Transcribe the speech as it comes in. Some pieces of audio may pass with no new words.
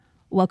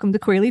Welcome to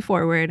Queerly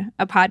Forward,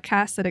 a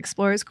podcast that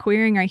explores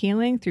queering our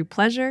healing through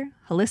pleasure,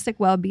 holistic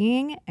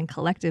well-being, and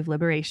collective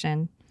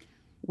liberation.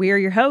 We are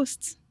your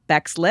hosts,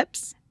 Bex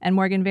Lips and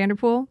Morgan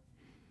Vanderpool,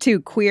 two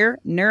queer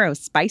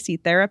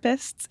neurospicy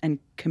therapists and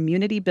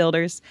community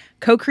builders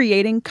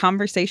co-creating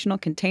conversational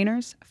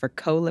containers for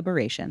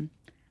co-liberation.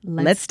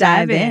 Let's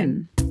dive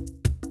in.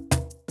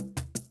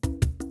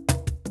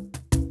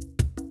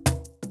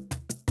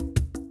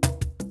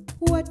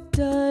 What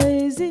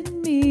does it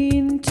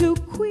mean to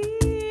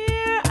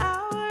queer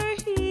our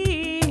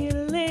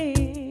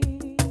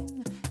healing?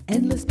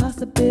 Endless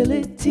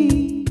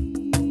possibilities.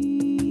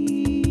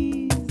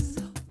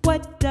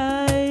 What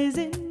does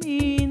it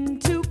mean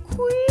to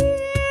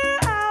queer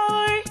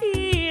our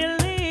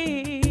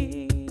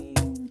healing?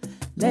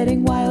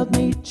 Letting wild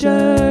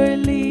nature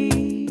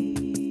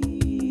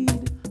lead.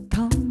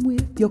 Come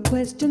with your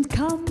questions,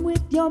 come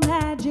with your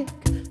magic.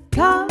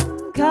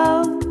 Come,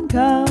 come,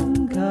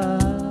 come,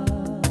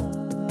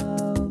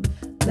 come.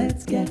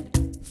 Let's get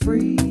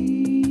free.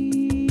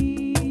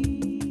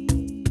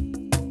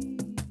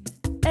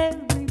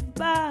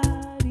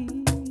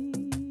 Everybody.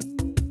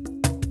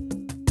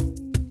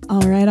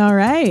 All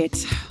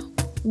right.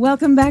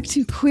 Welcome back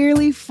to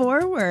Queerly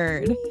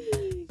Forward.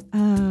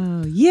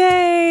 Oh,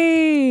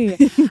 yay!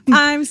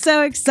 I'm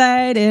so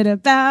excited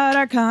about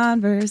our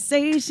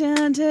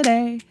conversation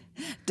today.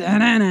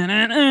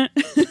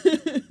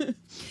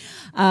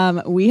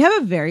 We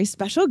have a very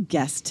special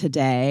guest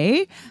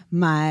today.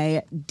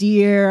 My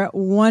dear,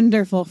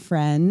 wonderful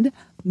friend,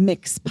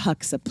 Mix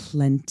Pucks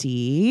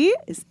Aplenty,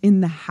 is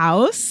in the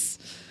house.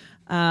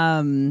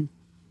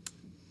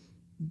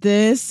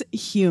 This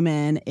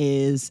human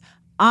is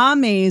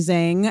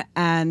amazing,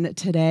 and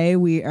today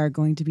we are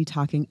going to be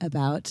talking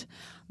about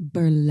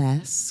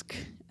burlesque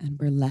and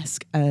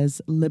burlesque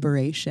as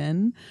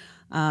liberation.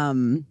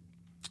 I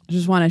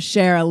just want to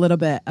share a little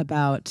bit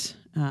about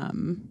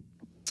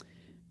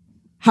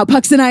how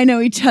Pucks and I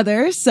know each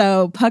other.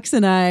 So Pucks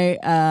and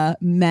I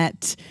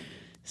met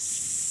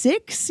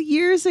 6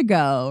 years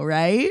ago,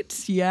 right?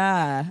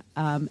 Yeah.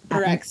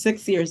 Correct.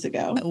 6 years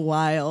ago.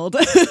 Wild.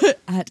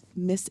 At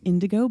Miss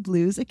Indigo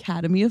Blues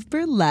Academy of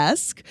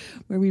Burlesque,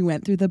 where we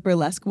went through the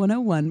Burlesque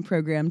 101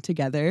 program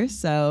together.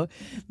 So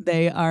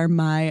they are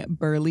my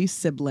burly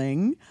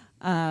sibling.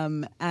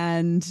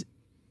 And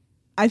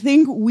I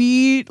think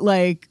we,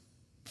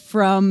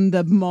 from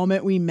the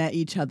moment we met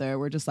each other,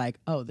 we're just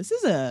like, oh, this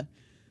is a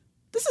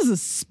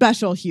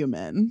special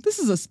human. This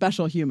is a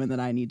special human that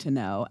I need to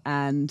know.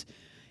 And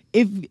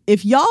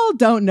if y'all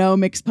don't know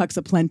Mix Pucks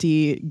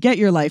Aplenty, get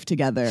your life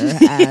together.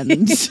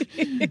 And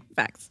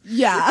facts.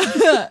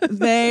 Yeah.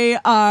 They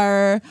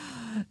are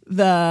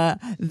the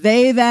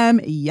they, them,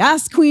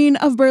 yes queen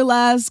of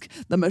burlesque,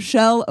 the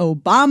Michelle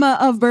Obama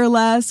of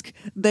burlesque.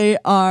 They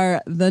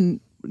are the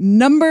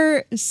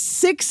number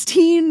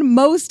 16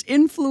 most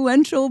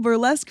influential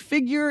burlesque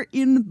figure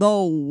in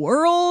the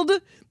world.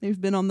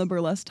 They've been on the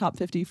burlesque top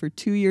 50 for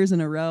 2 years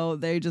in a row.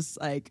 They just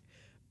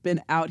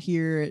been out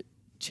here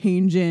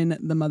changing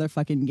the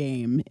motherfucking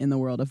game in the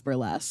world of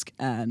burlesque.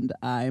 And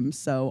I'm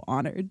so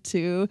honored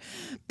to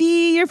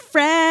be your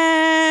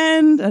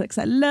friend. Alex,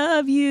 I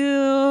love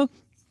you.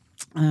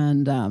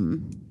 And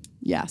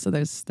so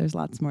there's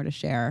lots more to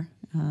share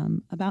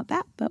about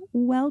that, but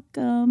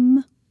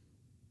welcome.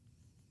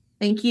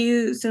 Thank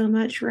you so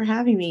much for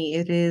having me.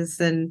 It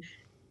is an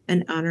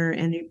honor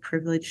and a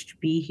privilege to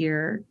be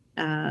here.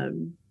 Bex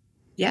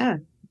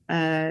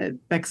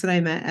and I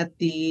met at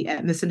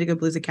Miss Indigo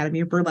Blues Academy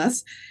of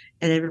Burlesque,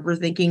 and I remember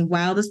thinking,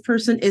 wow, this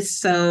person is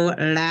so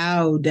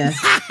loud.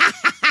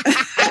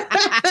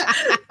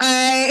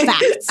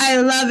 I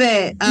love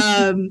it.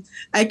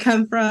 I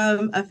come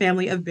from a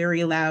family of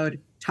very loud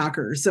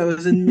talkers, so I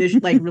was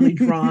initially really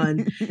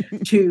drawn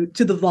to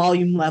the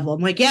volume level.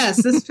 I'm like,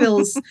 yes, this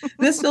feels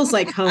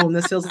like home.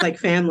 This feels like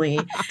family.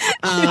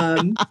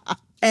 And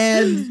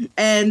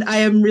I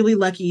am really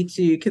lucky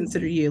to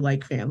consider you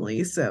like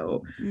family.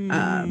 So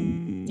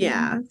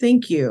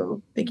thank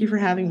you for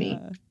having me.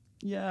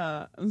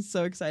 Yeah, I'm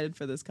so excited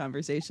for this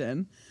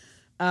conversation.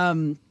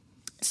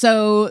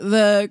 So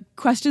the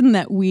question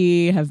that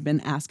we have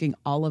been asking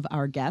all of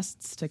our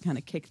guests to kind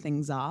of kick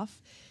things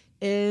off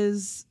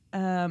is,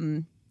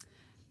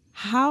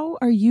 how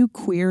are you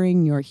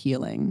queering your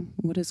healing?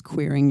 What does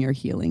queering your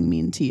healing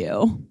mean to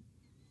you?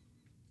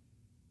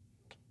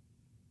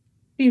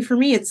 For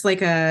me, it's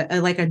like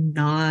a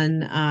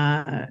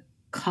non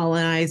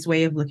colonized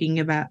way of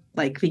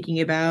thinking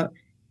about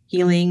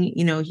healing.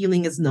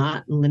 Healing is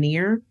not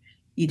linear.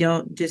 You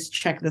don't just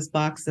check this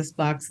box, and this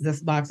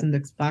box,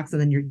 and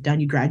then you're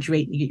done. You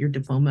graduate and you get your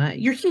diploma.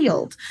 You're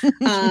healed.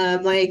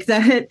 Like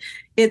that.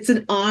 It's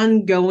an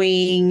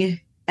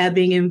ongoing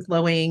ebbing and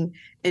flowing.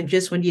 And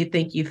just when you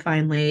think you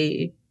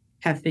finally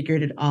have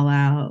figured it all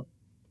out,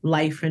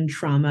 life and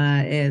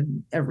trauma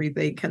and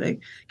everything kind of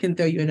can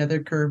throw you another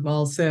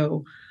curveball.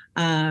 So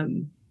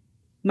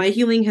my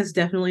healing has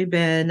definitely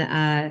been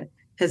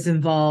has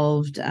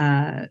involved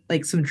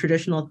like some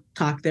traditional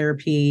talk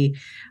therapy.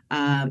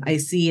 I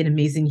see an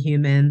amazing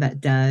human that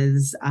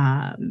does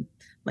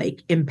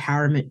like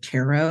empowerment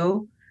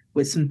tarot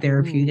with some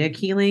therapeutic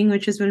healing,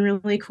 which has been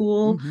really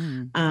cool.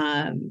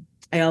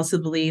 I also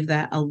believe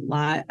that a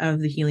lot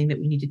of the healing that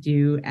we need to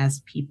do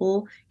as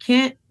people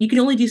you can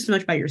only do so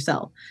much by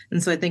yourself.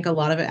 And so I think a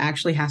lot of it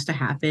actually has to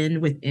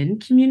happen within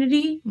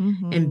community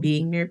and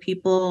being near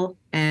people.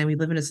 And we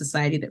live in a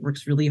society that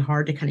works really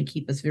hard to kind of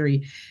keep us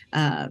very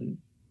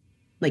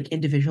like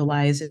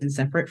individualized and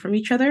separate from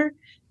each other.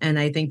 And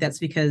I think that's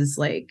because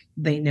like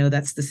they know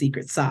that's the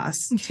secret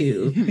sauce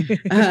to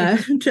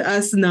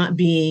us not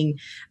being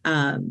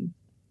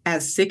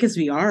as sick as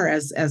we are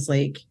as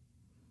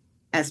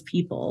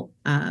people.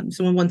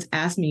 Someone once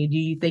asked me, do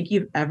you think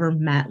you've ever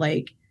met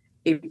like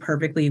a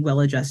perfectly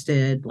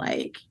well-adjusted,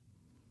 like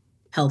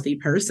healthy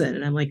person?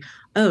 And I'm like,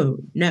 oh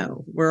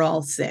no, we're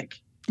all sick.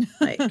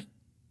 Like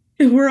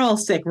we're all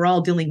sick. We're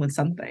all dealing with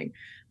something.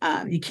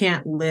 You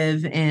can't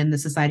live in the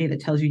society that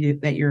tells you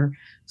that you're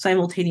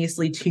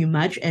simultaneously too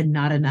much and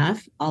not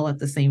enough all at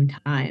the same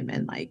time.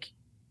 And like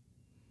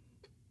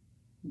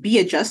be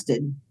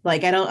adjusted.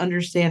 Like I don't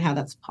understand how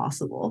that's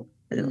possible.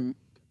 I don't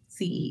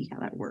see how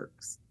that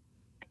works.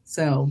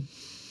 So,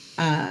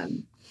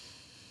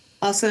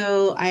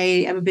 also, I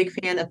am a big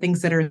fan of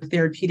things that are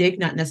therapeutic,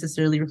 not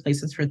necessarily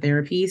replacements for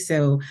therapy.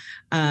 So,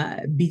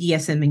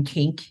 BDSM and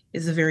kink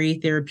is a very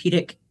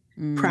therapeutic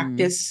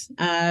practice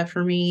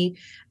for me.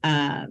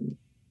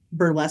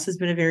 Burlesque has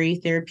been a very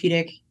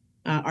therapeutic,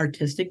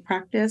 artistic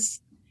practice.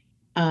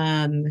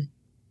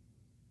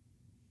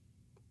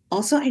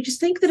 Also, I just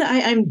think that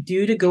I'm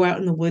due to go out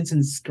in the woods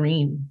and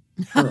scream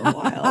for a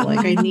while.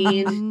 Like I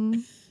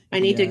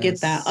need to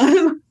get that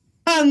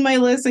on my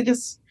list. I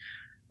just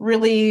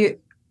really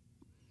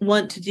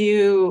want to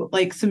do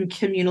like some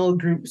communal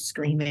group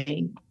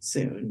screaming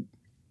soon.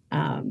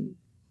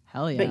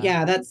 Hell yeah. But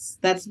yeah,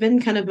 that's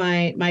been kind of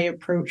my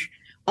approach.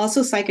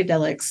 Also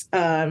psychedelics.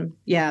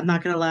 Yeah, I'm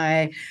not gonna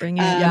lie. Bring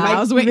it. I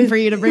was waiting for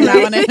you to bring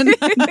that one in.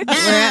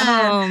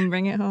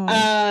 Bring it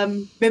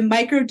home. Been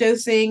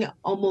microdosing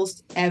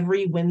almost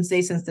every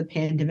Wednesday since the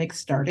pandemic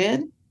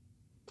started.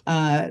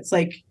 It's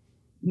like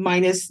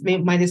minus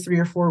 3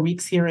 or 4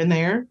 weeks here and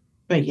there.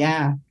 But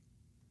yeah,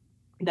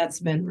 that's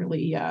been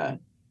really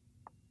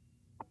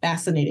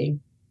fascinating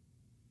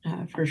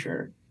for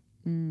sure.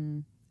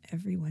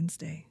 Every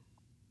Wednesday.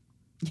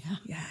 Yeah.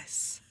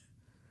 Yes.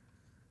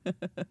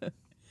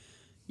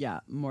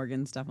 Yeah,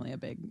 Morgan's definitely a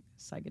big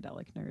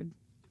psychedelic nerd.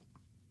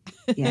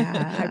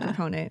 Yeah. High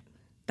proponent.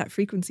 That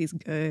frequency's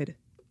good.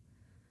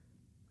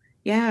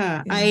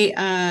 Yeah.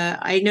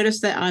 I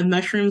noticed that on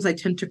mushrooms I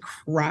tend to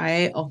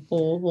cry a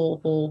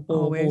whole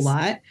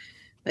lot,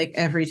 like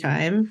every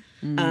time.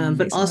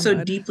 But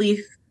also deeply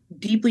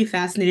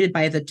fascinated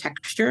by the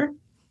texture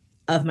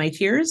of my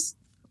tears.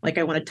 Like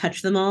I want to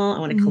touch them all. I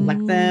want to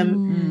collect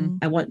them.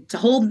 I want to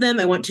hold them.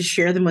 I want to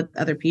share them with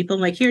other people.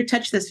 I'm like, here,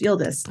 touch this, feel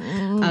this.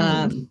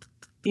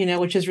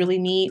 Which is really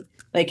neat.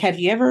 Like, have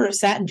you ever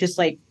sat and just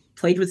like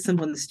played with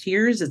someone's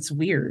tears? It's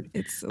weird.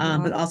 It's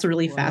but also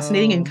really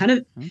fascinating and kind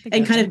of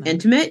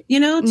intimate,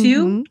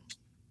 too.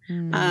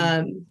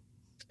 And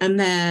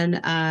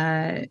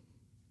then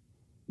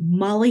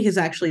Molly has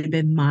actually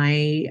been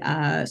my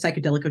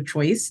psychedelic of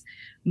choice,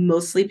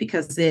 mostly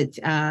because it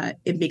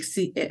makes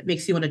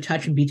you want to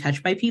touch and be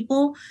touched by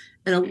people.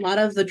 And a lot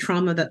of the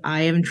trauma that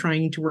I am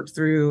trying to work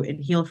through and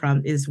heal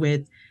from is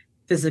with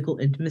physical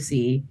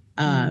intimacy,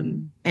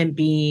 and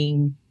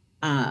being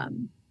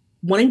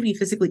wanting to be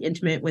physically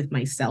intimate with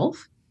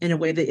myself in a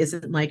way that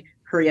isn't like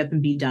hurry up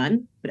and be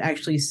done, but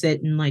actually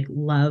sit and like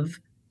love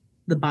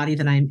the body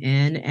that I'm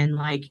in. And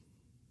like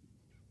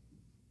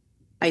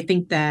I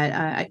think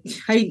that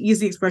I use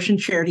the expression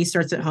charity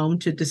starts at home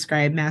to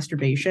describe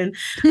masturbation,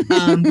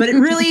 but it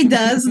really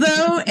does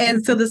though.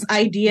 And so this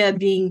idea of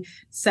being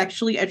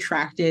sexually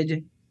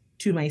attracted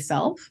to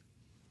myself,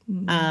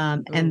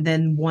 and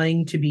then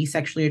wanting to be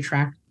sexually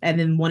attracted, and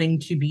then wanting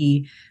to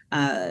be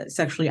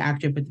sexually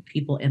active with the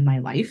people in my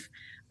life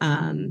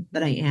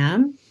that I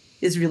am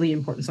is really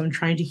important. So I'm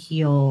trying to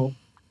heal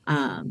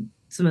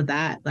some of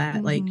that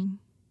like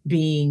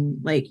being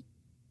like,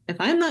 if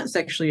I'm not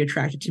sexually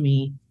attracted to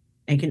me,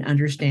 I can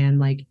understand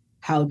like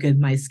how good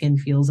my skin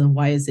feels and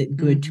why is it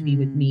good to be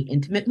with me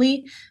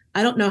intimately.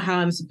 I don't know how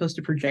I'm supposed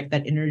to project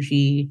that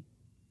energy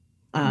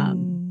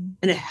in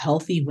a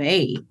healthy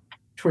way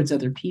towards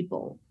other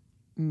people.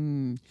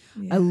 Yeah.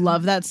 I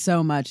love that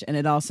so much. And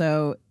it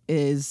also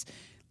is,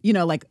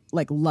 like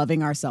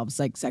loving ourselves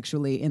like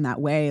sexually in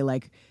that way,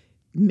 like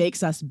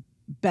makes us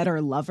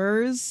better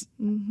lovers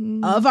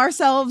of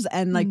ourselves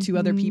and like to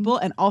other people.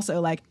 And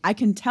also like, I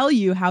can tell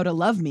you how to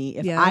love me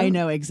if I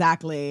know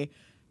exactly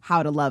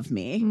how to love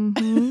me.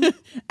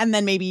 And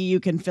then maybe you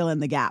can fill in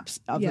the gaps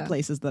of the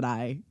places that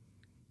I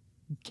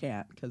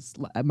can't, because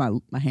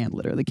my hand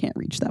literally can't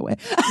reach that way.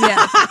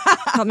 Yeah.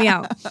 Help me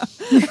out.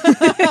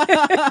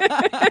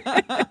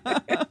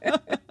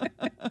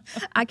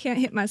 I can't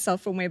hit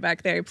myself from way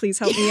back there. Please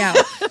help me out.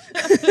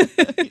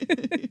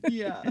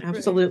 Yeah,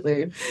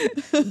 absolutely.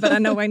 But I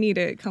know I need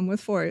it. Come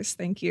with force.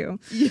 Thank you.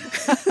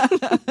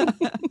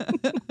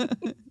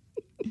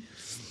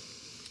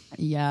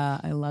 Yeah,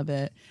 I love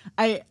it.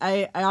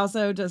 I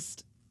also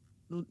just,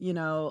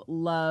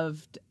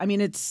 loved, I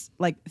mean, it's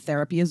like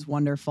therapy is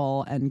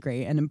wonderful and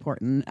great and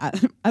important.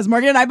 As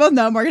Morgan and I both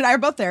know, Morgan and I are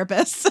both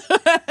therapists.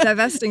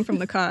 Divesting from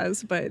the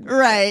cause, but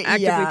right,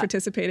 actively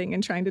participating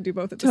and trying to do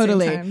both at the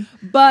totally. same time.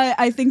 But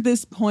I think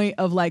this point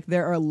of like,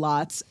 there are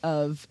lots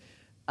of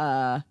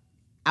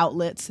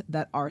outlets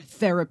that are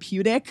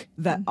therapeutic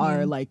that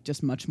are like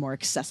just much more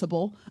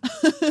accessible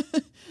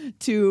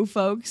to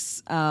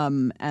folks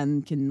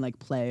and can like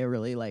play a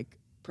really like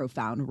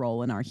profound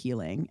role in our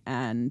healing.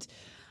 And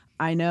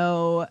I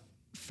know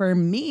for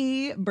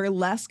me,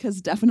 burlesque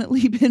has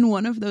definitely been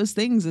one of those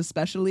things,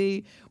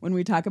 especially when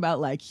we talk about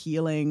like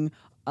healing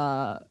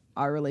our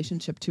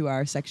relationship to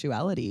our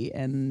sexuality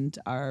and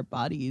our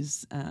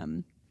bodies.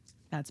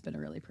 That's been a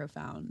really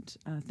profound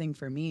thing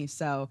for me.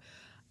 So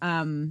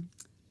I'd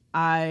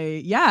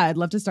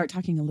love to start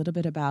talking a little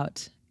bit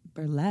about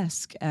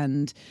burlesque,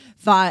 and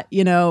thought,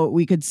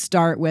 we could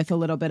start with a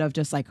little bit of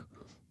just like,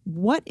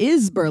 what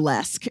is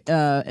burlesque?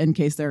 In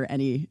case there's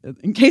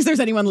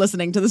anyone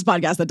listening to this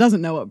podcast that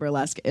doesn't know what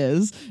burlesque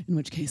is, in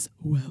which case,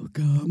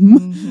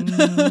 welcome.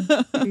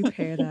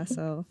 Prepared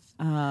ourselves.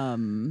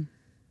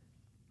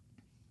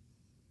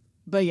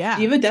 But yeah,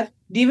 do you have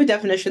a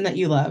definition that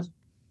you love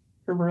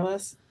for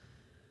burlesque?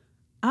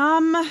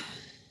 So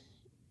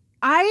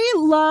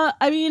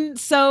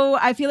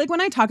I feel like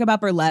when I talk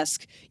about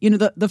burlesque,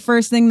 the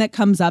first thing that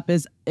comes up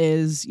is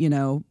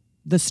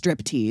the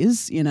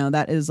striptease,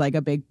 that is like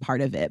a big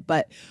part of it.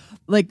 But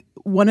like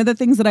one of the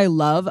things that I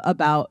love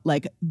about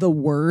like the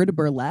word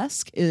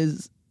burlesque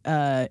is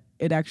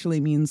it actually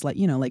means like,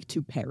 like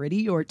to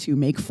parody or to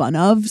make fun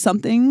of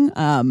something,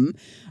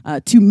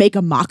 to make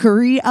a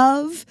mockery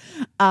of.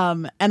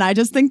 And I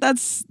just think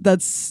that's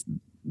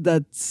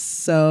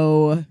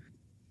so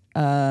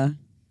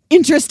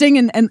interesting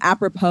and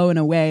apropos in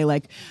a way.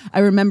 Like I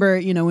remember,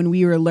 when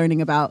we were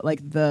learning about like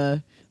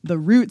the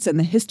roots and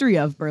the history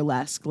of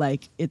burlesque,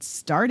 like it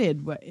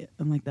started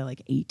in like the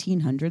like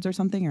 1800s or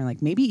something, or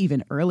like maybe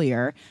even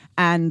earlier,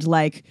 and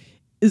like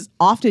is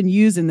often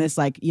used in this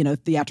like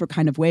theatrical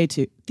kind of way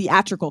to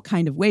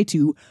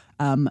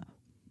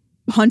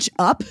punch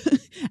up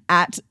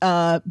at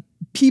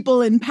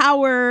people in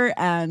power,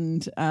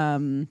 and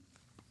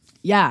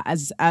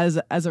as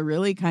a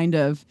really kind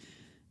of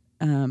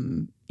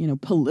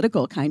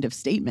political kind of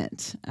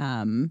statement.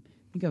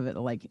 Think of it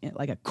like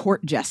a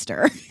court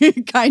jester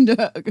kind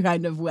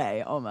of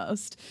way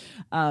almost.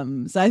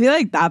 So I feel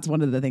like that's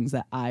one of the things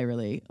that I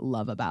really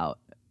love about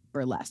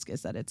burlesque,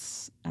 is that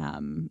it's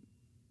in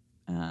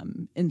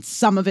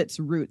some of its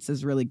roots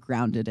is really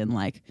grounded in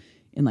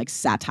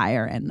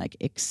satire and like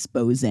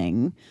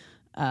exposing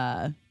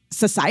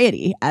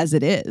society as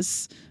it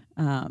is,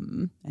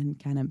 and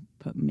kind of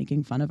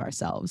making fun of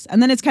ourselves.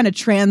 And then it's kind of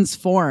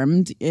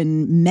transformed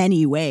in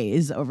many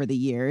ways over the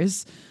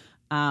years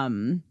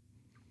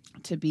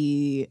to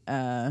be,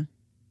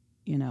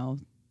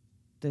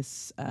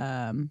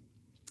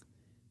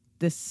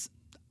 this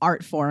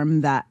art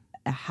form that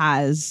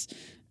has,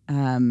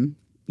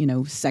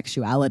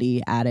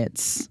 sexuality at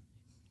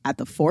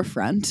the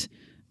forefront,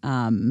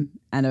 and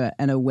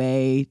a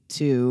way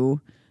to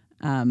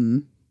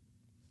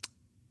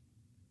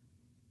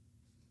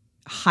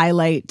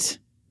highlight,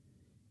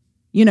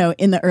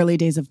 in the early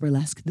days of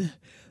burlesque,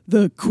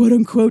 the quote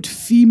unquote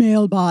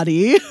female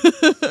body,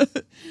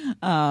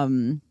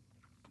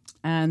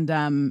 and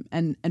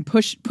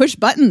push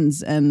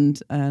buttons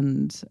and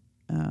get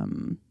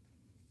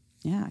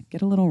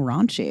a little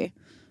raunchy.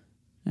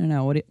 I don't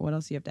know, what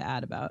else do you have to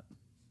add about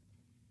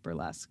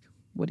burlesque?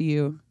 What do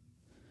you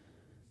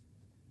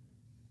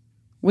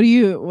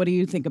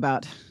think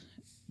about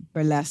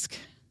burlesque?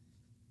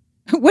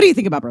 What do you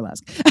think about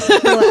burlesque?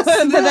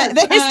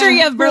 The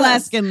history of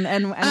burlesque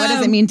and what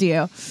does it mean to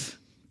you?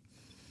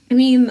 I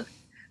mean,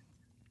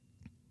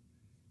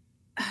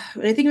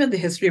 when I think about the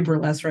history of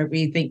burlesque, right,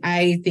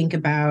 I think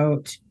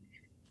about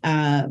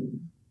kind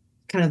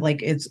of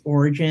like its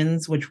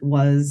origins, which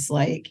was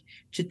like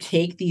to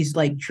take these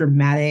like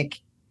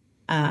dramatic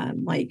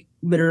like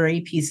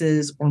literary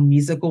pieces or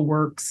musical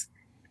works,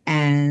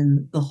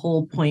 and the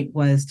whole point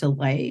was to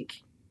like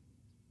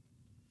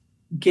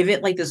give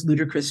it like this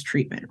ludicrous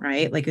treatment,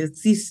 right? Like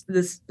it's this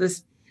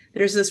there's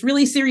this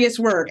really serious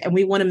work, and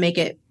we want to make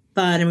it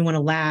fun, and we want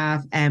to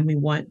laugh, and we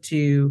want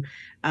to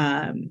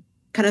kind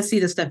of see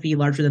this stuff be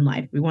larger than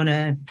life. We want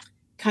to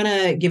kind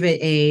of give it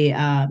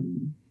a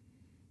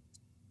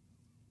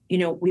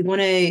we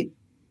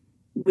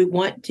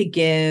want to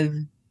give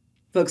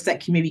folks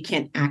that maybe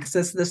can't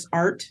access this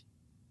art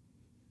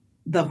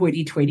the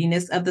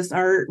hoity-toityness of this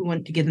art. We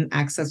want to give them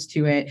access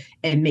to it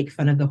and make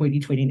fun of the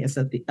hoity-toityness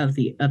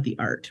of the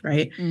art,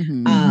 right?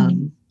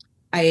 Mm-hmm.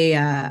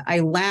 I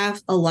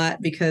laugh a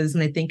lot because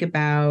when I think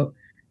about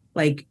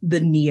like the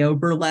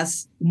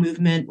neo-burlesque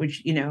movement,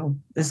 which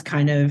is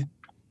kind of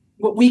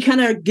what we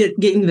kind of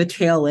getting the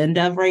tail end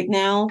of right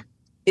now,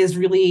 was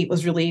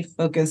really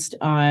focused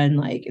on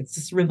like it's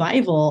this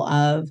revival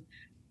of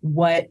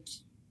what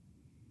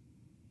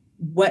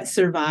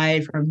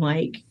survived from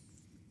like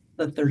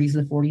the 30s,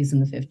 the 40s,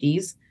 and the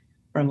 50s,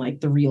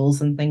 like the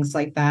reels and things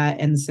like that.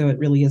 And so it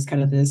really is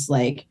kind of this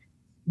like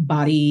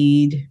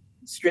bodied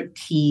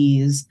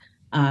striptease,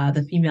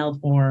 the female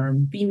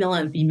form, female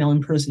and female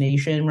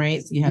impersonation,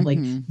 right? So you have like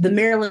the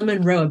Marilyn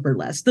Monroe of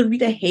burlesque, the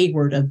Rita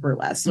Hayworth of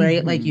burlesque,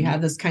 right? Like you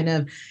have this kind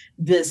of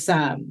this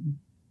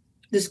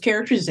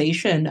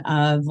characterization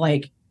of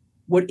like,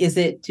 what is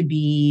it to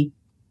be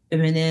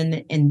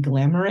feminine and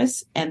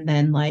glamorous, and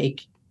then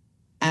like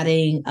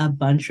adding a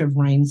bunch of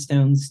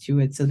rhinestones to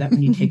it so that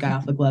when you take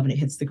off the glove and it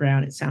hits the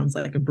ground, it sounds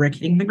like a brick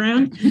hitting the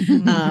ground,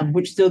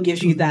 which still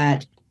gives you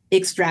that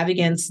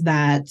extravagance,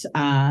 that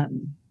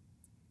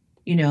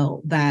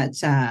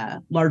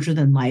that larger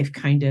than life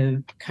kind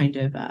of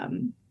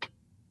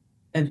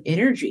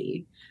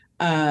energy.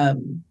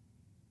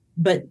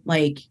 But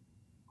like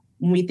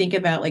when we think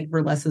about like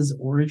burlesque's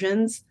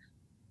origins,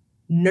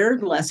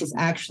 nerdlesque is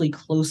actually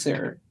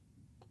closer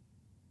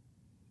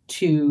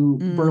to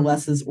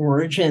burlesque's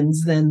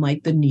origins than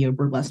like the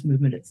neo-burlesque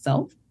movement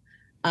itself.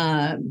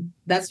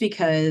 That's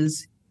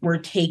because we're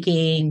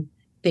taking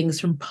things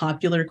from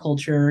popular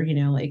culture,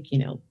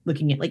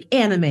 looking at like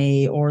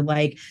anime or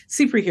like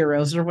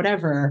superheroes or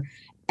whatever,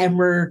 and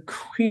we're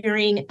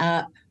queering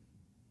up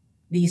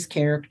these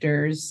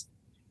characters.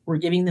 We're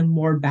giving them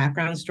more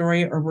background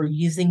story, or we're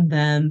using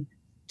them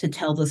to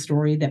tell the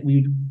story that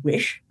we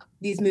wish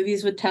these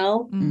movies would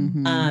tell.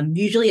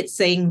 Usually it's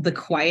saying the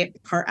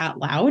quiet part out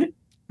loud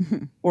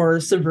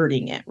or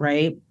subverting it,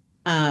 right?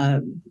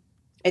 I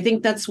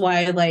think that's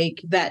why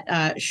like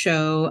that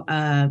show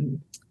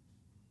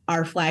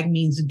Our Flag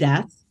Means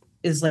Death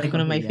is like one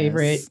of my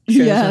favorite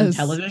shows on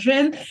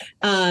television,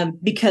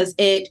 because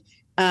it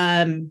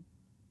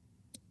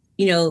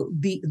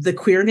the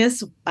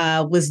queerness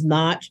was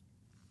not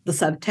the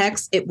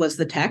subtext, it was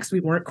the text.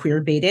 We weren't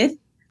queer baited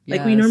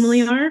like we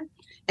normally are.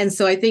 And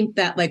so I think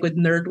that like with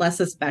nerdlesque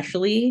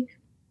especially,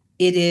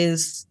 it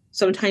is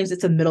sometimes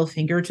it's a middle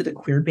finger to the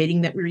queer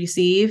baiting that we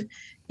receive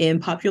in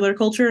popular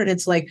culture. And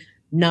it's like,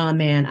 nah,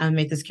 man, I'm gonna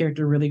make this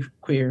character really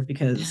queer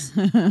because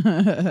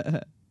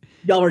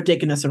y'all were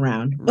dicking us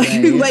around. Right.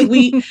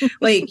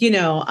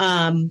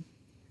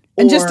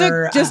 And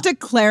just to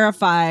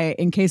clarify,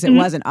 in case it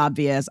wasn't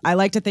obvious, I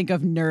like to think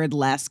of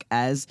nerdlesque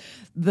as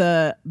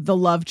the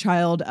love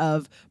child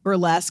of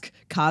burlesque,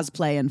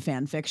 cosplay, and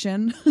fan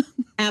fiction.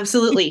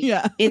 Absolutely.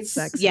 Yeah. It's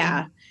sexy.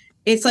 Yeah.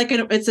 It's like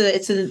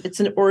it's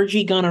an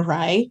orgy gone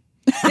awry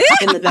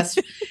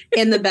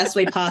in the best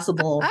way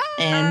possible.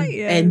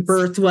 And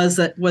birth was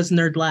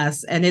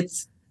nerdlesque, and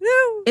it's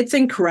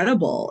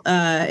incredible.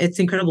 It's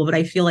incredible, but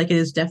I feel like it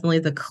is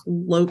definitely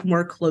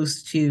more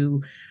close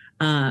to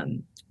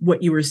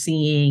what you were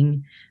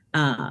seeing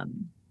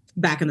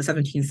back in the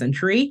 17th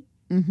century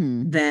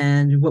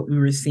than what we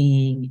were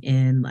seeing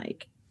in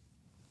like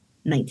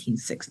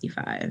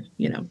 1965,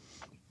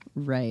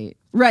 Right.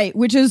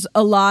 Which is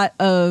a lot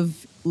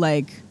of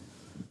like,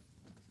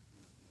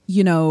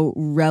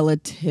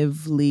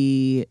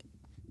 relatively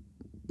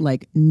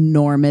like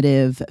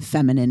normative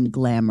feminine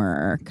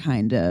glamour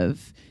kind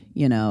of,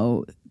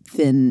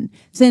 thin,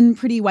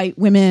 pretty white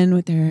women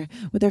with their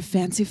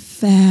fancy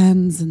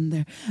fans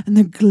and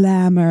their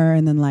glamour,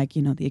 and then like,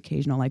 the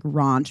occasional like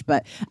raunch.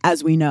 But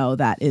as we know,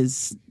 that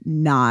is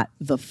not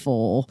the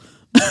full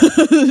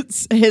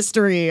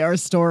history or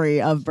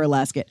story of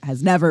burlesque. It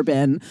has never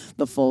been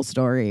the full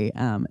story,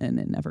 and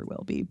it never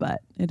will be,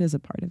 but it is a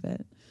part of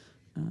it.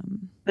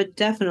 But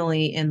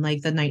definitely in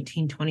like the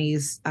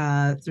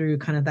 1920s, through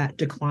kind of that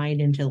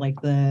decline into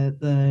like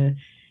the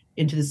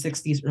into the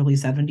 60s, early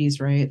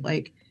 70s, right?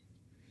 Like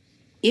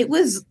it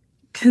was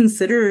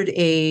considered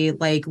a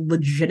like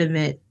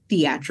legitimate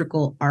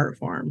theatrical art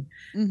form.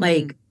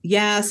 Like,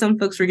 yeah, some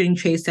folks were getting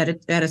chased out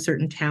of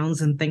certain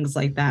towns and things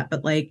like that,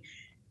 but like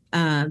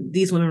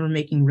these women were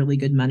making really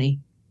good money.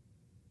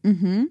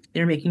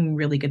 They're making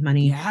really good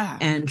money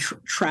and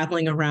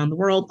traveling around the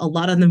world. A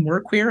lot of them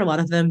were queer. A lot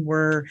of them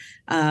were,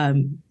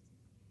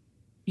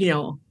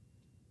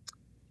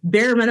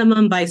 bare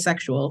minimum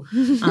bisexual.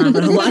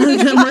 But a lot of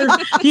them were,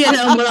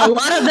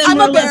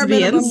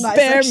 lesbians.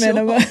 Bare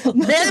minimum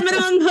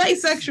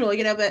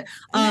bisexual, but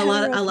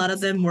a lot of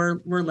them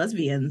were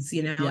lesbians,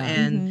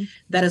 and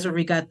that is where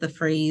we got the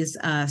phrase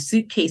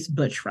suitcase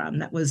butch from.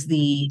 That was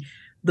the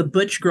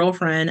butch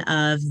girlfriend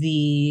of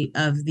the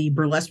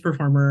burlesque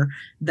performer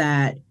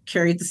that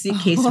carried the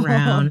suitcase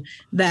around,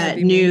 that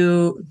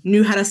knew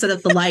how to set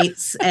up the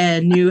lights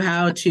and knew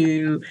how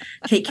to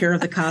take care of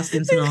the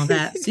costumes and all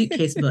that.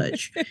 Suitcase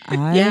butch.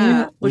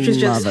 Which is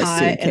just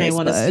hot, and I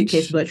want a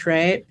suitcase butch,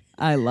 right?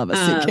 I love a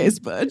suitcase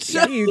butch.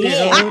 Yeah, you do.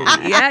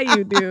 Yeah,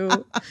 you do.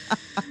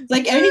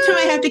 Like anytime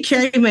I have to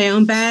carry my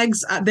own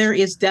bags, there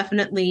is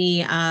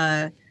definitely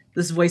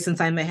this voice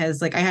inside my head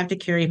is like, I have to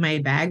carry my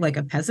bag like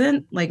a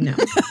peasant. Like, no,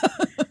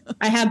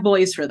 I have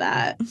boys for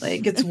that.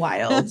 Like, it's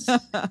wild.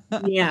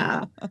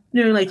 Yeah. I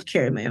don't like to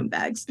carry my own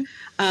bags.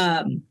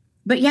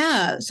 But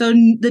yeah, so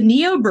the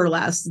neo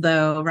burlesque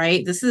though,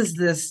 right? This is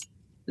this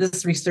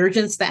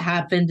resurgence that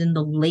happened in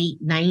the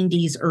late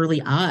 90s, early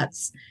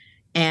aughts.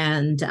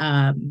 And,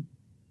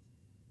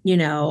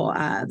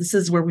 this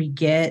is where we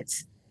get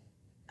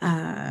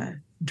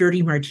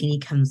Dirty Martini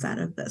comes out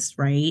of this,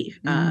 right?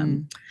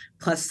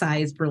 Plus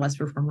size burlesque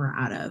performer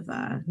out of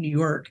New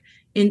York.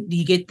 And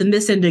you get the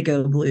Miss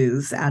Indigo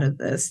Blues out of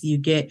this. You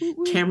get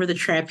Tamara the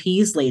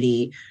Trapeze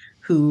Lady,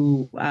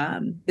 who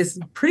is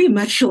pretty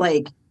much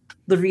like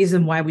the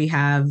reason why we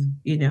have,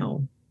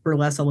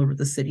 burlesque all over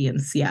the city in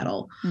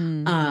Seattle.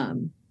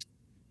 And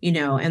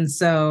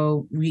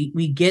so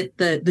we get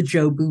the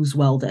Joe Booze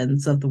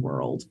Weldons of the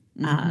world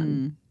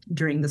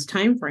during this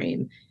time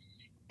frame.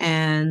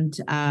 And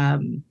I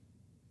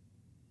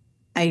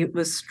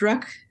was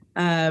struck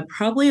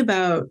probably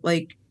about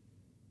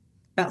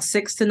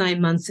 6 to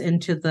 9 months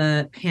into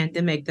the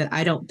pandemic that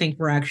I don't think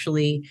we're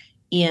actually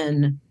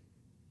in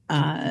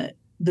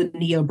the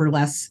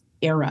neo-burlesque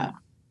era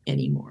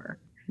anymore.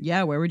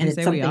 Yeah, where would you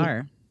say we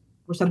are?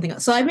 Or something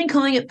else. So I've been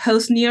calling it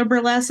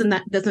post-neo-burlesque, and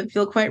that doesn't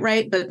feel quite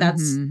right, but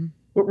that's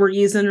what we're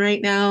using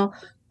right now.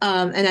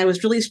 And I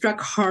was really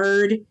struck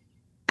hard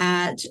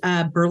at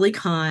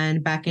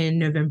BurleyCon back in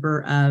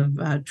November of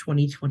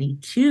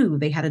 2022.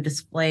 They had a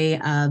display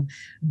of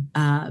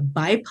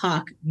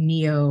BIPOC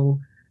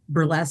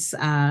neo-burlesque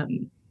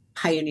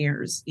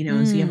pioneers,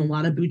 and so you have a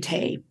lot of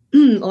Boutte. A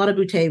lot of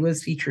Boutte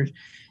was featured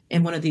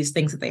in one of these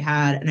things that they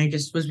had. And I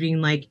just was being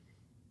like,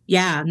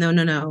 yeah,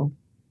 no.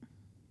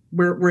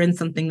 We're in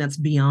something that's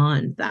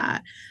beyond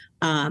that.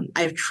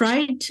 I've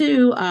tried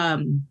to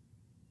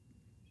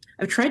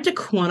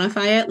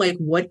quantify it, like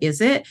what is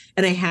it?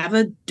 And I have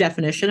a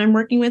definition I'm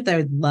working with that I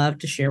would love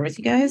to share with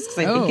you guys because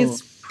I think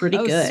it's pretty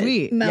good.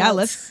 Sweet. Melt. Yeah,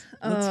 let's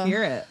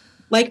hear it.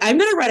 Like, I'm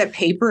gonna write a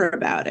paper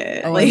about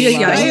it. Oh, like, you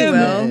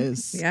will.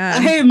 Yeah.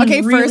 I am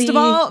Okay, really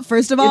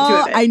first of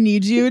all, it. I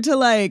need you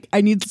to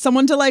I need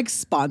someone to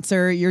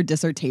sponsor your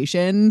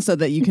dissertation so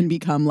that you can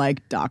become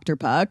Dr.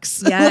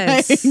 Pucks.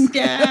 Yes.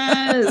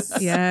 Yes.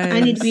 Yes. I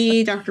need to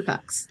be Dr.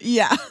 Pucks.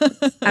 Yeah.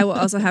 I will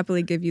also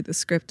happily give you the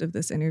script of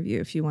this interview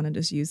if you want to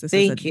just use this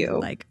Thank as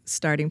you.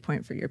 starting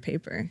point for your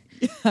paper.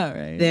 All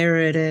right. There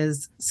it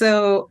is.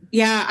 So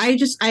yeah,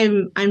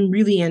 I'm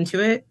really into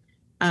it.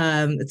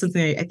 It's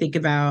something I think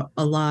about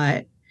a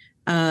lot.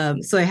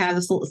 So I have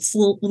this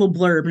little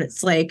blurb, and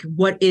it's like,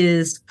 what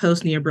is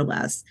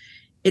post-neo-burlesque?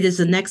 It is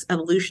the next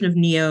evolution of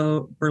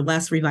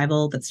neo-burlesque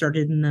revival that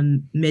started in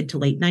the mid to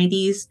late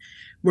 90s,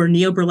 where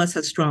neo-burlesque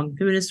has strong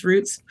feminist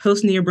roots.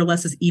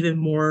 Post-neo-burlesque is even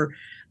more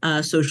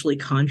socially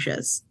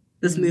conscious.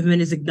 This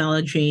movement is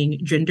acknowledging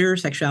gender,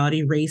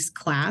 sexuality, race,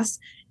 class,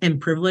 and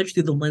privilege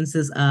through the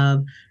lenses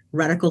of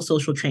radical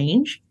social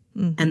change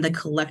and the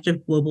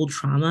collective global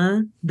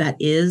trauma that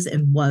is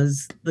and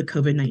was the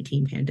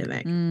COVID-19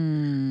 pandemic.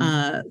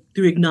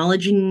 Through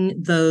acknowledging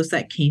those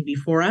that came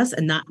before us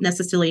and not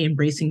necessarily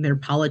embracing their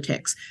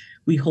politics,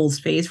 we hold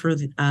space for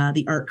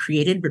the art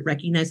created, but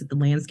recognize that the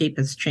landscape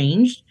has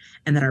changed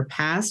and that our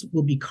past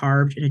will be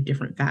carved in a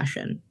different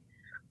fashion.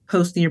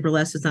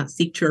 Post-neo-burlesque does not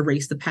seek to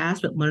erase the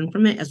past, but learn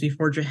from it as we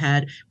forge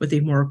ahead with a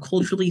more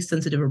culturally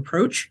sensitive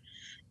approach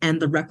and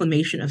the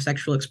reclamation of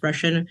sexual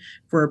expression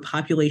for a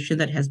population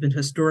that has been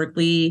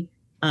historically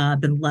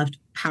been left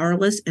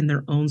powerless in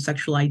their own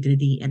sexual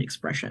identity and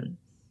expression.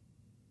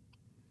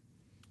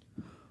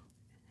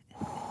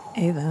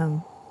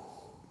 Them.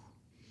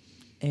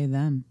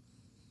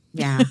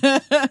 Yeah.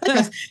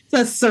 It's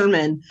a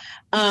sermon.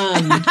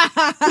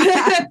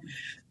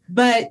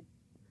 But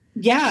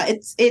yeah,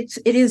 it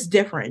is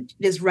different.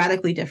 It is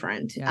radically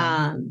different.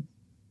 Yeah.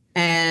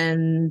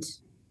 And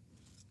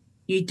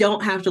you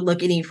don't have to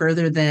look any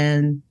further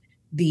than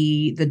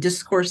the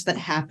discourse that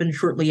happened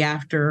shortly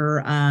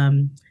after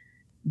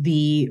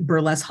the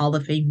Burlesque Hall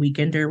of Fame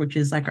Weekender, which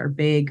is our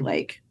big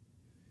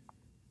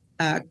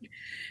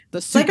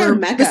the our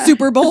Mecca. The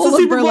Super Bowl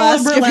of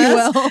burlesque, if you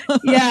will.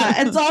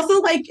 Yeah, it's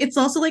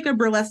also like a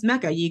burlesque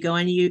Mecca. You go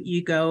and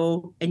you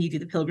go and you do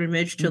the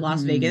pilgrimage to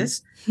Las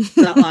Vegas. It's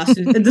not lost.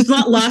 It's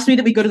not lost me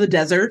that we go to the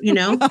desert. Go to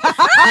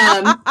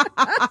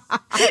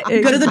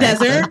the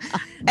desert,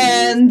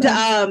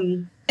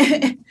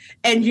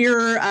 and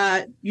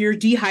you're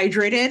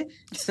dehydrated,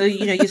 so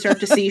you start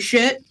to see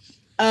shit.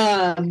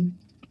 And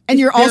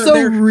you're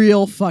also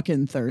real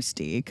fucking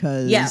thirsty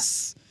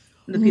because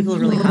the people are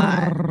really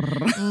hot.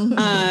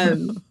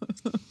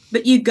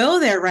 But you go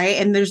there, right?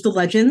 And there's the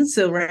legends.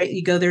 So, right,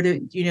 you go there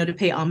to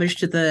pay homage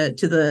to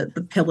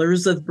the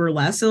pillars of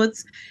burlesque. So it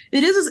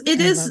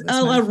is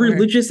a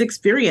religious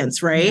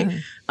experience, right?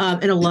 Yeah.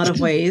 In a lot of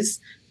ways.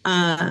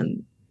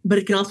 But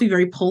it can also be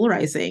very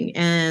polarizing.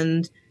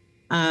 And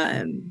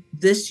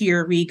this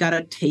year we got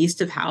a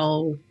taste of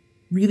how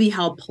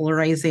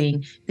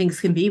polarizing things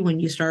can be when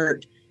you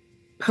start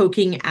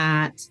poking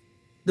at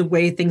the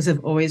way things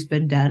have always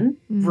been done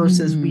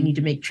versus we need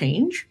to make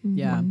change.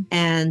 Yeah.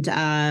 And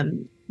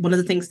one of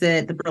the things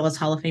that the Burlesque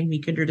Hall of Fame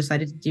Weekender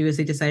decided to do is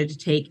they decided to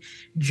take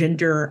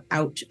gender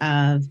out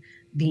of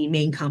the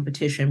main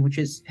competition, which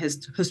has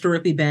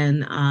historically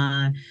been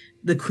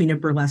the Queen of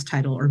Burlesque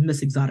title or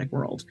Miss Exotic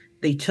World.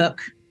 They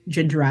took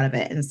gender out of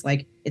it, and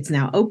it's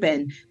now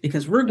open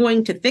because we're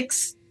going to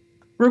fix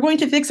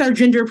our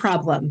gender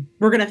problem.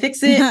 We're going to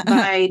fix it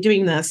by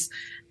doing this.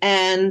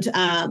 And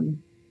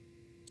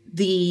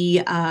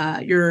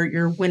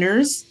your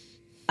winners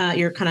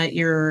our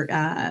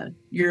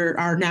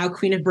now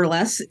queen of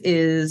burlesque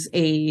is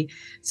a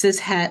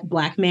cishet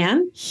Black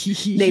man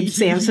named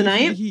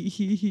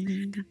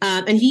Samsonite.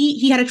 And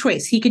he had a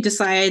choice. He could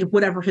decide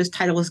whatever his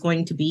title was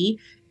going to be,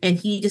 and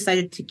he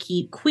decided to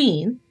keep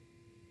queen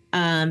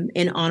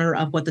in honor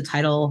of what the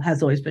title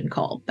has always been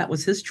called. That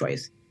was his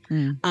choice.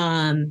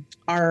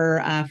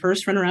 Our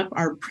first runner-up,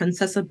 our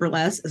princess of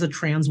burlesque, is a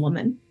trans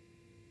woman.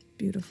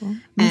 Beautiful.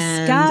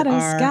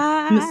 Moscato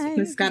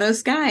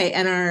Sky.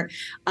 And our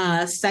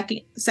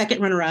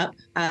second runner-up,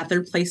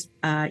 third place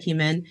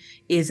human,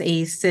 is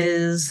a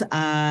cis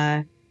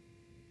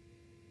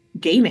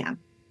gay man.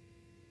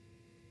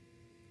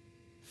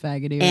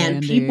 Faggoty and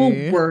Randy. People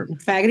were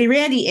Faggoty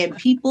Randy, and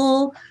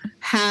people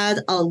had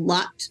a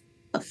lot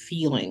of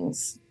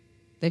feelings.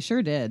 They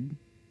sure did.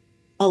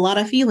 A lot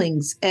of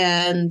feelings.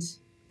 And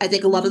I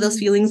think a lot of those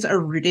feelings are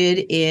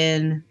rooted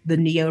in the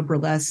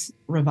neo-burlesque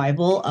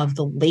revival of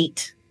the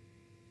late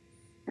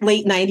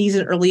 90s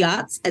and early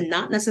aughts, and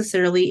not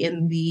necessarily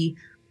in the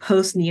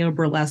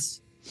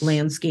post-neo-burlesque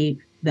landscape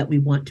that we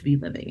want to be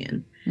living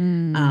in.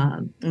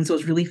 And so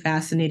it's really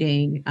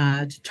fascinating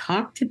to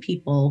talk to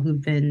people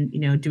who've been,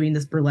 doing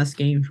this burlesque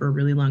game for a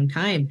really long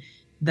time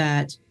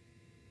that,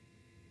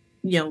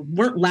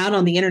 weren't loud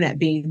on the internet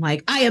being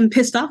like, I am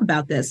pissed off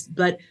about this,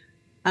 but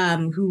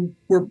who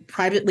were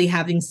privately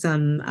having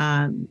some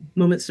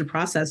moments to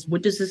process.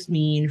 What does this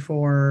mean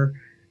for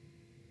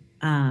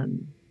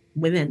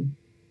women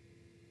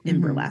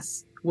in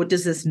burlesque? What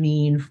does this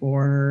mean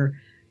for,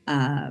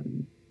 what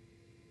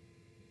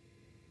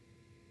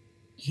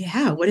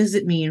does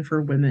it mean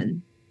for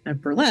women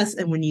of burlesque?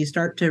 And when you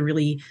start to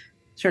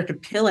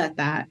peel at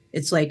that,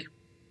 it's like,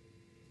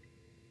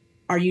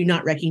 are you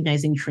not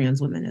recognizing trans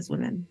women as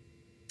women?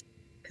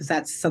 Because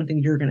that's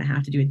something you're going to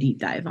have to do a deep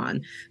dive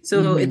on.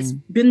 So it's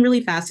been really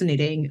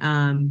fascinating.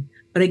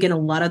 But again, a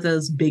lot of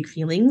those big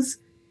feelings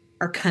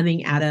are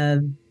coming out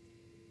of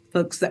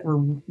folks that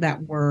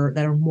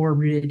are more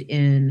rooted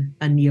in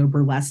a neo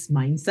burlesque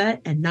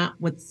mindset and not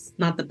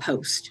the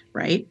post,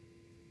 right?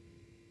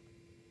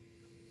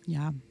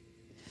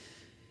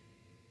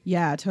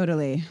 Yeah,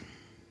 totally.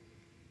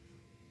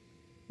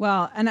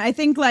 Well, and I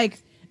think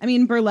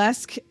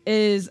burlesque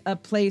is a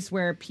place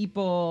where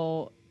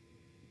people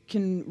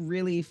can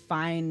really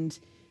find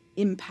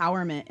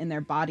empowerment in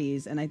their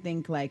bodies. And I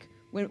think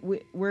when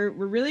we're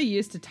really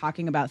used to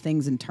talking about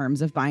things in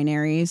terms of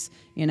binaries,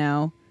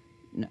 men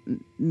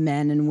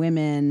and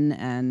women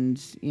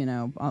and,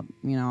 all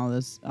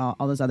those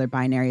other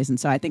binaries. And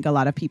so I think a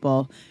lot of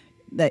people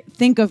that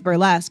think of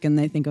burlesque and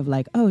they think of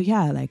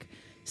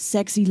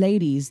sexy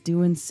ladies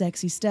doing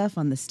sexy stuff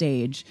on the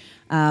stage.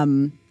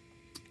 And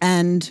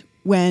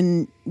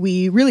when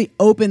we really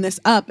open this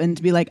up and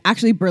to be like,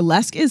 actually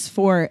burlesque is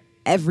for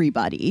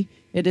everybody.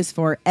 It is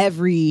for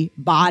every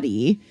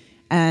body.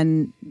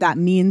 And that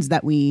means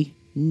that we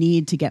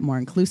need to get more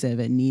inclusive.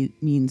 It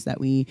means that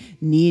we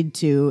need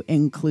to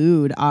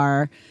include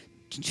our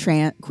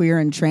queer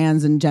and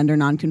trans and gender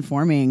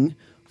nonconforming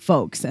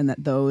folks, and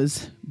that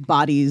those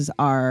bodies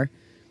are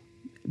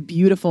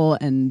beautiful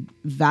and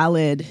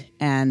valid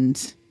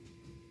and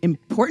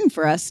important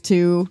for us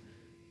to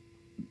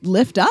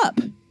lift up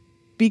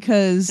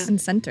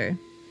and center.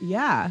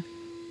 Yeah.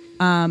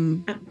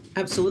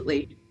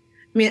 Absolutely.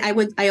 I mean,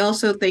 I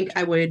also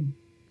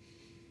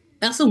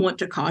want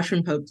to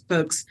caution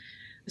folks,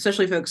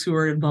 especially folks who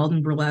are involved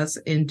in burlesque,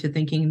 into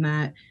thinking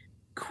that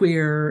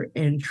queer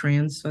and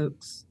trans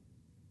folks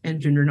and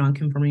gender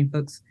nonconforming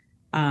folks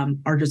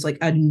are just like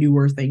a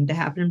newer thing to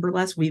happen in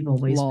burlesque. We've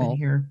always been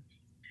here.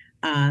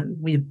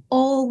 We've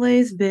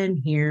always been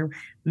here.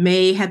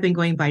 May have been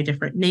going by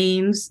different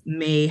names,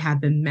 may have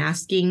been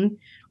masking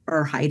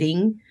or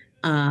hiding,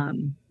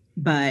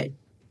 but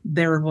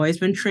there have always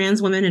been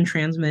trans women and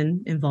trans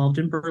men involved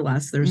in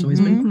burlesque. There's always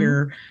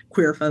been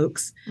queer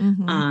folks.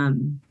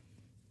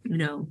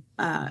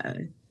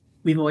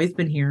 We've always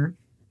been here.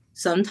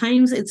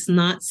 Sometimes it's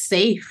not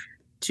safe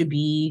to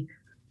be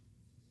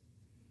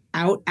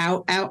out.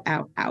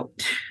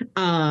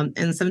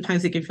 And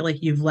sometimes it can feel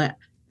like you've let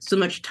so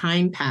much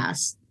time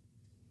pass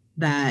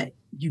that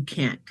you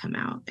can't come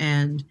out.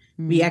 And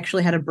we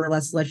actually had a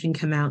burlesque legend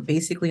come out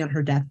basically on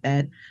her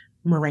deathbed,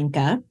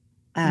 Marenka.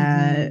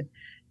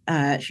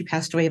 She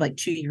passed away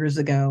 2 years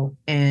ago,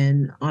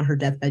 and on her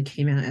deathbed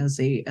came out as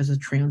a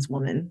trans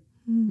woman.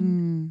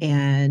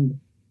 And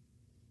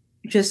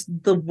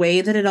just the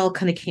way that it all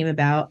kind of came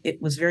about,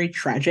 it was very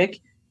tragic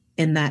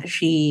in that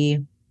she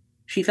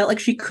felt like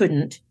she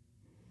couldn't.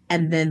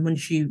 And then when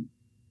she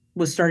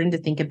was starting to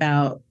think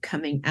about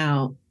coming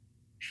out,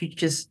 she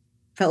just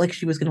felt like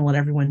she was going to let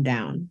everyone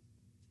down.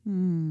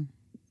 And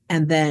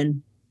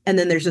then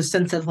there's a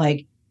sense of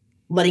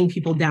letting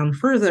people down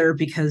further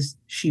because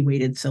she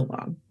waited so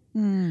long.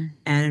 And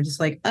I'm just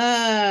like,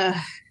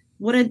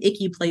 what an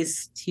icky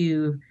place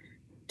to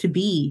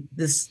be,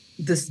 this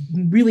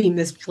really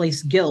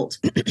misplaced guilt.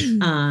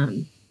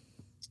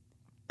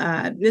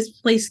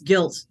 Misplaced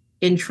guilt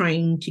in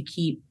trying to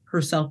keep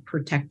herself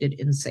protected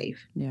and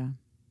safe. Yeah.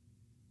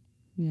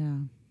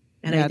 And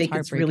I think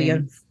it's really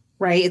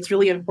right? It's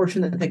really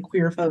unfortunate that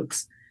queer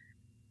folks,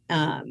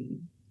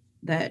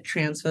 that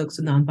trans folks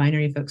and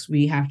non-binary folks,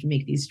 we have to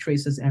make these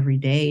choices every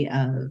day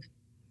of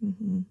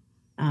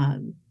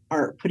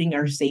are putting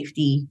our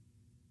safety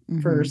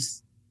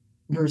first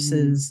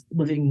versus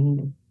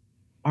living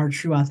our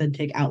true,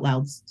 authentic, out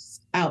loud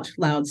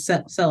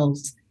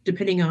selves,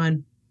 depending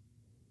on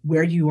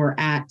where you are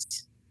at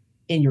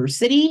in your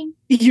city,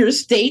 your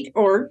state,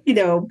 or, you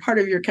know, part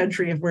of your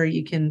country of where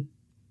you can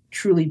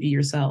truly be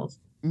yourself.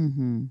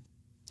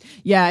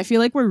 Yeah, I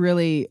feel like we're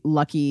really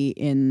lucky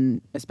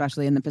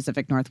especially in the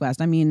Pacific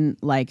Northwest. I mean,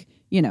 like,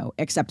 you know,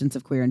 acceptance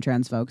of queer and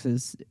trans folks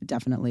is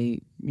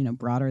definitely, you know,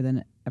 broader than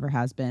it ever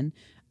has been.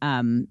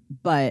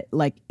 But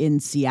like in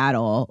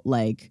Seattle,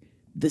 like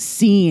the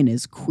scene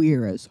is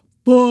queer as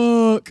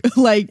fuck.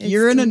 Like it's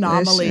you're an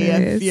anomaly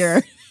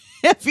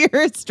if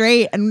you're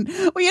straight, and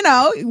well, you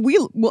know, we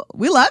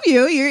love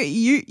you.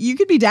 You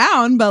could be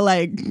down, but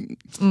like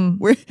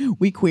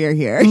we queer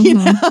here, you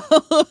know.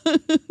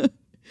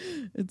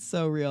 It's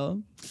so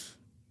real.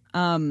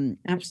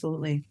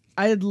 Absolutely.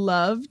 I'd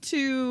love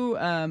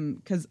to,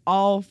 because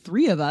all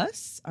three of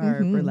us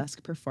are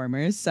burlesque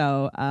performers.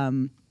 So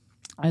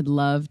I'd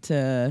love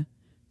to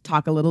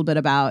talk a little bit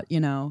about, you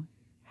know,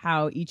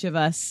 how each of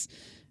us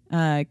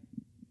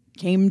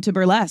came to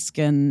burlesque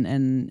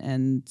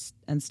and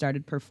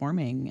started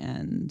performing,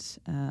 and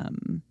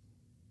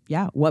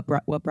what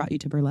brought you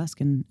to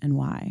burlesque and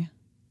why?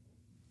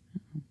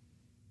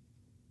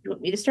 You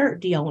want me to start? Or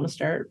do y'all want to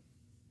start?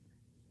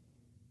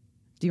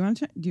 Do you want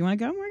to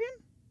go, Morgan?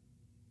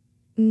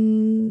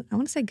 I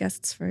want to say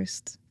guests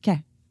first.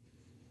 Okay.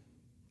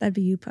 That'd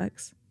be you,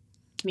 Pucks.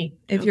 Me.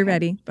 If you're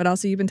ready. But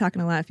also you've been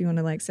talking a lot if you want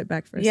to like sit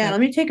back for a sec. Let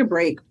me take a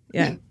break.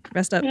 Yeah.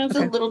 Rest up. It's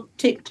a little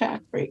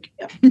tic-tac break.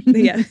 Yeah.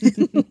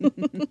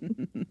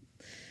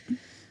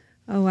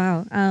 Oh,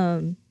 wow.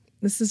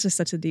 This is just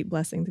such a deep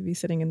blessing to be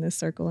sitting in this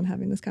circle and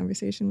having this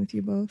conversation with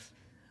you both.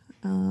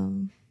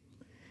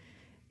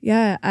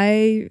 Yeah,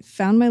 I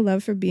found my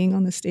love for being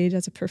on the stage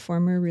as a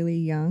performer really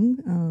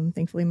young.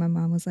 Thankfully, my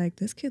mom was like,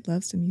 this kid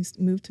loves to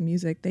move to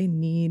music. They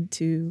need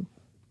to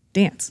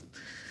dance.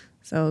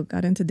 So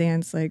got into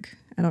dance. Like,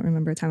 I don't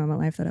remember a time in my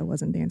life that I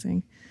wasn't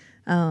dancing,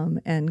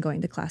 and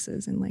going to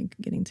classes and like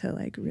getting to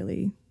like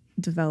really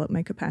develop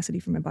my capacity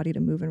for my body to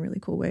move in really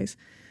cool ways.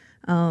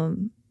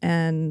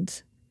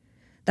 And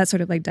that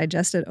sort of like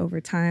digested over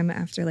time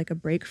after like a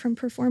break from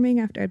performing,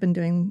 after I'd been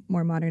doing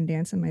more modern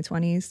dance in my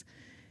 20s.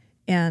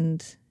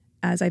 And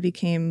as I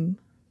became,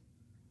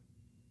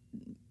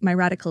 my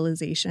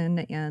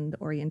radicalization and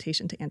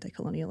orientation to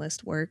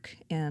anti-colonialist work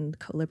and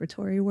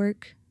co-liberatory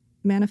work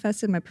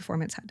manifested, my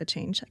performance had to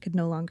change. I could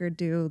no longer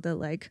do the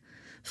like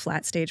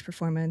flat stage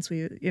performance.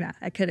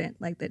 I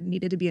couldn't, like, that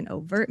needed to be an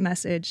overt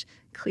message,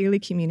 clearly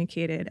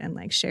communicated and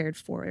like shared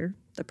for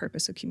the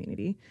purpose of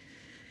community.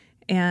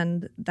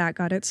 And that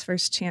got its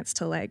first chance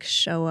to like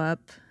show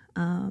up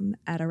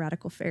at a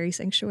Radical Fairy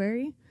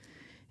Sanctuary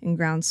in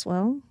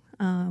Groundswell,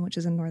 which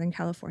is in Northern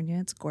California.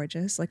 It's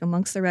gorgeous, like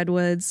amongst the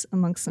redwoods,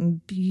 amongst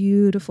some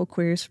beautiful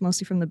queers,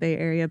 mostly from the Bay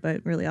Area,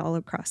 but really all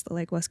across the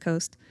like West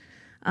Coast.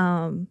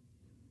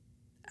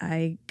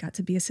 I got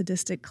to be a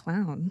sadistic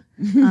clown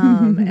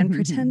and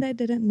pretend I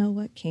didn't know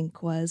what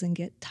kink was and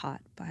get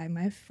taught by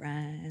my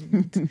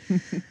friend.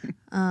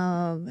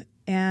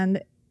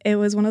 And it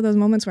was one of those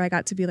moments where I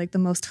got to be like the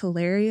most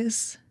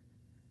hilarious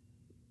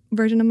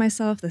version of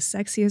myself, the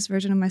sexiest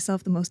version of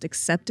myself, the most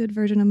accepted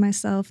version of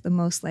myself, the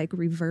most like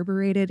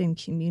reverberated in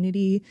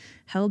community,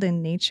 held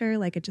in nature.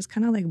 Like it just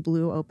kind of like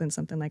blew open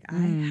something like,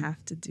 I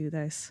have to do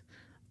this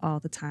all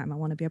the time. I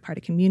want to be a part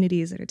of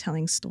communities that are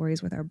telling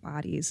stories with our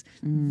bodies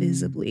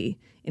visibly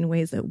in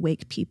ways that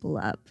wake people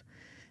up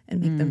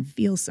and make them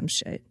feel some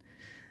shit.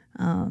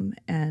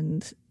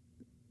 And,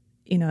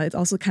 you know, it's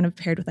also kind of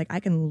paired with like, I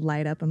can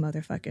light up a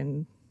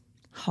motherfucking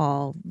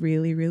hall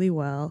really, really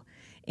well.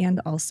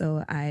 And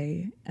also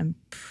I am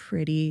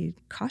pretty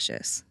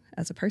cautious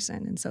as a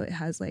person. And so it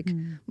has like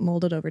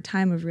molded over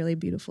time of really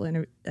beautiful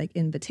like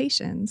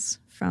invitations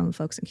from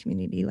folks in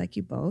community like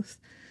you both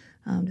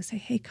to say,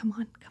 hey, come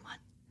on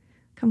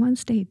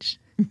stage.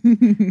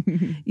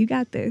 You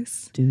got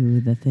this. Do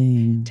the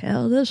thing.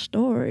 Tell the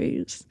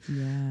stories.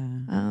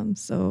 Yeah.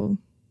 So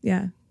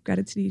yeah,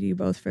 gratitude to you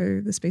both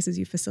for the spaces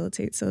you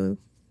facilitate so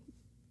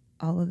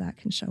all of that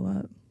can show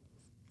up.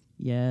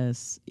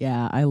 Yes.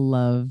 Yeah.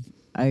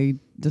 I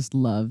just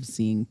love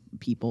seeing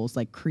people's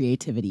like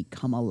creativity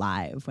come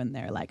alive when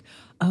they're like,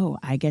 oh,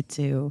 I get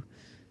to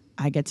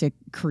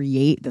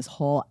create this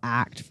whole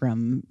act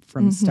from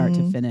start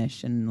to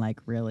finish and like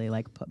really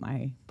like put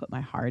my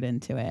heart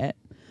into it.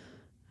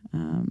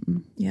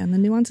 Yeah, and the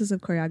nuances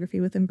of choreography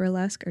within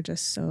burlesque are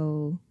just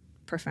so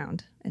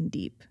profound and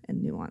deep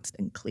and nuanced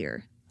and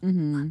clear.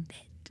 Love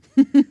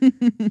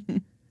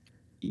it.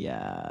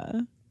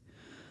 Yeah.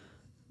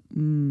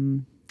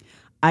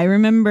 I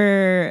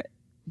remember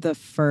the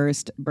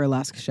first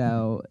burlesque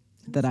show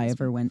that I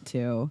ever went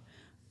to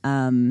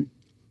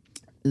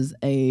is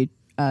a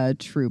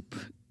troupe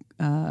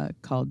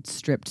called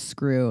Stripped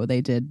Screw.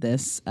 They did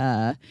this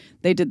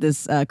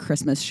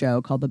Christmas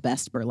show called The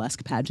Best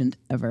Burlesque Pageant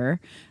Ever.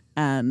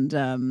 And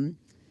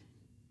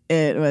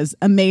it was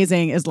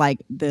amazing. It's like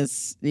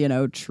this,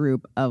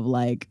 troupe of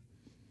like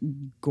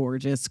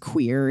gorgeous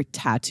queer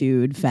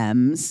tattooed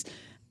femmes.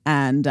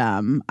 And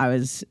I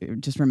was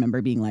just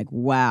remember being like,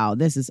 wow,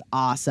 this is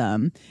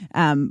awesome.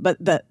 But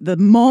the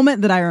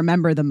moment that I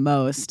remember the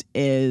most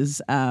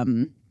is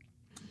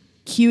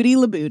Cutie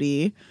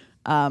LaBooty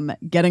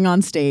getting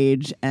on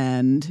stage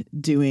and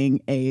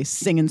doing a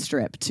sing and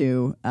strip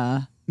to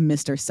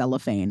Mr.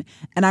 Cellophane.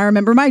 And I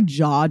remember my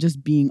jaw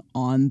just being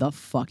on the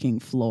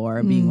fucking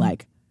floor, being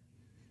like,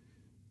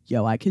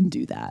 yo, I can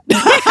do that.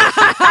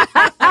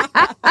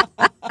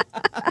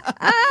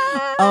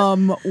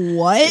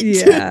 What?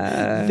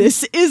 Yeah.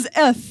 This is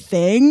a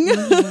thing?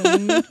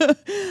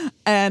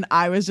 And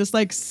I was just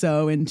like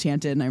so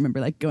enchanted. And I remember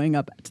like going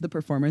up to the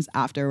performers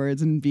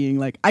afterwards and being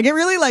like, I get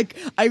really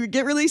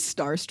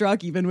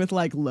starstruck even with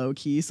like low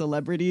key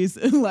celebrities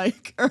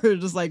like, or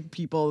just like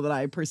people that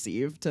I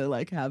perceive to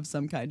like have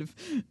some kind of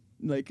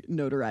like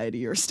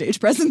notoriety or stage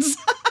presence.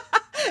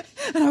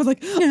 And I was like,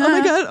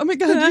 oh my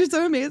God, you're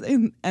so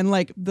amazing. And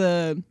like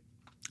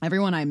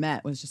everyone I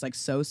met was just like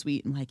so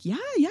sweet and like, yeah,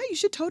 you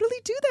should totally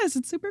do this.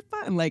 It's super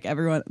fun. And like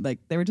everyone, like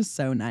they were just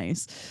so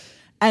nice.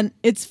 And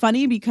it's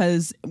funny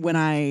because when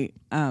I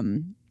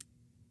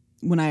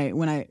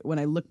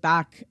look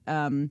back,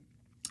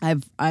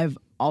 I've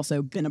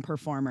also been a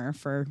performer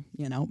for,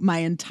 my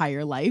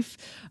entire life.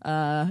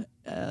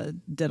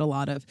 Did a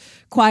lot of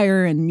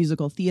choir and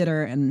musical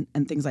theater and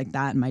things like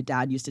that. And my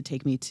dad used to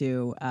take me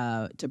to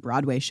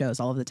Broadway shows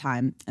all of the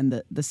time.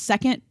 And the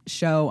second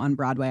show on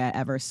Broadway I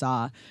ever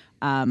saw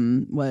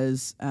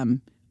was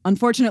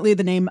unfortunately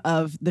the name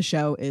of the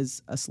show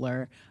is a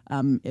slur.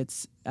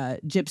 It's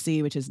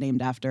Gypsy, which is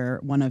named after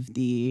one of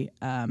a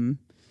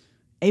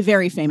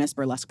very famous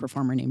burlesque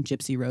performer named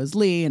Gypsy Rose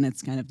Lee, and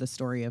it's kind of the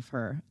story of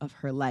her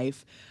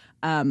life.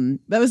 That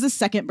was the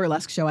second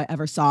burlesque show I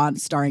ever saw,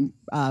 starring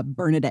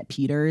Bernadette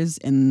Peters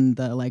in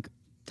the like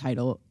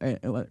title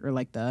or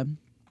like the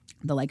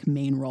like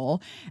main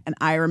role. And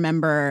I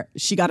remember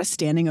she got a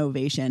standing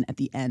ovation at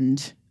the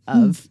end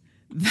of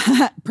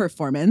that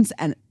performance,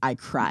 and I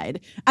cried.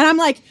 And I'm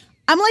like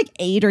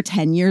 8 or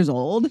 10 years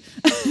old,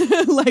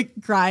 like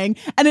crying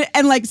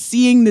and like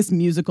seeing this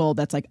musical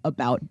that's like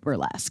about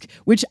burlesque,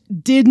 which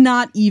did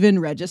not even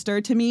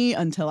register to me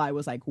until I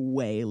was like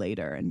way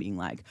later and being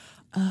like,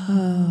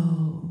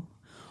 oh,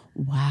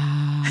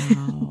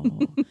 wow,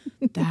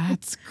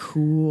 that's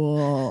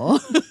cool.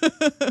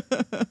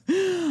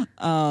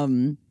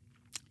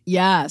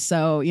 Yeah.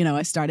 So,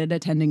 I started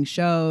attending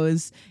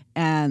shows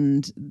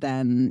and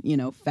then,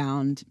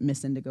 found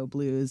Miss Indigo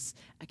Blues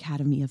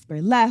Academy of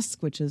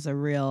Burlesque, which is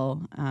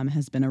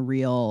has been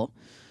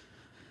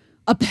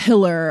a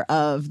pillar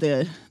of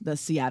the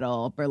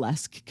Seattle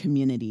burlesque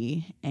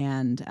community.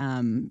 And,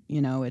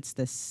 it's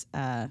this,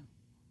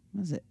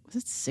 was it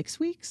 6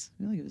 weeks?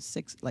 I feel like it was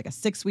a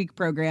 6-week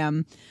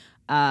program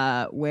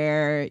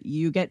where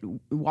you get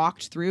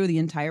walked through the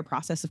entire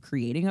process of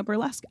creating a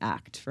burlesque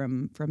act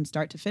from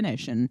start to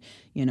finish, and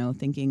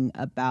thinking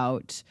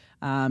about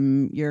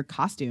your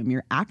costume,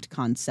 your act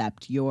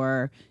concept,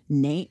 your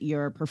name,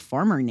 your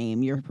performer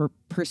name, your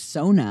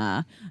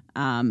persona.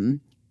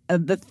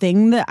 The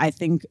thing that I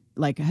think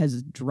like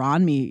has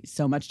drawn me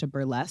so much to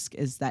burlesque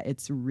is that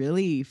it's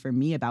really for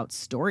me about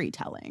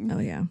storytelling. Oh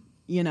yeah.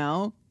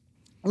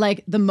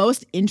 Like the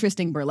most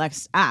interesting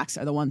burlesque acts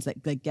are the ones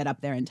that get up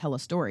there and tell a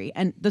story.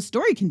 And the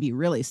story can be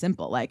really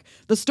simple. Like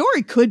the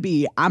story could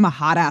be, I'm a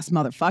hot ass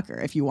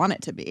motherfucker if you want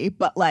it to be,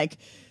 but like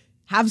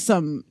have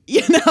some,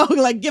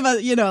 like give a,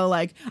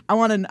 like I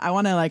want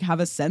to like have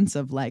a sense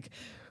of like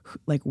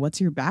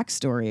what's your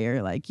backstory,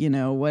 or like,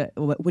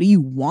 what do you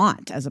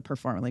want as a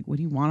performer? Like, what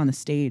do you want on the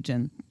stage?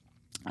 And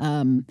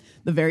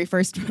the very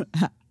first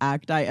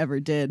act I ever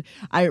did,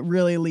 I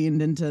really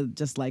leaned into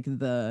just like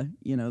the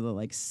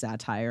like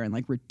satire and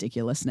like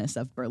ridiculousness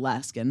of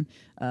burlesque. And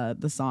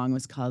the song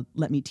was called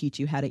Let Me Teach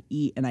You How to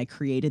Eat. And I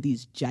created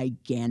these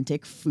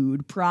gigantic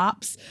food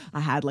props. I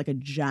had like a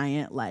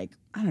giant, like,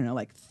 I don't know,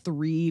 like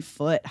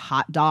 3-foot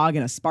hot dog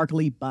and a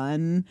sparkly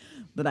bun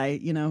that I,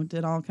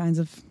 did all kinds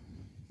of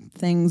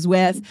things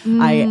with.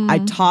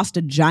 I tossed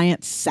a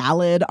giant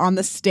salad on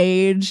the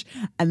stage,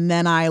 and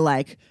then I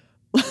like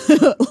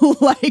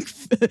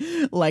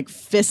like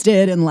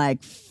fisted and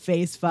like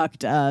face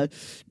fucked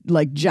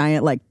like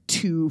giant like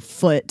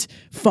 2-foot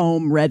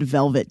foam red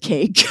velvet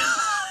cake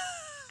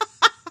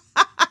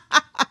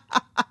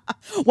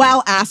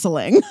while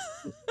assling.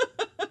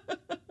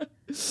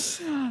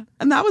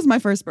 And that was my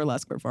first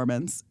burlesque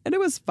performance, and it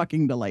was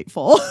fucking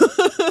delightful.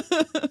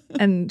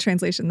 And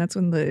translation, that's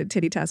when the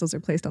titty tassels are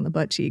placed on the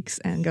butt cheeks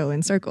and go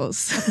in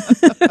circles.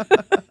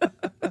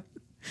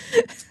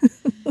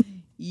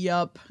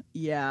 Yup.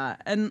 Yeah.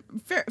 And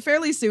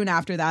fairly soon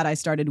after that, I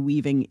started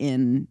weaving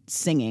in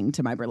singing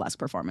to my burlesque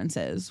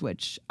performances,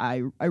 which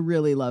I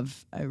really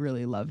love. I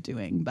really love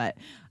doing. But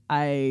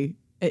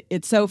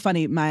it's so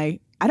funny. I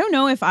don't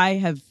know if I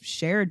have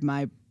shared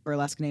my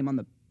burlesque name on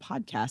the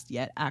podcast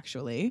yet,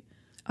 actually.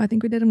 I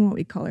think we did in What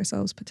We Call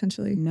Ourselves,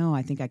 potentially. No,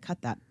 I think I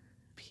cut that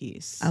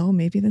piece. Oh,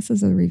 maybe this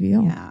is a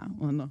reveal. Yeah.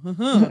 Well, no.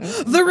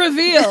 The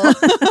reveal.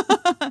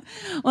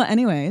 Well,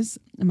 anyways,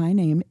 my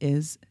name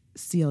is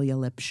Celia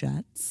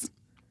Lipschutz.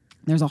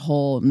 There's a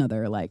whole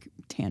nother like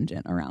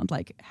tangent around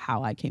like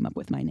how I came up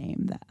with my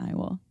name that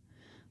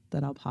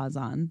I'll pause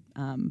on.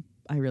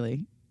 I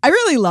really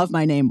love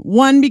my name.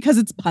 One, because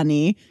it's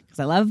punny, because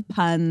I love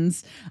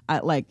puns. I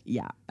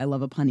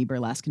love a punny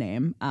burlesque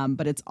name.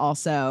 But it's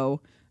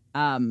also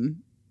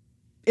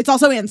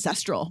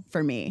ancestral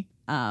for me.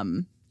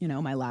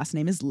 My last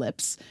name is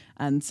Lips,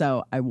 and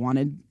so I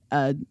wanted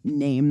a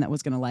name that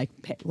was gonna like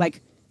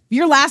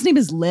your last name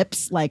is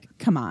Lips. Like,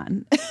 come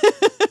on,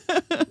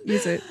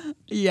 Use it.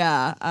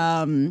 Yeah.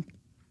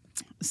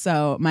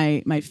 So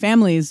my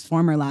family's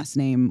former last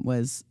name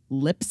was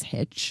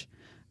Lipshitch.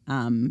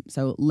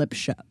 So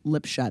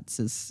Lipschutz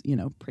is,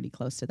 pretty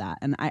close to that.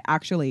 And I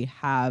actually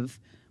have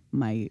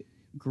my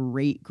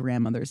great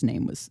grandmother's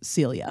name was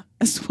Celia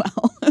as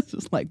well. It's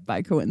just like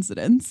by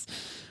coincidence.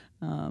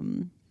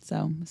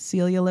 So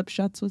Celia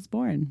Lipschutz was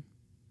born.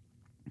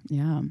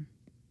 Yeah.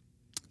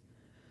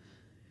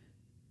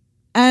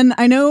 And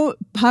I know,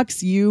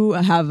 Pucks, you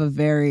have a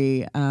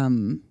very,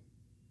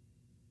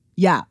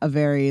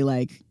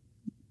 like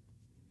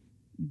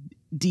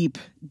deep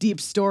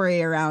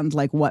story around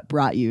like what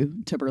brought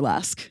you to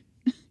burlesque.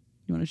 You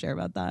want to share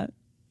about that?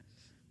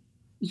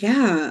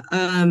 Yeah.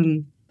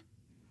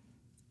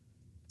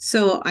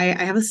 So I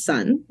have a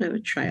son. I have a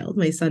child.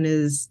 My son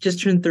is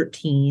just turned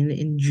 13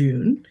 in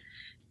June.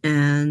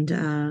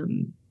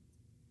 And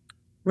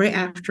right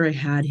after I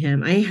had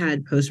him, I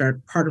had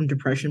postpartum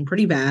depression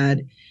pretty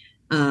bad.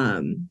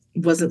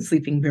 Wasn't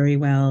sleeping very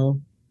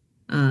well.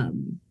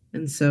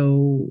 And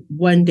so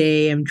one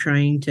day I'm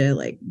trying to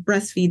like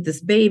breastfeed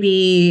this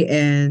baby,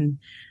 and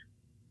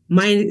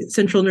my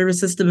central nervous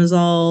system is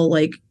all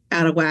like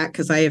out of whack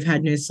because I have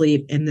had no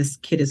sleep, and this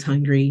kid is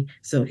hungry.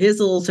 So his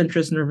little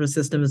central nervous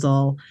system is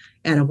all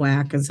out of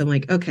whack. And so I'm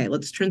like, okay,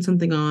 let's turn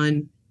something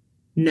on.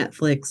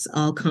 Netflix,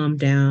 I'll calm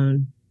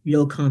down.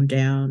 You'll calm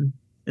down.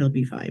 It'll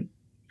be fine.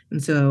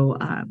 And so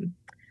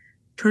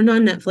turned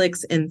on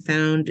Netflix and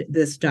found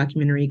this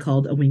documentary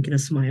called A Wink and a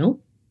Smile,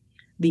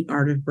 The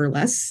Art of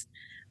Burlesque.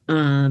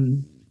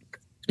 It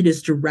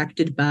is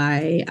directed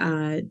by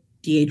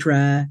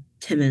Deidre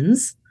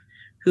Timmons,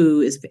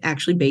 who is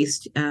actually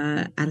based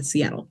out of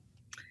Seattle.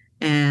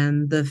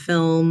 And the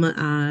film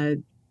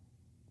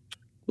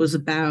was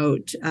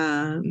about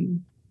a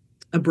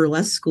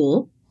burlesque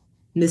school,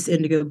 Miss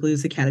Indigo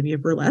Blues Academy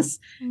of Burlesque.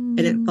 And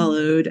it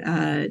followed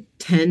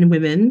 10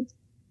 women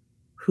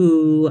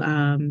who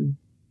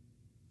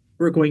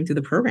were going through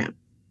the program.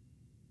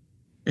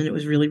 And it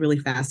was really, really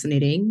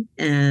fascinating.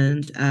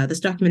 And this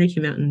documentary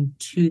came out in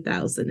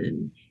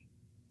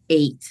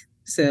 2008.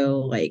 So,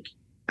 like,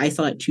 I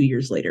saw it 2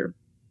 years later.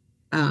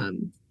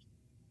 And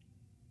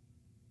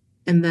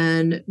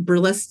then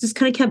burlesque just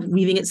kind of kept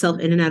weaving itself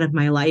in and out of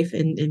my life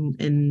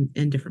in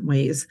different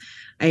ways.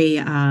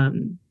 I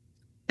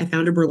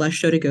found a burlesque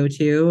show to go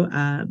to,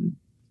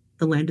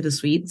 The Land of the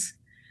Sweets,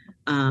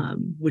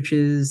 which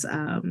is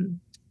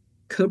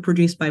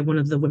co-produced by one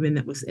of the women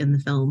that was in the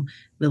film.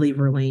 Lily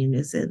Verlaine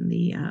is in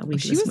the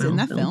Wink She was in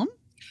that film?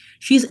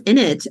 She's in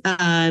it.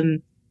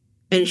 And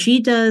she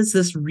does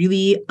this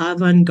really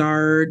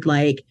avant-garde,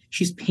 like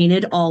she's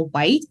painted all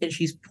white and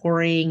she's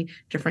pouring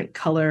different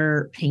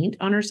color paint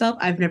on herself.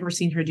 I've never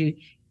seen her do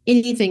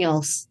anything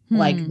else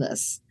like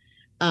this.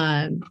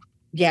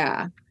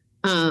 Yeah.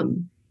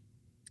 And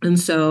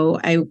so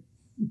I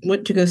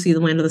went to go see The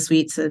Land of the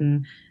Sweets,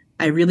 and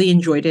I really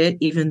enjoyed it,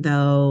 even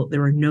though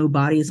there were no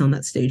bodies on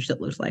that stage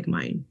that looked like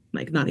mine,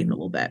 like not even a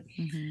little bit.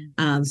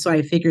 So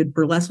I figured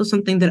burlesque was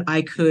something that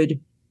I could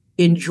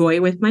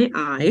enjoy with my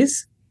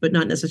eyes, but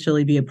not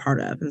necessarily be a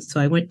part of. And so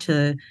I went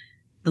to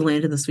The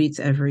Land of the Sweets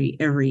every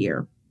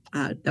year.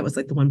 That was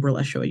like the one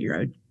burlesque show a year I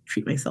would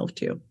treat myself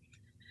to.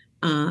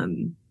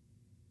 And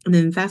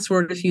then fast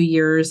forward a few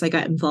years, I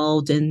got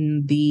involved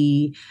in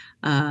the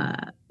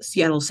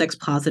Seattle sex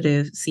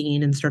positive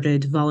scene and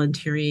started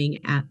volunteering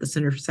at the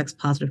Center for Sex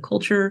Positive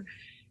Culture,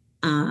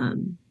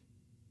 and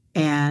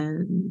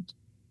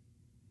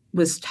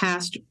was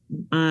tasked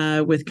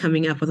with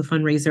coming up with a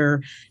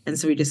fundraiser. And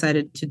so we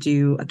decided to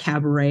do a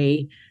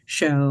cabaret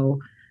show.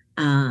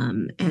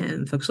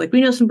 And folks were like,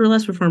 we know some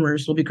burlesque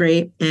performers, it'll be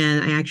great.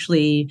 And I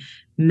actually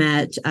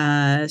met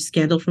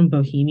Scandal from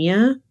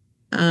Bohemia,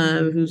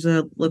 who's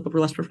a local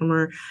burlesque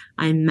performer.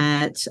 I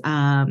met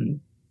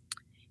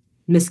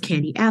Miss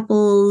Candy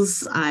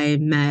Apples.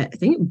 I'm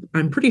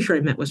pretty sure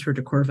I met Whisper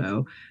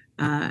DeCorvo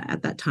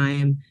at that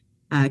time.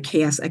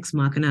 KS Ex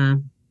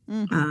Machina.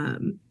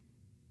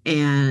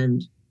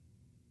 And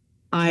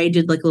I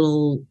did like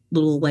little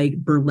like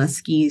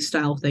burlesque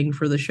style thing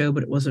for the show,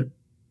 but it wasn't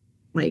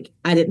like,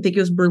 I didn't think it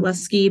was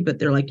burlesque, but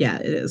they're like, yeah,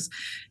 it is.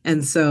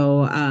 And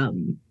so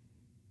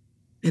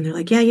and they're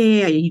like, yeah,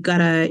 you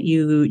gotta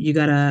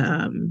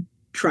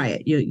try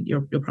it.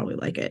 You'll probably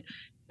like it.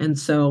 And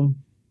so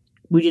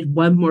we did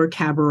one more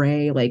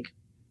cabaret like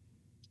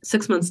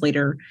 6 months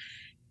later,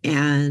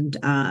 And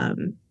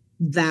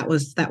that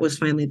was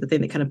finally the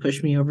thing that kind of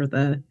pushed me over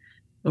the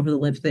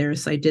lip there.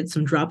 So I did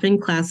some drop-in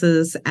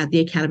classes at the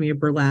Academy of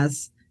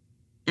Burlesque,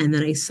 and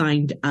then I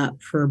signed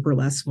up for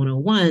Burlesque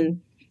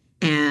 101.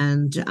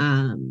 And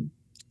I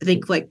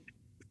think like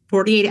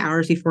 48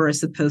 hours before I was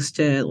supposed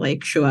to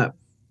like show up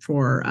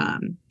for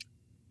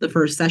the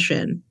first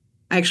session,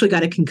 I actually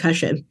got a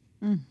concussion.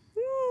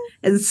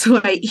 And so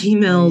I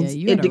emailed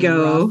you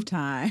Indigo. Had a rough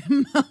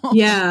time.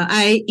 Yeah,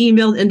 I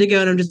emailed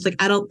Indigo, and I'm just like,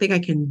 I don't think I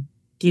can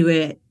do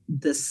it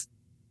this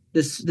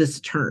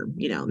term,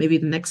 maybe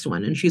the next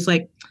one. And she's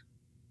like,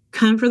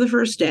 come for the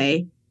first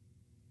day.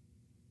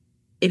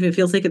 If it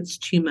feels like it's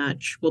too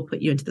much, we'll put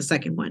you into the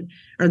second one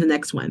or the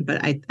next one. But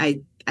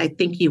I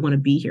think you want to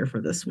be here for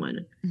this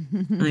one.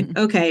 I'm like,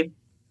 okay.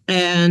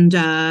 And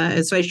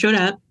so I showed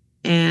up,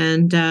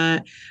 and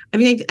I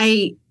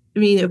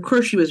mean, of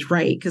course she was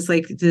right, because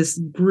like this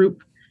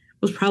group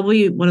was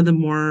probably one of the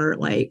more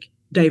like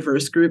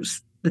diverse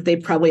groups that they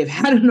probably have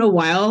had in a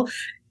while.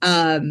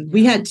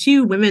 We had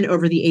 2 women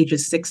over the age of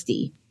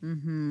 60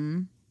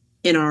 in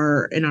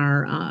our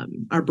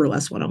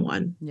Burlesque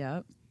 101.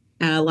 Yep.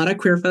 A lot of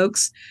queer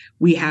folks.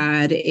 We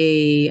had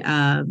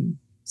a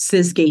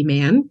cis gay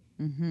man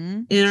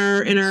in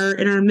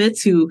our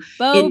midst who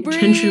Bo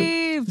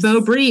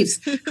Briefs,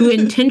 who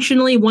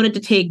intentionally wanted to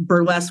take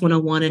Burlesque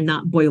 101 and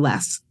not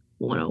Boylesque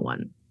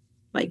 101.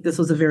 Like, this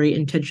was a very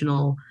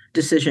intentional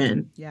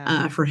decision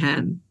for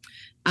him.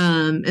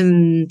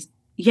 And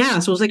yeah,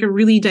 so it was like a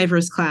really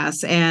diverse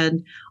class.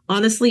 And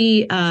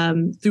honestly,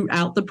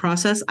 throughout the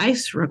process, I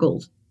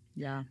struggled.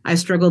 Yeah, I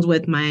struggled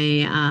with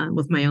my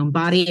own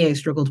body. I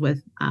struggled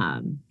with.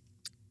 I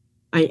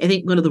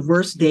think one of the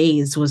worst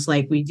days was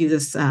like we do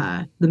this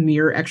the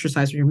mirror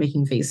exercise where you're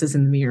making faces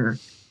in the mirror,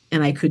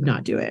 and I could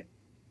not do it.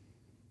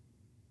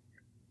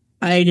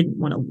 I didn't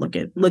want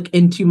to look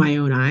into my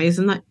own eyes.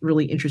 I'm not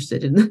really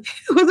interested in.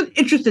 I wasn't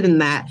interested in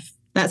that.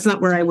 That's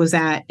not where I was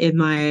at in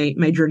my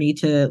journey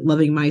to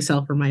loving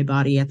myself or my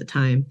body at the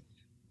time.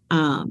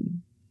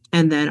 And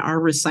then our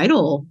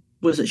recital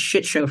was a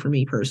shit show for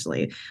me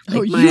personally.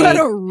 Like you had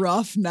a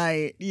rough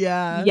night.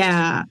 Yeah.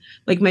 Yeah.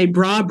 Like my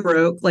bra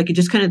broke. Like it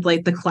just kind of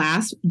like the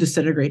class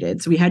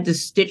disintegrated. So we had to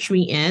stitch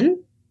me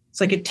in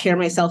so I could tear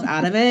myself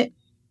out of it.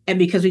 And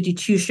because we do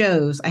 2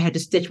 shows, I had to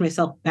stitch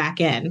myself back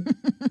in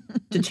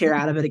to tear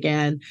out of it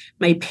again.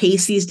 My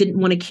pasties didn't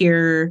want to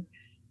cure.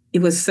 It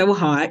was so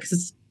hot because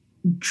it's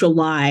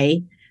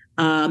July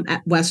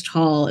at West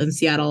Hall in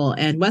Seattle.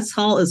 And West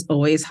Hall is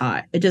always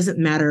hot. It doesn't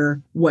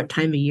matter what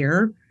time of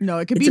year. No,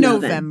 it could be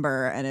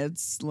November and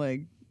it's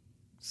like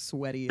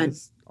sweaty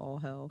as all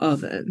hell.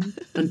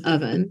 An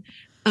oven.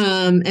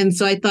 And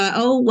so I thought,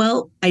 oh,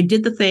 well, I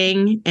did the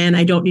thing and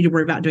I don't need to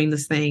worry about doing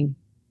this thing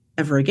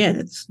ever again.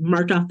 It's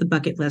marked off the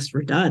bucket list.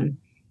 We're done.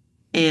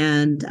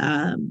 And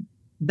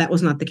that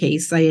was not the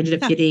case. I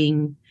ended up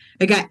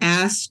I got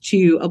asked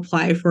to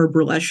apply for a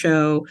burlesque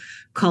show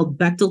called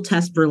Bechtel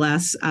Test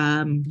Burlesque.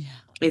 And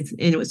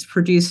it was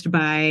produced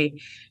by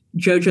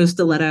Jojo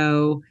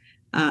Stiletto,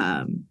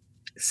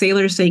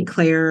 Sailor St.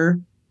 Clair,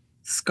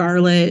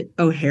 Scarlett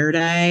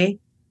O'Hare,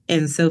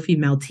 and Sophie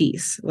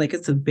Maltese. Like,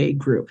 it's a big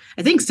group.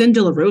 I think Sin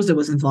De La Rosa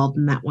was involved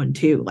in that one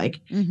too.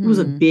 Like, it was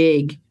a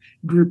big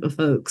group of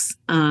folks.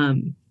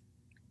 And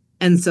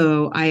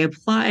so I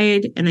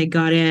applied and I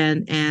got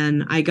in,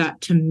 and I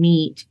got to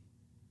meet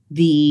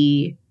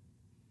the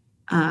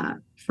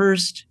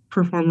first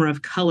performer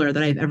of color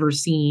that I've ever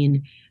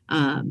seen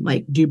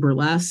like do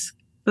burlesque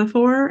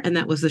before, and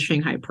that was the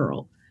Shanghai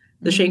Pearl.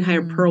 The Shanghai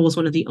Pearl was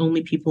one of the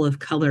only people of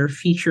color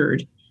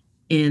featured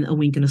in A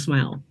Wink and a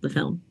Smile, the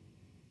film.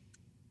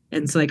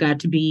 And so I got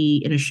to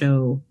be in a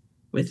show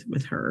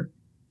with her,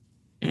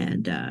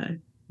 and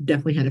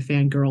definitely had a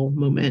fangirl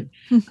moment.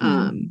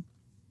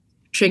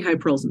 Shanghai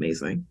Pearl's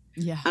amazing.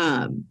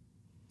 Yeah.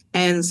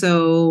 And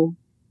so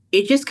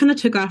it just kind of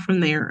took off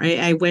from there.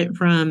 I went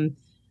from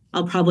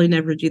I'll probably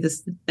never do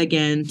this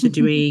again to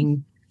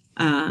doing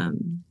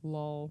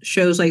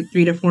shows like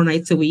 3 to 4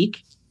 nights a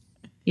week.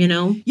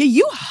 Yeah,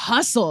 you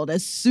hustled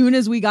as soon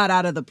as we got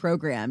out of the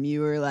program.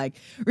 You were like,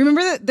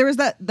 remember that there was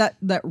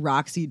that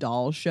Roxy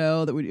Doll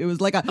show it was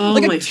like a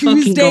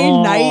Tuesday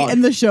night,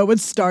 and the show would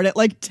start at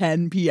like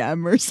 10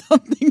 p.m. or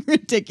something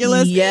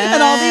ridiculous. Yes.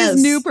 And all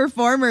these new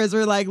performers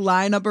were like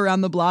line up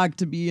around the block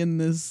to be in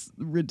this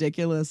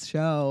ridiculous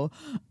show,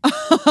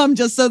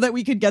 just so that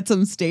we could get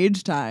some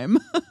stage time.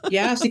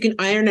 Yeah, so you can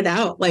iron it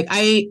out. Like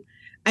I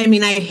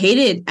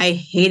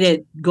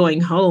hated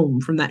going home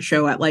from that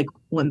show at like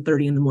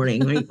 1:30 in the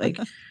morning, right? Like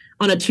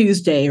on a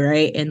Tuesday,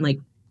 right? And like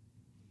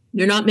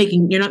you're not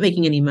making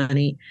any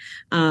money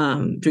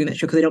doing that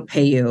show because they don't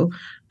pay you.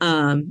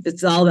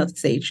 It's all about the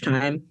stage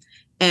time.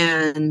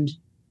 And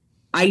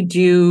I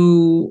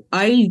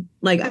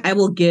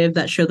will give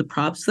that show the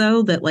props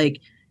though, that like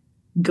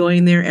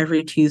going there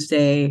every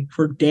Tuesday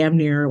for damn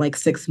near like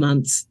 6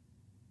 months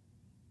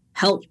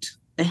helped.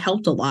 It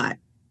helped a lot.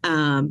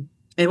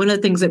 And one of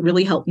the things that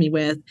really helped me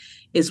with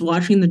is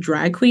watching the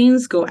drag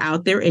queens go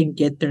out there and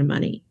get their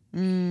money.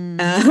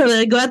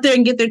 Go out there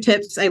and get their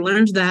tips. I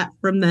learned that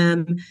from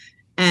them.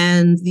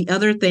 And the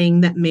other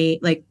thing that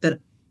that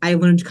I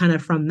learned kind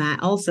of from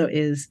that also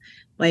is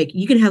like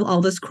you can have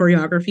all this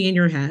choreography in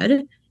your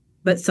head,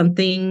 but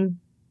something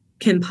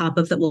can pop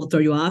up that will throw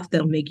you off,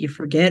 that'll make you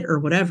forget or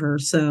whatever.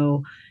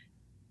 So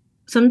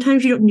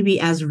sometimes you don't need to be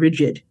as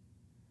rigid.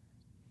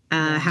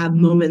 Have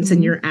moments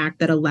in your act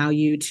that allow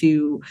you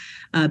to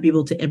be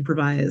able to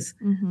improvise.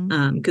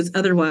 Because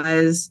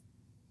otherwise,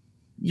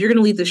 you're going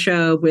to leave the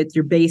show with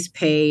your base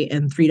pay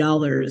and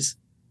 $3,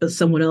 but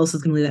someone else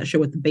is going to leave that show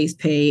with the base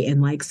pay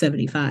and like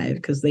 75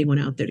 because they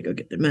went out there to go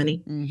get their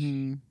money.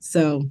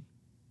 So,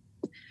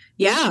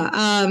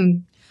 yeah.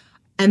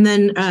 And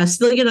then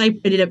Celia and I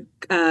ended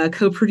up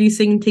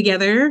co-producing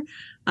together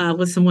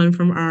with someone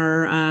from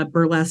our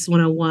Burlesque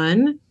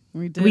 101.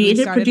 We did. We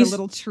started a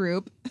little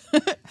troupe.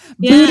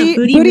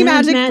 Booty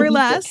Magic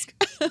Burlesque.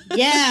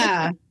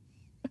 Yeah.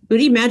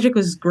 Booty Magic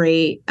was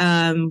great.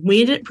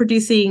 We ended up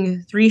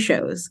producing 3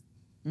 shows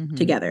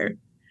together.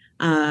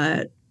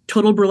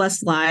 Total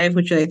Burlesque Live,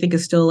 which I think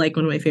is still like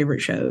one of my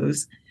favorite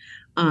shows.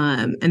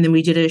 And then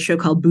we did a show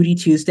called Booty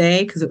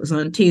Tuesday because it was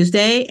on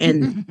Tuesday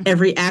and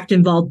every act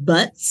involved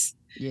butts,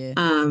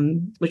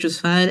 which was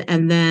fun.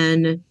 And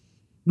then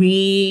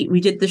we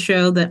did the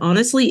show that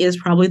honestly is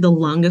probably the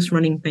longest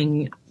running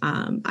thing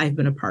I've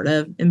been a part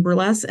of in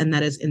burlesque, and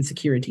that is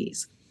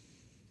Insecurities.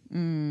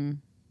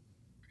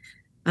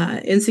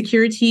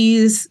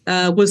 Insecurities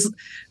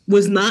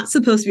was not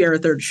supposed to be our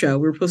 3rd show.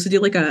 We were supposed to do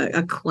like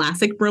a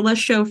classic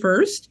burlesque show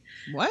first.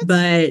 What?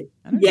 But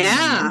I don't even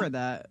remember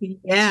that.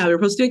 Yeah, we were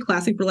supposed to do a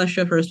classic burlesque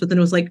show first, but then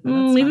it was like,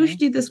 maybe we should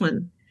do this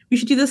one. We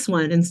should do this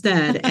one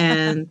instead.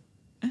 And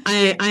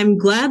I'm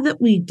glad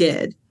that we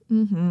did.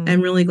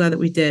 I'm really glad that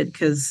we did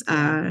because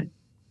I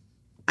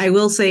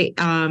will say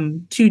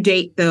to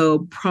date,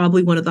 though,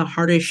 probably one of the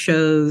hardest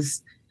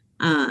shows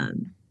to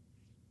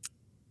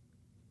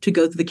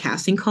go through the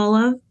casting call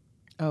of.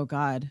 Oh,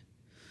 God.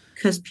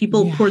 Because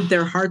people poured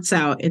their hearts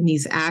out in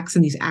these acts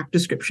and these act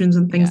descriptions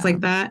and things like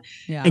that.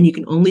 Yeah. And you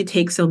can only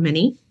take so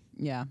many.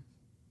 Yeah.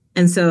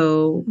 And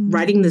so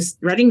writing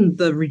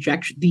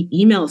the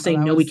email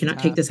saying, no, we cannot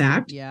take this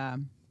act. Yeah.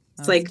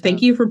 It's like,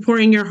 thank you for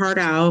pouring your heart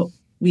out.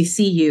 We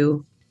see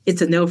you.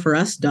 It's a no for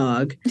us,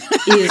 dog.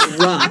 Is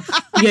rough.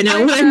 You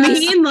know what I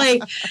mean?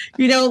 Like,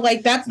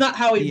 like that's not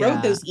how he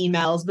wrote those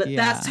emails, but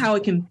that's how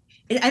it can.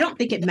 I don't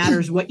think it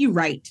matters what you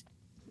write.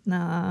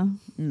 Nah.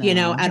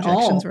 No, at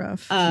all.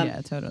 Rough.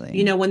 Yeah,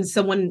 totally. When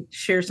someone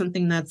shares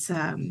something that's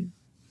a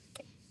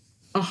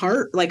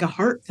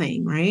heart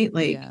thing, right?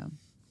 Like,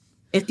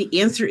 if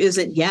the answer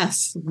isn't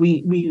yes,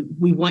 we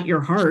want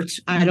your heart.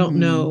 I don't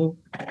know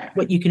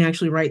what you can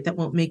actually write that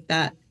won't make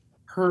that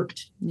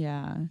hurt.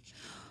 Yeah.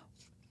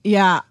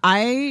 Yeah,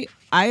 I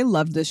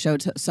loved this show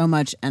so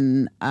much,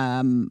 and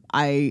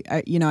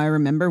I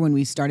remember when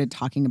we started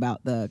talking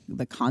about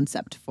the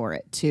concept for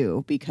it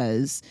too,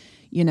 because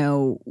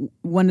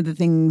one of the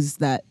things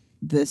that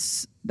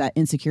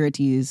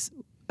Insecurities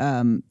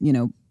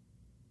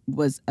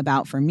was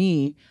about for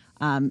me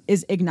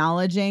is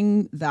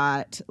acknowledging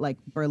that like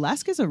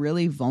burlesque is a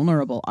really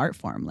vulnerable art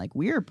form. Like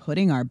we are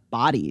putting our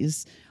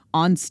bodies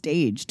on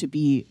stage to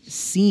be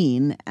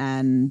seen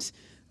and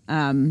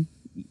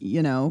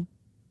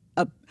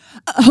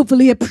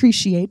hopefully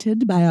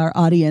appreciated by our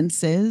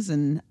audiences.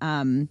 And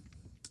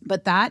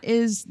but that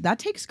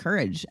takes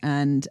courage.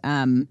 And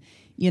a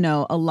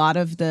lot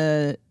of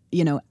the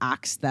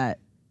acts that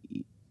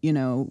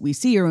we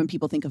see, or when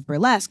people think of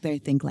burlesque, they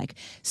think like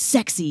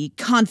sexy,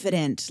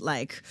 confident,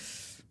 like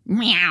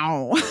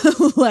meow,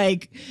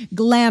 like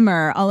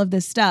glamour, all of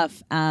this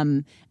stuff.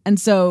 And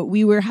so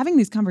we were having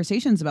these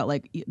conversations about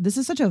like, this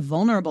is such a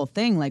vulnerable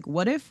thing. Like,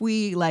 what if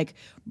we like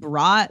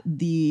brought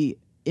the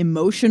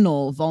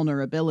emotional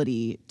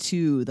vulnerability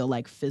to the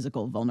like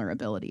physical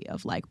vulnerability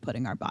of like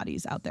putting our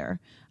bodies out there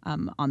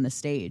on the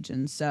stage?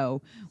 And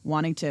so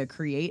wanting to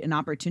create an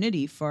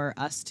opportunity for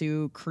us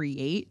to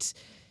create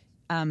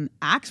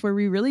acts where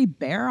we really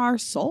bare our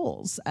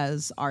souls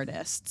as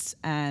artists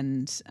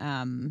and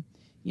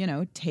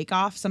take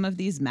off some of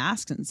these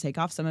masks and take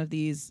off some of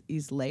these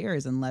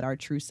layers and let our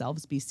true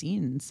selves be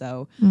seen.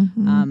 So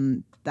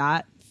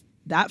that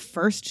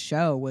first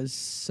show was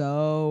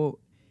so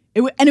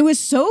it was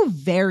so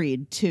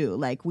varied too.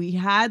 Like we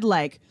had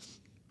an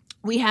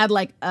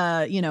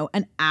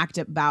act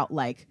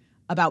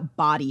about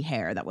body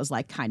hair that was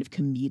like kind of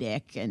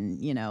comedic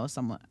and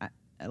someone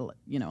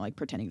like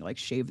pretending to like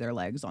shave their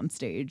legs on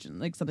stage and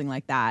like something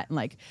like that. And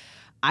like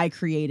I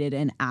created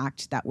an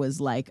act that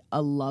was like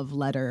a love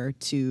letter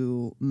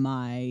to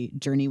my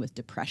journey with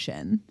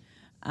depression.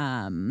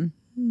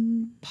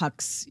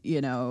 Pucks,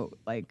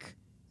 like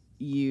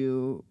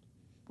you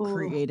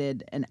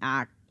created an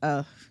act.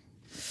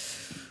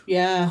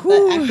 Yeah,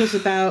 that act was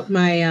about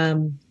my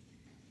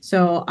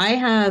so I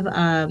have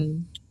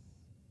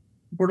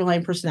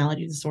borderline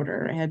personality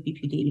disorder. I have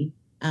BPD.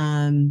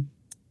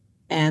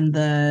 And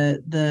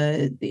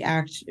the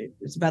act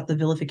is about the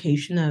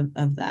vilification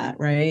of that,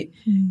 right?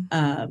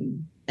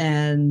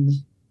 And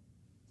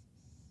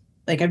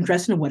like I'm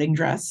dressed in a wedding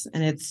dress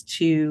and it's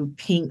to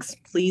Pink's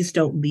Please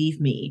Don't Leave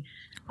Me,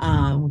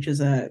 which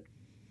is a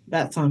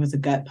that song is a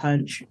gut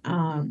punch.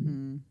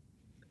 And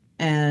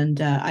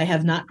I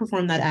have not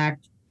performed that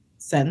act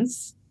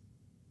since.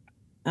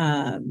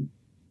 And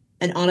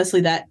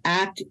honestly, that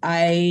act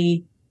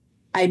I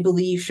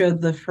believe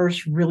showed the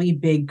first really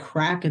big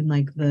crack in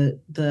like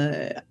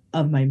the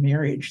of my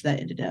marriage that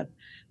ended up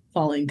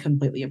falling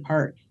completely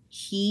apart.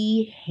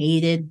 He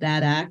hated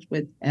that act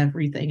with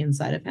everything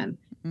inside of him.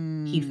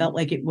 He felt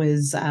like it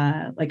was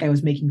like I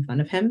was making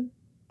fun of him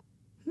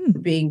for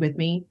being with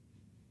me.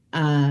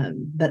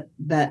 That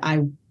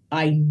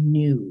I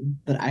knew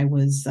that I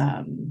was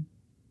that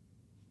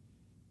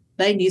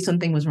I knew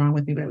something was wrong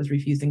with me, but I was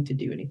refusing to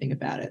do anything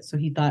about it. So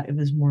he thought it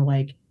was more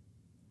like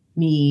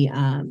me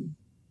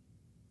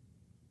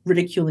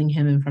ridiculing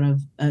him in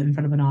front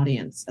of an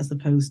audience, as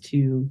opposed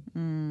to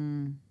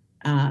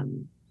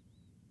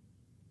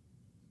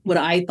what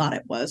I thought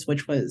it was,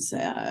 which was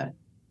the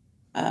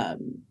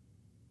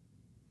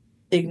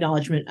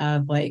acknowledgement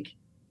of like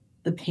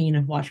the pain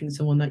of watching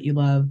someone that you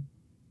love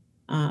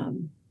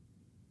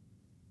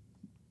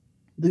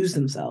lose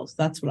themselves.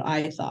 That's what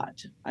I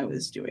thought I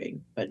was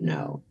doing, but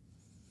no.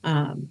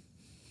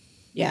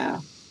 Yeah,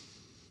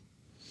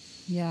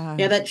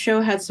 that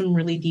show had some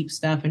really deep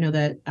stuff. I know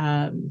that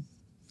I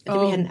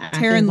think we had an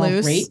act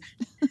involved rape.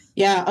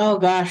 Yeah. Oh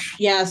gosh.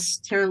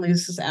 Yes. Taryn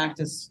Loose's act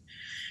is.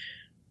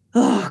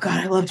 Oh God,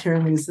 I love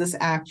Taryn Loose. This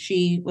act.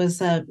 She was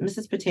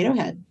Mrs. Potato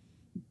Head.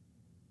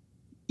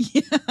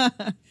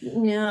 Yeah.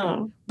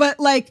 Yeah. But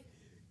like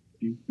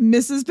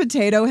Mrs.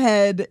 Potato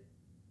Head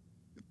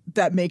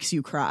that makes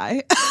you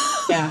cry.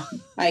 Yeah.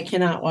 I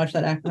cannot watch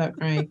that act without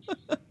crying.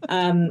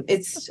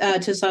 It's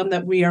to some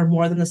that we are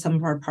more than the sum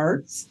of our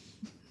parts.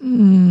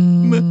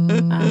 And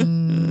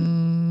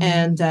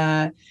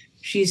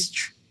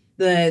she's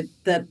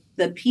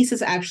the piece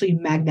is actually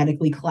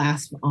magnetically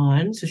clasped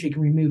on, so she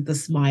can remove the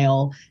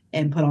smile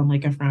and put on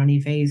like a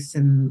frowny face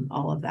and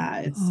all of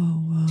that. It's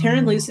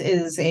Taryn Loose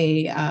is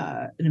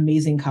an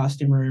amazing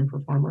costumer and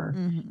performer,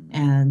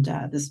 and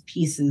this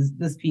piece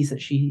that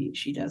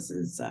she does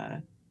is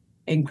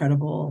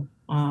incredible.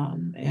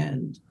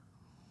 And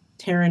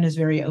Taryn is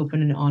very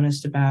open and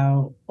honest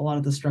about a lot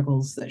of the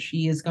struggles that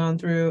she has gone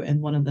through,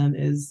 and one of them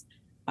is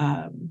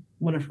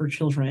one of her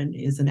children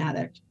is an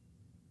addict.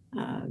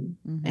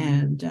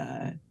 And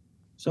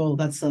so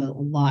that's a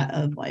lot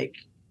of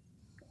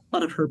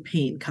her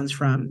pain comes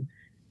from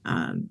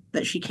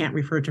that she can't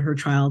refer to her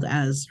child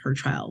as her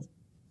child.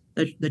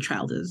 The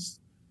child is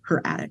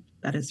her addict.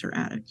 That is her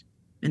addict.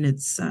 And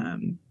it's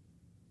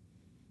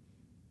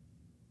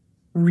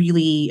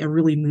really a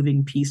really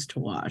moving piece to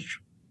watch.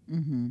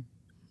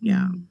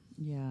 Yeah.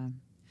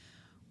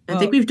 I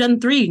think we've done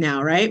 3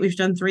 now, right? We've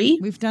done 3?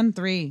 We've done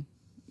 3.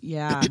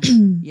 Yeah.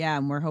 Yeah.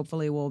 And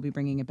we'll be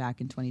bringing it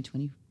back in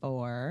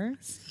 2024.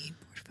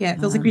 Yeah. It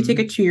feels like we take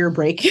a 2-year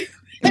break.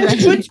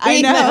 Right.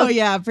 I know.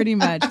 Yeah, pretty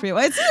much.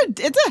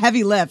 It's a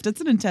heavy lift. It's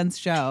an intense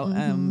show.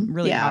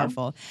 Really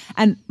powerful.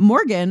 And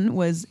Morgan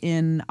was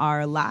in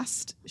our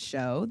last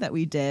show that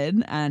we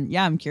did. And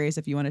yeah, I'm curious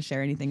if you want to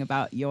share anything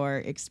about your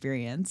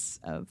experience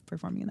of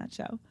performing in that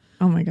show.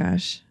 Oh my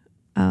gosh.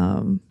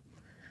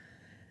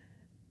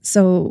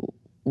 So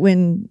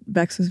when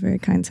Bex was very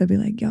kind to be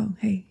like, yo,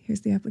 hey,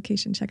 here's the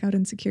application. Check out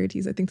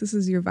Insecurities. I think this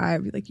is your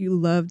vibe. Like, you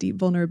love deep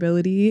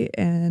vulnerability,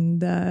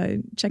 and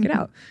check it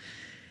out.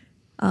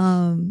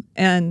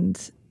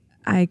 And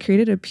I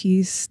created a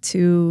piece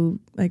to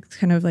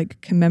kind of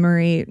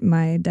commemorate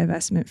my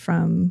divestment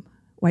from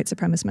white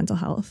supremacist mental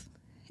health.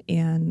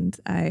 And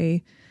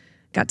I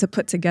got to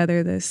put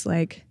together this,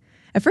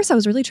 at first I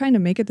was really trying to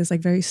make it this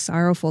very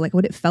sorrowful,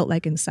 what it felt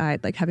like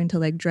inside, having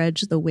to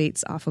dredge the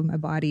weights off of my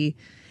body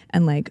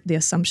and the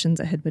assumptions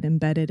that had been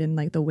embedded in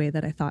the way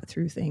that I thought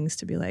through things,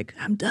 to be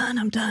I'm done.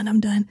 And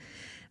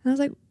I was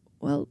like,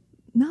 well,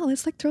 no,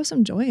 let's throw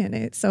some joy in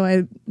it. So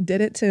I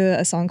did it to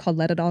a song called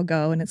Let It All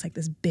Go. And it's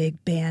this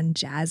big band,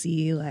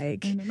 jazzy,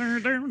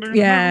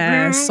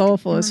 yeah,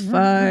 soulful as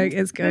fuck.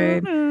 It's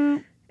good.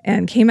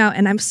 And came out,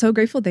 and I'm so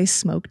grateful they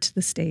smoked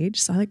the stage.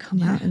 So I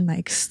come out and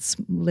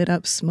lit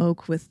up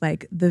smoke with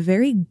the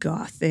very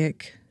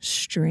gothic,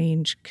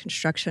 strange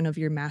construction of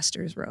your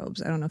master's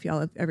robes. I don't know if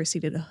y'all have ever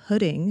seen a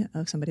hooding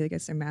of somebody that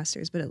gets their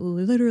master's, but it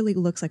literally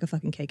looks like a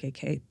fucking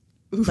KKK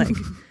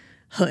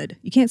hood.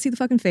 You can't see the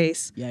fucking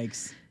face.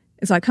 Yikes.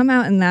 And so I come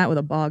out in that with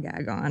a ball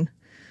gag on.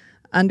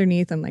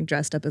 Underneath, I'm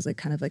dressed up as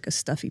kind of a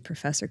stuffy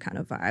professor kind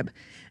of vibe.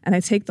 And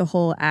I take the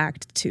whole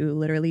act to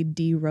literally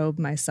derobe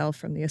myself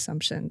from the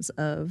assumptions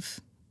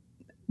of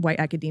white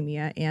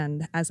academia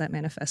and as that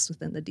manifests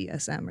within the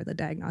DSM, or the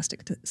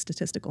Diagnostic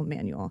Statistical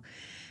Manual.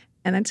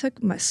 And I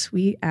took my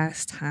sweet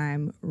ass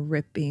time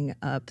ripping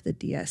up the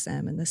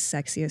DSM in the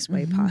sexiest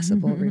way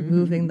possible,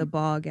 removing the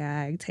ball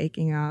gag,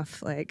 taking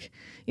off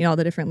all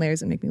the different layers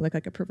that make me look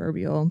like a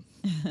proverbial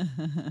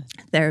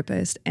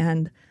therapist.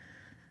 And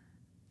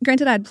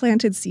granted, I'd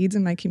planted seeds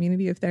in my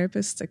community of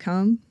therapists to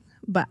come,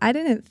 but I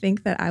didn't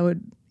think that I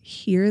would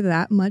hear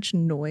that much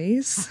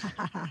noise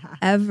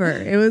ever.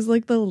 It was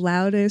the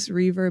loudest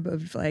reverb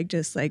of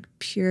just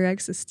pure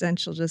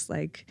existential, just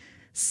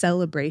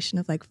celebration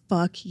of like,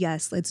 fuck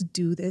yes, let's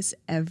do this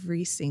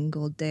every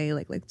single day.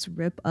 Like, let's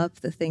rip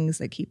up the things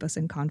that keep us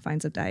in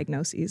confines of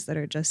diagnoses that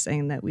are just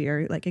saying that we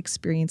are like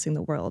experiencing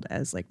the world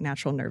as like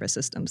natural nervous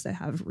systems that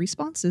have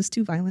responses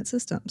to violent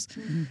systems.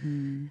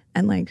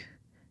 And like,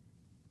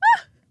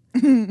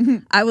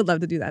 I would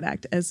love to do that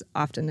act as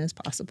often as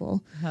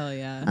possible. Hell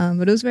yeah.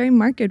 But it was very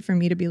marked for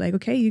me to be like,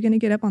 okay, you're going to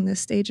get up on this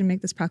stage and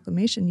make this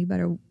proclamation. You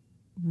better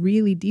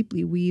really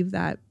deeply weave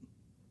that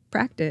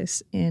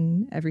practice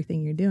in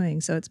everything you're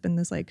doing. So it's been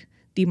this like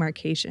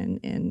demarcation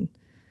in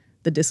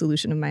the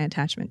dissolution of my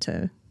attachment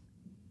to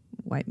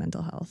white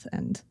mental health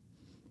and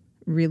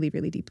really,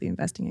 really deeply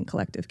investing in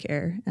collective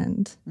care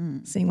and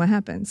seeing what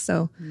happens.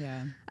 So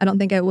I don't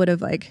think I would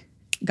have like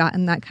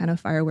gotten that kind of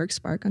fireworks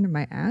spark under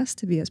my ass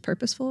to be as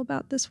purposeful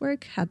about this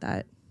work had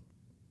that.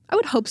 I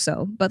would hope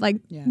so, but like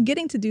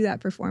getting to do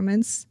that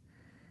performance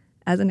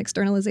as an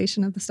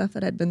externalization of the stuff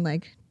that I'd been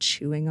like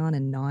chewing on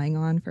and gnawing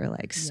on for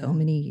like so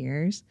many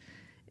years,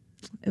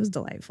 it was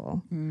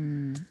delightful.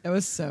 It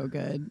was so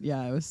good.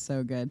 Yeah, it was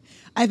so good.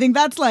 I think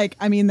that's like,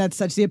 I mean, that's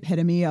such the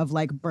epitome of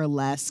like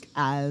burlesque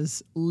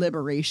as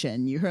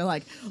liberation. You're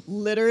like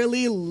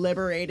literally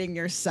liberating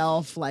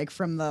yourself like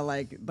from the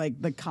like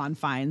the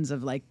confines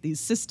of like these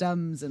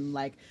systems and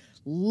like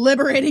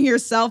liberating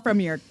yourself from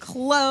your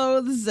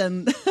clothes.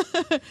 And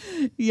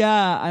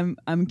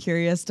I'm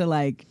curious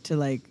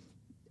to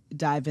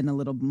dive in a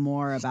little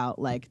more about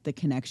like the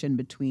connection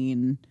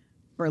between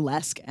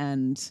burlesque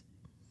and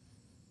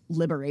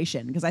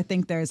liberation, because I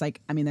think there's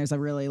like, I mean, there's a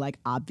really like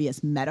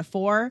obvious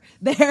metaphor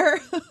there.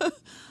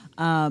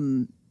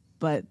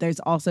 But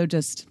there's also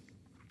just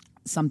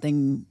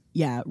something,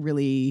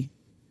 really,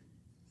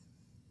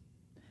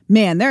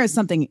 man, there is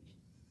something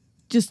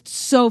just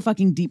so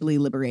fucking deeply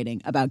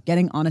liberating about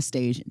getting on a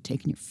stage and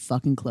taking your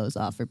fucking clothes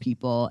off for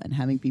people and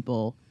having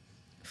people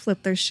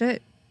flip their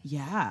shit.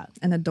 Yeah.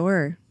 And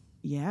adore.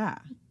 Yeah.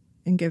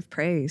 And give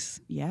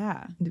praise.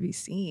 Yeah. And to be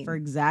seen. For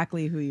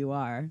exactly who you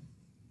are.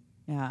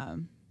 Yeah.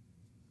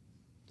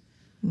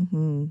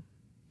 Mm-hmm.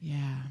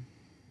 Yeah.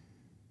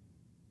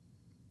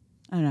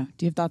 I don't know.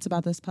 Do you have thoughts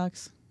about this,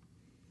 Pucks?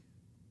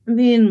 I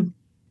mean,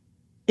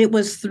 it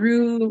was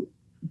through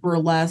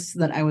burlesque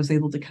that I was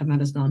able to come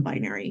out as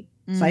non-binary.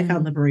 So I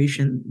found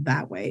liberation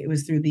that way. It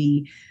was through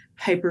the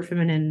hyper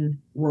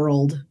feminine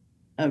world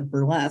of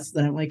burlesque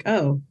that I'm like,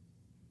 oh,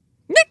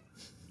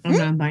 I'm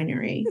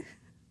non-binary.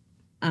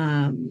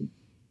 And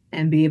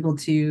be able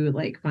to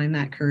like find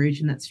that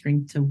courage and that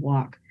strength to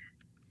walk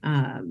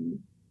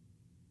in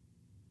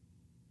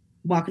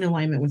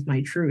alignment with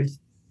my truth.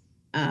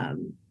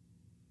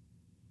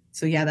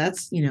 So yeah,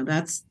 that's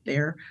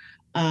there.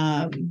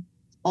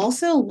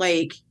 Also,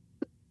 like,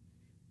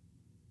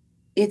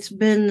 it's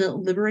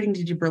been liberating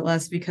to do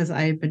burlesque because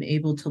I've been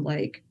able to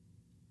like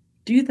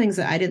do things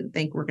that I didn't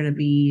think were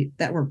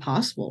were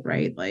possible,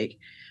 right? Like,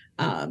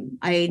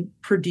 I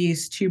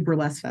produce 2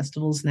 burlesque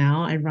festivals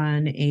now. I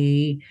run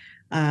a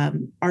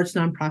arts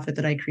nonprofit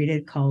that I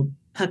created called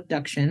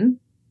Puckduction.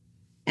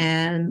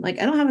 And like,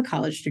 I don't have a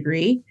college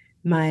degree.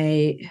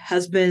 My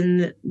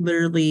husband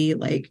literally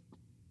like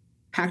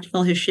packed up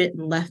all his shit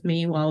and left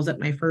me while I was at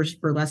my first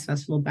burlesque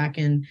festival back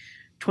in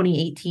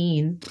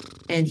 2018.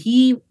 And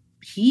he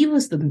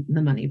was the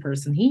money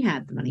person. He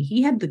had the money.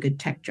 He had the good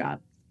tech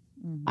job.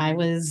 I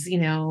was,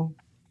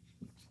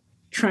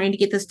 trying to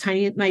get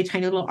my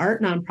tiny little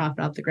art nonprofit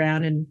off the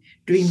ground and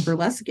doing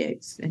burlesque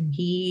gigs, and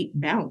he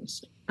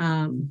bounced.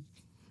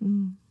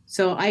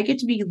 So I get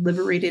to be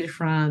liberated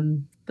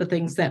from the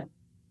things that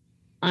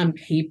on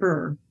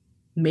paper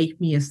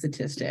make me a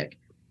statistic.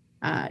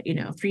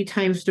 3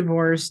 times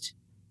divorced,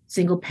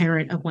 single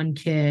parent of 1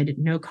 kid,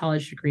 no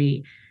college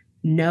degree,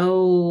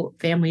 no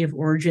family of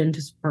origin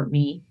to support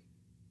me.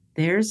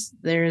 There's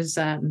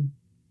none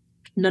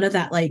of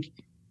that, like,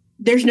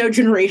 there's no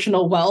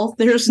generational wealth.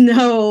 There's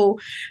none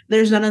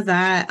of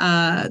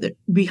that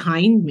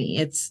behind me.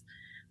 It's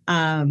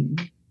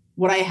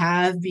what I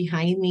have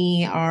behind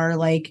me are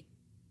like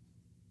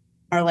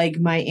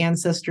my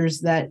ancestors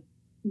that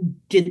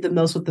did the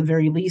most with the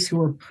very least, who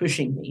were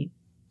pushing me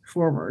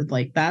forward.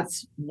 Like,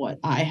 that's what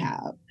I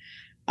have.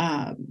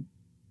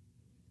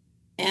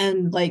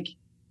 And like,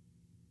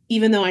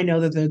 even though I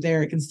know that they're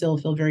there, it can still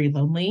feel very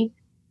lonely,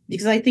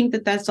 because I think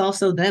that that's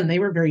also them. They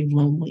were very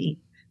lonely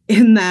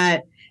in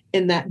that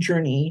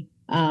journey.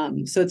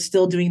 So it's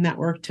still doing that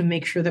work to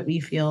make sure that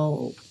we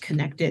feel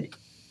connected,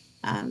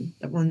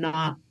 that we're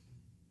not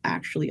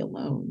actually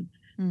alone.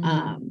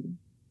 There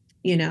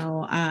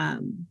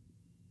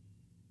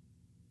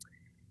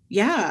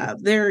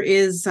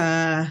is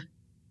I've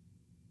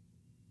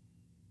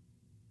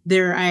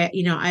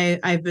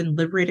been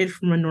liberated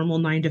from a normal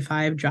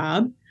 9-to-5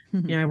 job.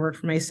 I work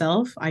for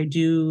myself. I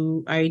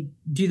do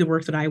the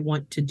work that I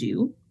want to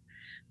do.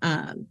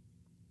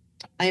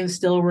 I am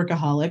still a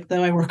workaholic,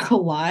 though. I work a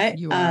lot.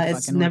 You are a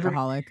fucking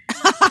workaholic.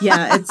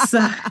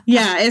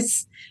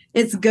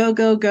 It's go,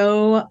 go,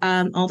 go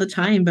all the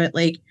time. But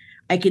like,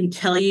 I can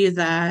tell you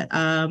that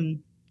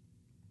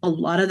a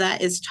lot of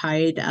that is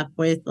tied up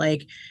with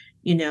like,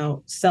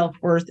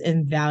 self-worth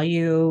and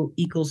value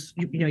equals,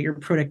 your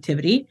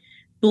productivity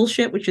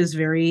bullshit, which is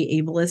very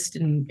ableist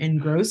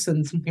and gross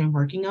and something I'm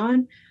working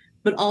on.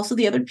 But also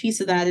the other piece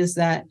of that is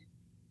that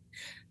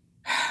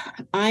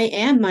I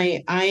am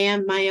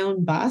my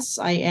own boss.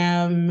 I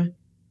am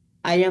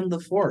the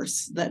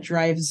force that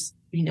drives,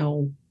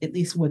 at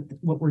least what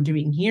we're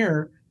doing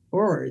here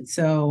forward.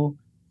 So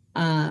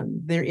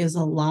there is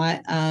a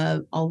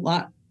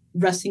lot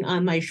resting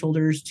on my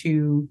shoulders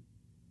to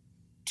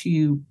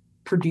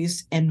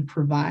produce and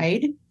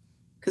provide.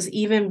 Because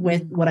even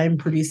with what I'm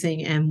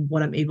producing and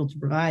what I'm able to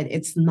provide,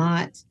 it's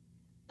not,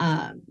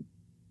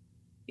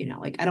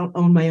 like I don't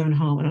own my own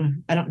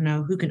home. I don't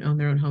know who can own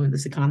their own home in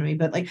this economy,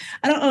 but like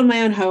I don't own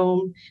my own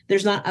home.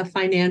 There's not a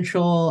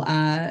financial,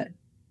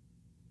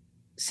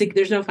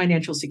 there's no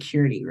financial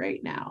security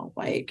right now.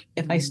 Like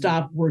if I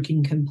stop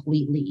working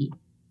completely,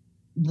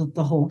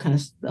 the whole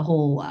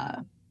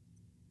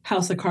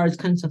house of cards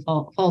kind of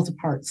falls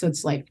apart. So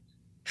it's like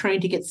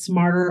trying to get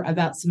smarter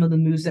about some of the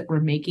moves that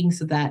we're making,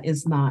 so that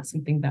is not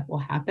something that will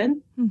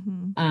happen.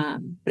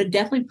 But it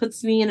definitely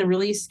puts me in a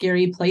really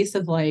scary place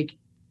of like,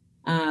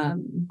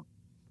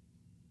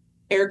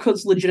 air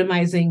quotes,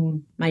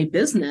 legitimizing my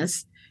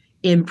business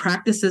in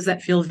practices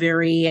that feel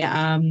very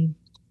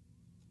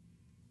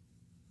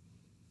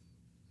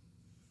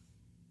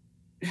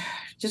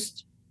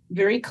just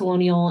very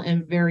colonial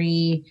and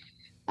very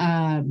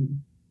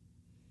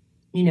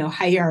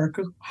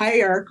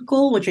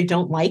hierarchical, which I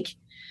don't like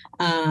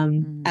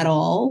at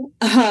all.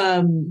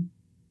 I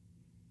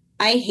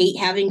hate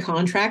having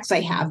contracts.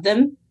 I have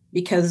them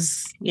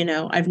because,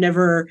 I've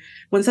never,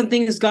 when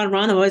something has gone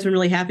wrong, I've always been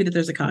really happy that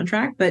there's a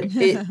contract, but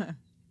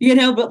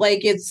but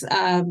like it's,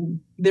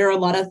 there are a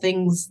lot of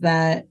things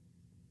that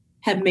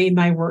have made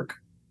my work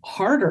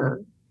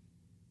harder,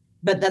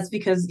 but that's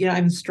because,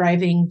 I'm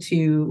striving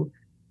to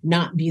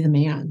not be the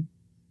man,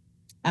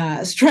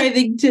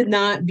 striving to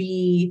not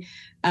be,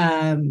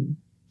 I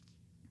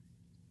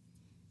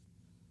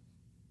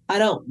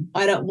don't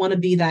want to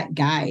be that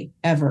guy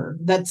ever.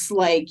 That's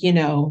like,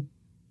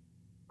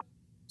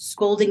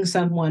 scolding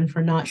someone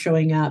for not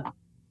showing up,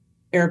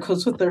 air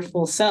quotes, with their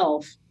full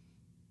self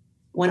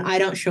when I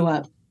don't show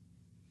up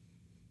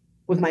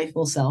with my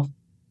full self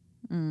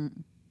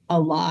a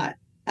lot,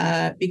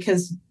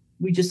 because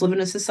we just live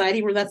in a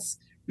society where that's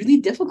really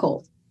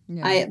difficult.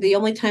 Yeah. The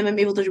only time I'm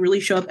able to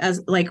really show up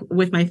as like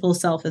with my full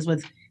self is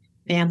with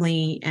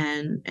family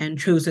and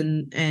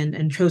chosen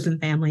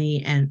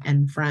family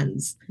and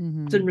friends.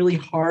 It's been really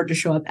hard to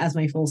show up as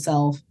my full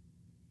self,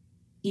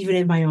 even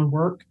in my own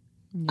work,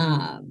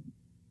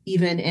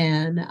 even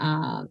in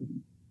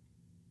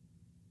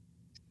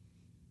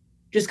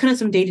just kind of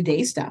some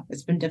day-to-day stuff.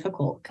 It's been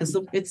difficult because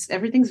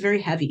everything's very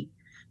heavy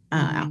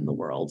out in the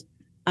world.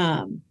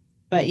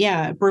 But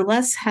yeah,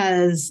 burlesque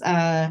has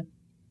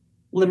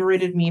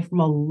liberated me from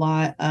a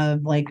lot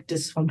of like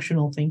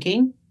dysfunctional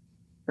thinking,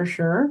 for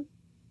sure.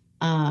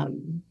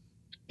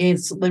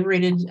 It's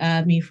liberated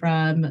me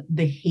from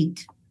the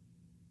hate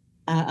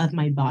of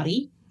my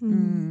body.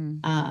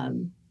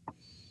 And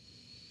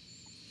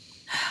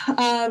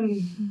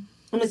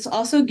it's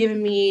also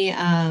given me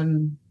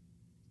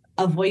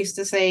a voice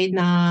to say,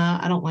 nah,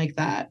 I don't like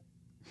that.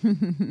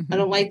 I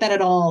don't like that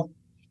at all.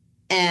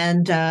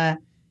 And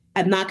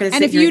I'm not going to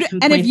sit here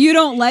and if you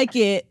don't like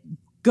it,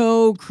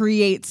 go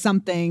create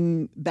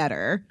something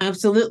better.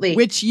 Absolutely.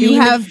 Which you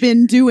have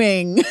been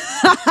doing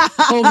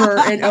over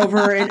and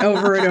over and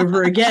over and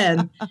over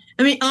again.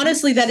 I mean,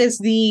 honestly, that is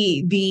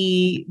the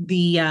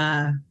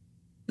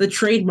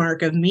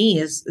trademark of me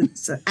is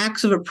it's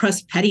acts of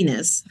oppressed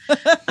pettiness.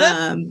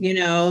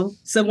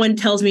 Someone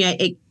tells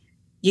me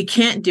you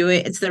can't do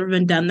it. It's never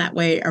been done that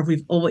way, or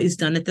we've always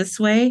done it this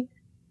way.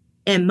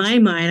 In my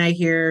mind, I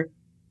hear,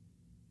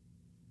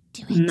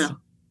 do it. No.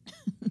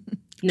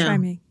 Try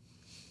me.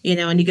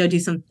 And you go do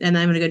and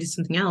I'm going to go do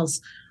something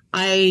else.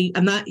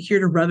 I'm not here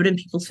to rub it in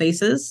people's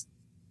faces.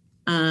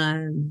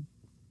 I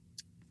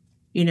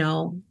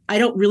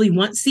don't really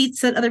want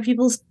seats at other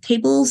people's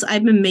tables.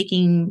 I've been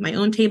making my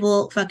own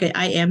table. Fuck it.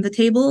 I am the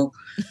table.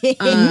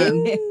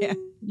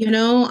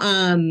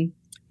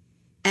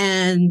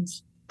 And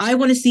I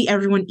want to see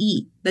everyone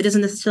eat. That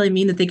doesn't necessarily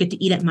mean that they get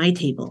to eat at my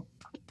table.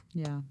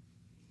 Yeah.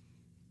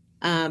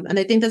 And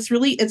I think it's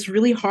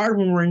really hard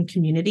when we're in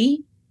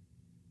community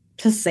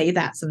to say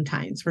that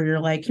sometimes, where you're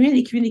like,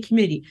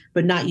 community,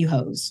 but not you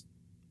hoes.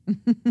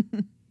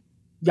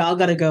 Y'all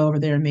got to go over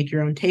there and make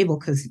your own table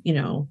because,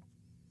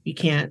 you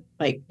can't,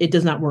 like, it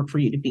does not work for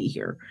you to be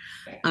here.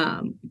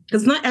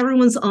 Because not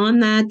everyone's on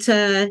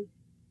that.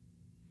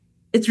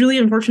 It's really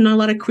unfortunate. Not a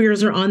lot of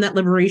queers are on that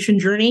liberation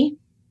journey.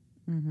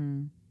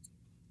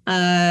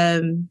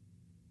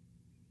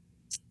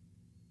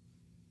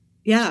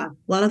 Yeah, a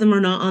lot of them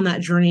are not on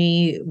that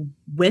journey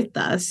with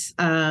us,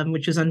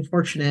 which is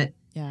unfortunate.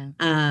 Yeah.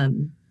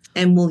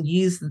 And we'll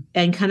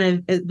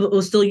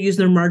still use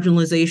their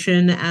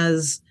marginalization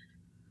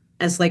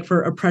as like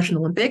for oppression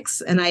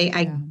Olympics, and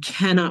I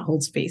cannot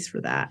hold space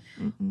for that.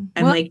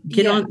 I'm like,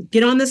 get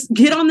on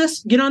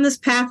this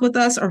path with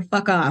us, or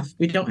fuck off.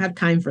 We don't have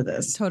time for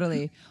this.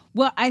 Totally.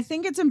 Well, I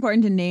think it's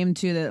important to name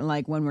too that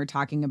like when we're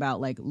talking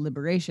about like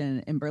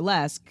liberation in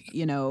burlesque,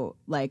 you know,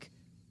 like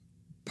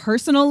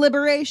personal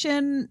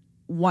liberation,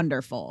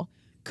 wonderful.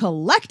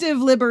 Collective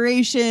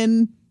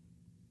liberation,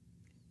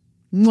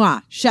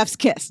 mwah, chef's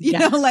kiss. You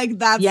know, like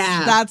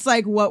that's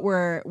like what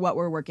we're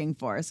working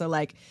for. So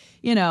like,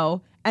 you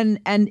know, and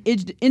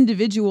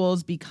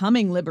individuals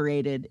becoming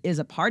liberated is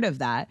a part of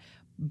that,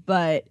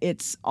 but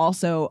it's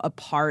also a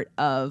part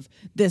of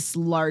this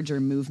larger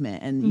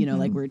movement. And you know,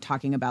 like we're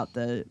talking about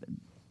the,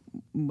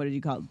 what did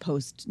you call it?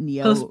 Post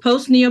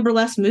neo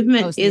burlesque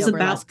movement is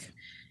about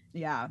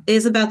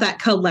that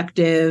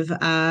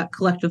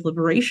collective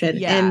liberation.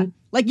 Yeah. And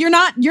like you're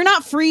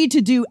not free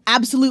to do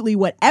absolutely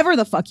whatever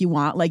the fuck you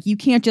want. Like you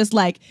can't just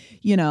like,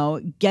 you know,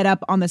 get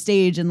up on the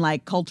stage and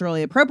like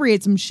culturally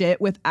appropriate some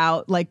shit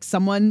without like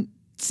someone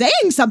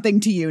saying something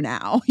to you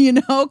now, you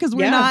know, because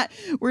we're not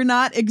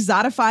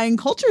exotifying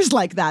cultures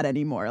like that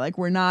anymore. Like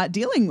we're not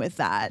dealing with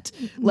that.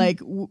 Like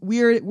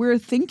we're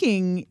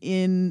thinking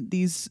in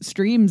these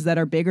streams that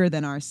are bigger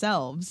than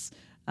ourselves.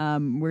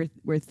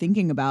 We're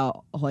thinking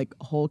about like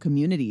whole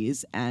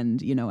communities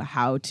and, you know,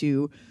 how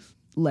to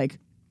like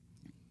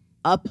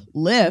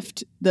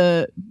uplift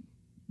the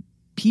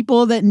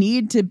people that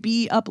need to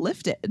be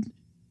uplifted,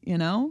 you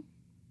know?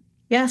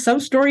 Yeah, some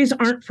stories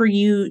aren't for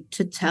you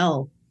to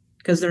tell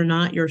because they're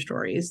not your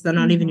stories. They're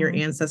not even your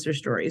ancestors'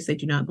 stories. They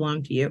do not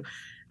belong to you.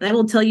 And I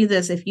will tell you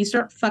this, if you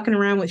start fucking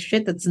around with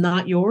shit that's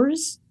not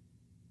yours,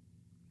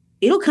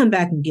 it'll come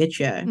back and get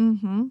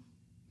you.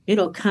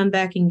 It'll come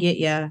back and get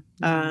you.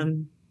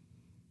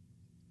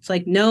 It's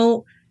like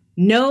know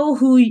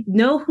who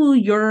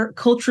your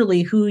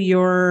culturally, who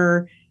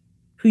your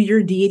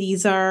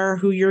deities are,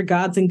 who your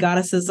gods and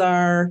goddesses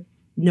are.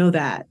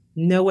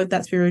 Know what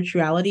that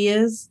spirituality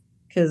is,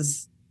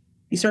 because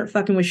you start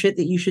fucking with shit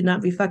that you should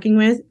not be fucking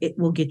with, it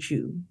will get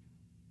you.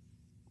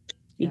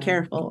 Be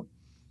careful.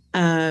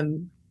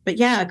 But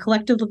yeah,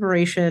 collective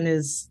liberation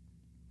is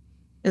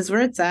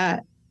where it's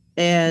at.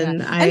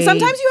 And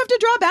sometimes you have to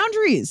draw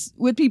boundaries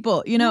with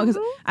people, you know,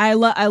 because I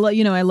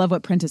love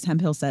what Prentice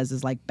Hemphill says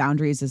is like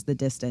boundaries is the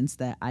distance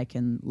that I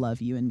can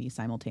love you and me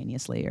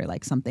simultaneously, or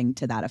like something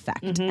to that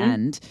effect.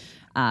 And,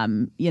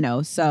 you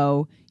know,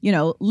 so, you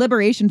know,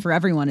 liberation for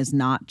everyone is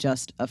not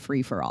just a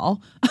free for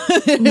all.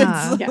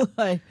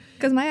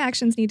 Because my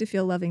actions need to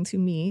feel loving to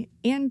me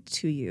and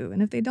to you.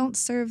 And if they don't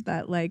serve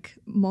that like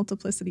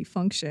multiplicity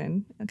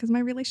function, because my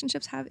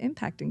relationships have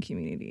impact in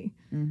community.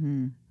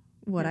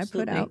 What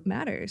Absolutely. I put out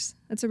matters.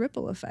 It's a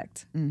ripple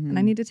effect. And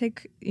I need to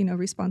take, you know,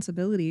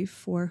 responsibility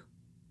for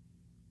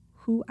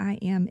who I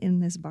am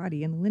in this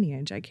body and the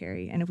lineage I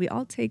carry. And if we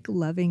all take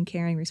loving,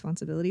 caring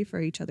responsibility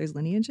for each other's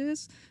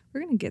lineages,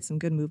 we're going to get some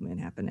good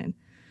movement happening.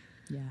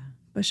 Yeah.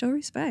 But show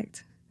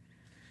respect.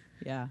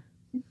 Yeah.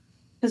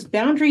 Because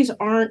boundaries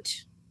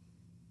aren't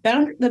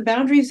the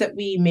boundaries that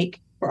we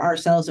make for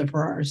ourselves are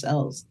for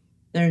ourselves.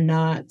 They're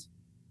not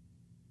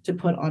to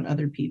put on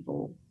other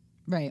people.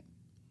 Right.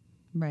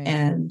 Right.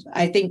 And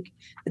I think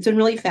it's been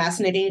really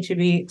fascinating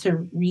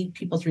to read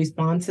people's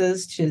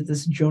responses to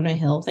this Jonah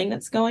Hill thing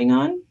that's going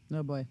on.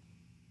 Oh boy.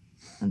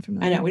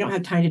 I know we don't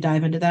have time to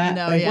dive into that.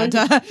 No, yeah.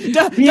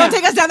 Don't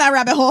take us down that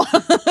rabbit hole.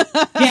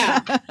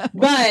 Yeah.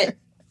 But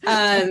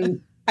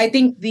I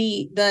think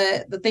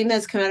the thing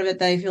that's come out of it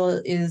that I feel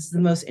is the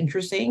most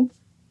interesting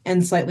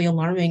and slightly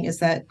alarming is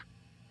that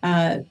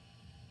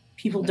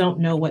people don't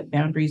know what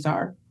boundaries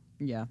are.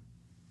 Yeah.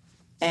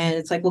 And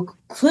it's like, well,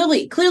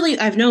 clearly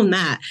I've known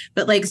that,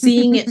 but like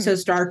seeing it so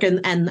stark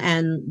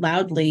and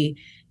loudly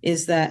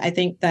is that I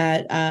think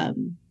that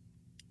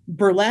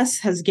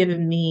burlesque has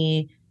given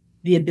me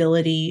the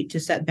ability to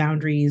set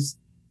boundaries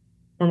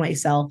for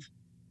myself,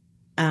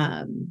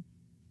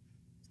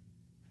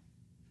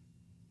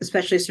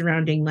 especially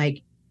surrounding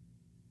like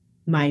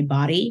my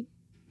body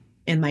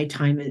and my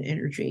time and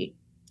energy.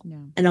 Yeah.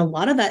 And a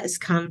lot of that has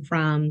come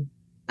from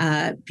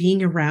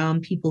being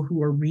around people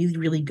who are really,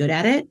 really good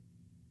at it.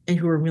 And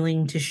who are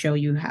willing to show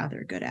you how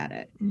they're good at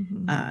it.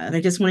 And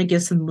I just want to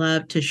give some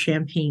love to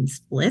Champagne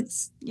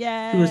Splits,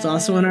 who was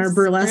also on our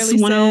Burlesque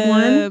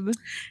 101.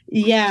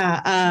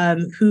 Yeah,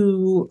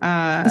 who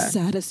the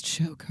saddest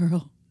show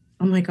girl.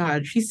 Oh my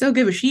God, she's so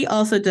good. But she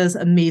also does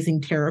amazing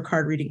tarot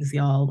card readings,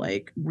 y'all.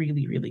 Like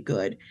really, really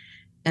good.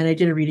 And I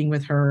did a reading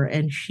with her,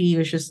 and she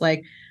was just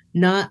like,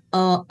 "Not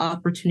all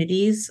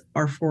opportunities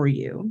are for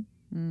you."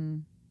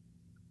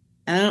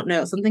 I don't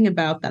know, something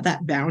about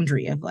that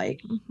boundary of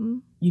like,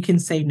 you can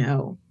say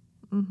no.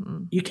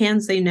 You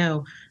can say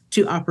no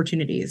to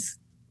opportunities,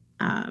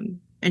 and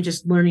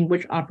just learning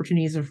which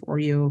opportunities are for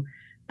you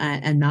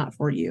and not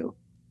for you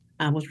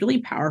was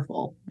really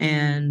powerful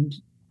and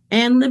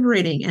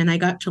liberating. And I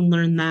got to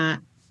learn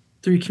that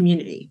through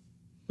community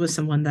with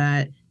someone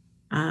that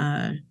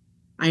I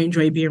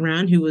enjoy being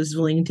around, who was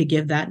willing to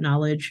give that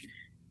knowledge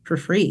for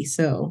free.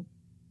 So,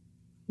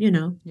 you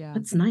know,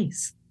 that's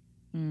nice.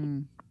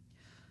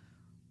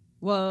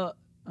 Well,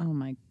 Oh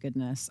my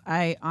goodness.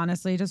 I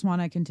honestly just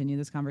want to continue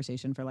this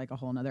conversation for like a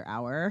whole nother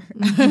hour.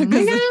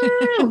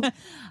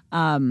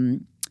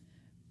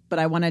 But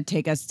I want to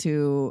take us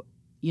to,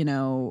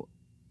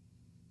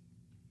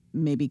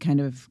 maybe kind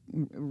of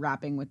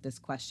wrapping with this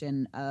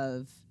question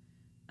of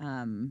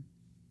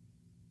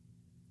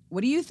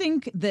what do you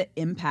think the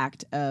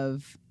impact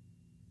of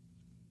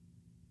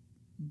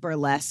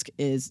burlesque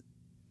is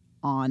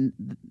on,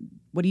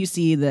 what do you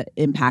see the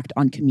impact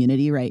on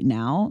community right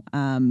now?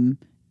 And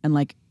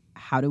like,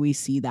 how do we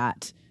see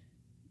that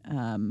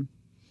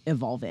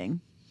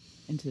evolving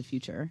into the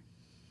future?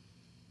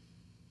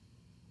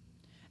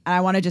 And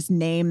I want to just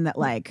name that,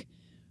 like,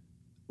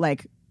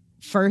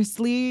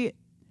 firstly,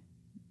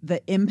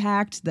 the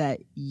impact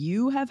that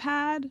you have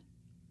had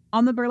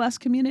on the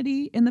burlesque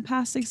community in the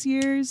past 6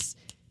 years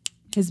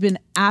has been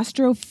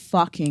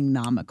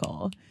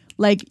astro-fucking-nomical.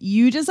 Like,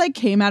 you just like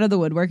came out of the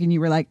woodwork and you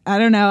were like, I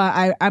don't know,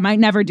 I might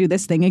never do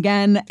this thing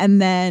again.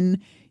 And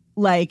then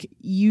like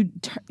you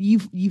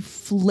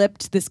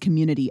flipped this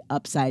community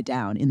upside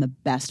down in the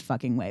best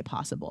fucking way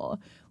possible.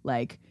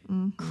 Like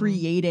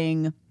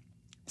creating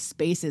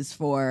spaces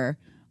for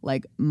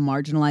like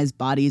marginalized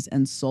bodies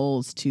and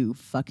souls to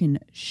fucking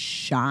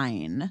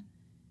shine,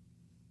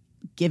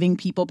 giving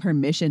people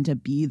permission to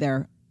be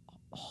their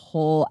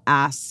whole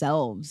ass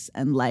selves,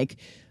 and like,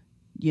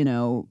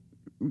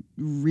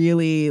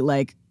 really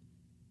like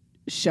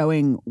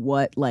showing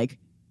what like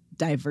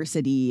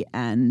diversity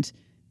and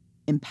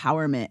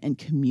empowerment and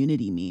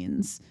community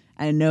means.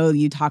 I know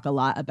you talk a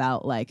lot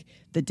about like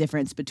the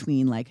difference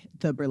between like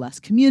the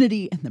burlesque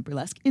community and the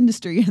burlesque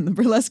industry and the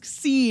burlesque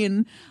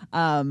scene.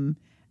 I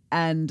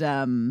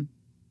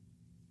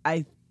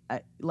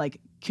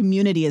like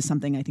community is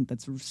something I think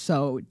that's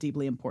so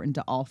deeply important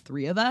to all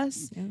three of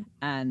us. Yeah.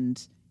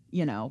 And,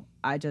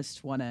 I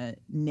just want to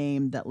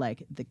name that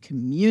like the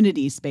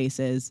community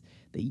spaces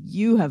that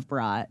you have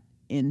brought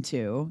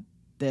into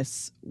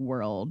this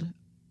world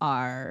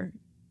are,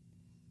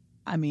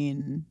 I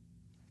mean,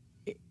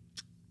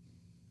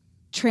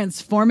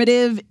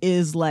 transformative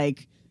is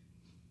like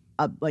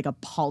a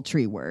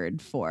paltry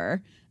word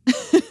for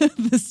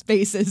the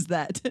spaces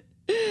that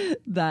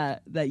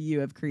you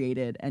have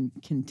created and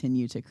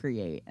continue to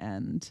create,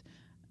 and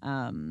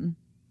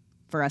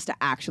for us to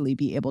actually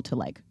be able to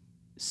like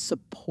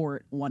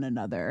support one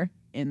another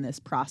in this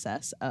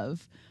process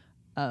of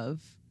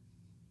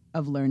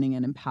learning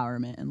and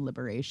empowerment and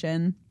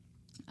liberation.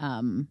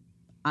 I'm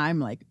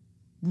like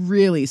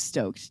really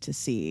stoked to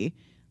see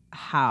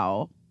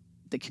how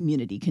the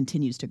community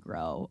continues to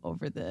grow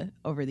over the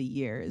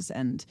years.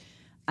 And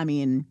I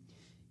mean,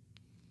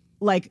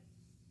 like,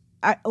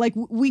 I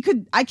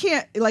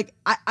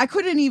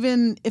couldn't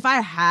even, if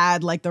I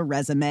had like the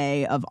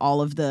resume of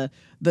all of the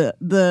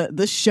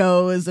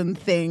shows and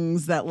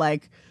things that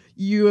like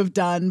you have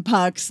done,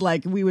 Pucks,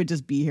 like we would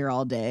just be here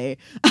all day.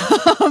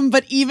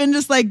 But even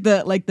just like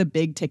the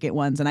big ticket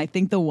ones, and I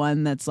think the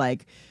one that's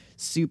like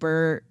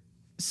super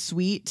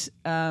sweet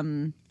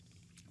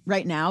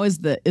right now is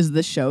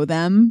the Show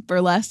Them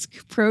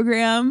Burlesque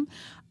program,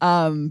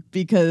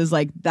 because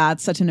like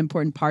that's such an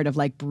important part of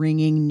like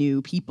bringing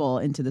new people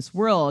into this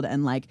world.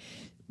 And like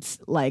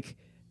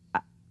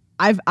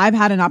I've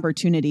had an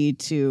opportunity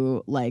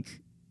to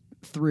like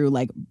through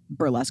like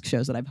burlesque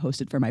shows that I've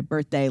hosted for my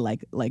birthday,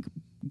 like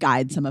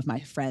guide some of my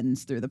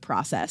friends through the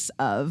process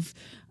of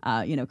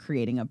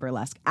creating a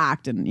burlesque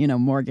act. And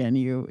Morgan,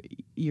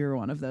 you're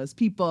one of those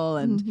people.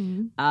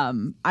 And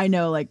I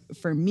know like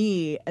for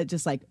me, it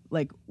just like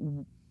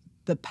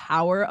the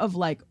power of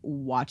like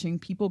watching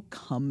people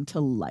come to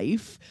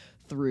life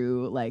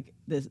through like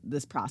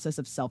this process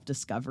of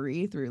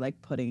self-discovery, through like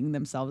putting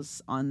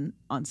themselves on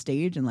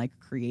stage and like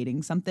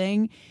creating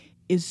something,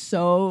 is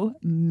so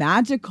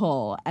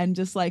magical. And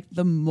just like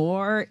the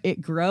more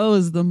it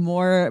grows, the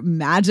more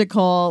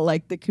magical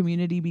like the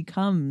community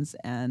becomes.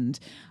 And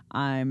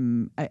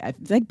I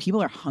think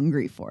people are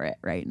hungry for it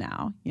right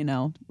now.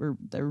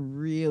 They're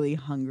really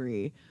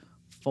hungry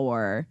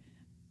for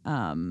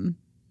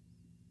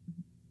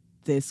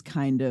this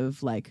kind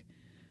of like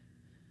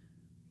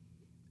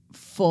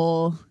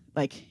full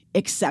like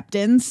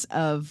acceptance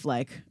of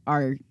like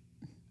our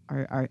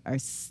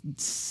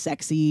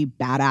sexy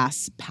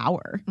badass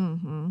power.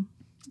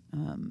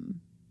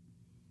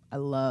 I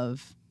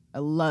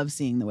love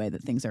seeing the way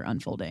that things are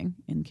unfolding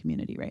in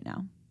community right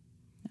now.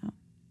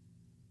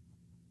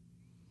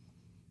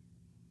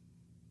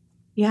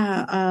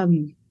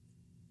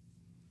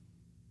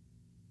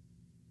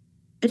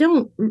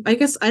 I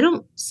guess I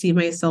don't see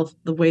myself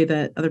the way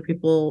that other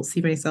people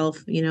see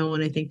myself,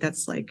 and I think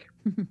that's like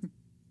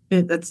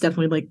that's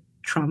definitely like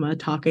trauma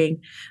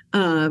talking,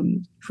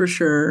 for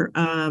sure.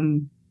 Well,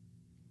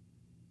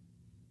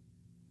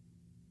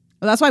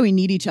 that's why we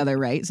need each other,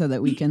 right? So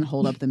that we can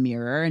hold up the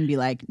mirror and be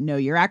like, no,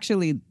 you're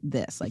actually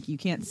this. Like, you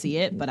can't see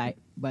it, but I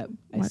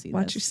see this.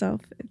 Watch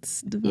yourself.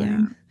 It's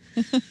divine.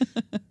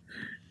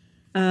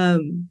 Yeah.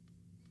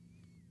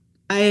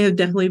 I have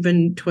definitely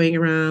been toying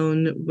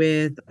around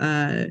with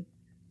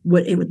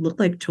what it would look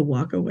like to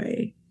walk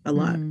away a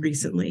lot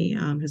recently.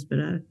 Has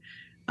been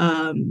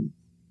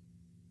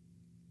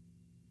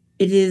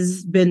it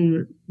has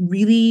been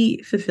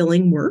really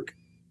fulfilling work.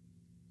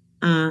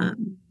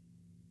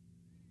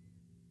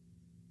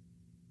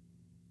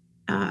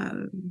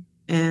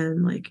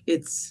 And like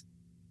it's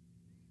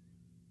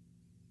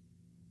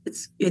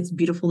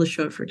beautiful to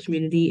show up for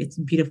community. It's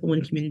beautiful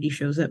when community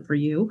shows up for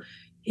you.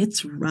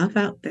 It's rough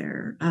out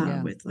there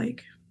with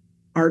like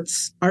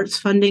arts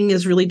funding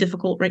is really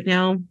difficult right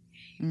now.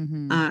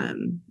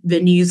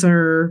 Venues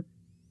are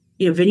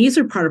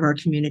part of our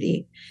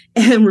community,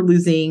 and we're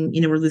losing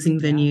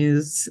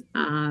venues.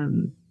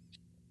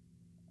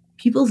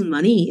 People's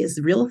money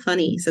is real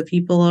funny. So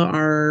people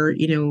are,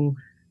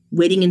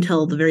 waiting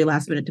until the very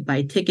last minute to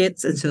buy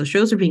tickets. And so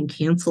shows are being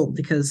canceled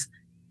because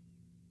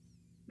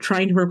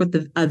trying to work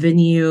with a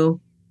venue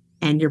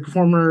and your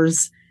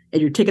performers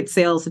and your ticket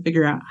sales to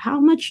figure out how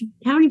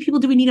many people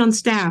do we need on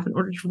staff in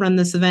order to run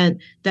this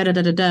event,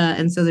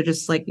 And so they're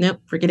just like,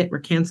 nope, forget it. We're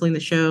canceling the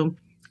show.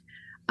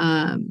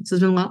 So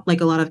there's been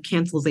a lot of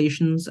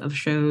cancelizations of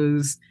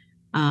shows,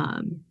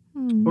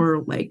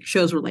 or like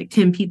shows where like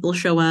 10 people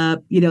show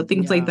up,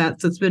 things like that.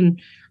 So it's been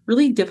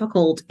really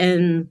difficult.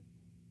 And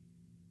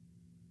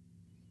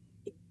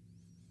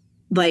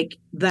like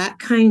that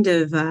kind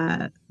of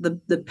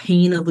the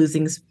pain of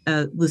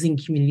losing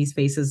community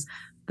spaces,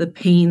 the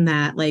pain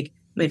that like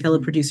my fellow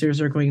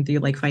producers are going through,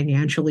 like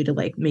financially, to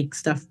like make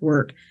stuff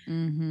work.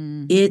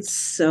 It's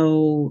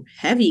so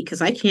heavy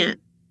because I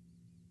can't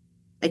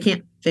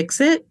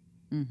fix it.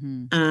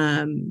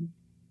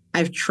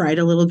 I've tried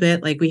a little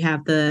bit. Like we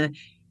have the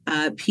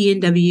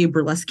P&W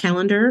Burlesque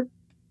calendar.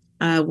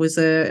 Was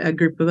a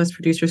group of us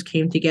producers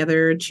came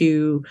together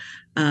to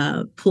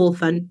pull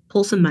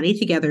some money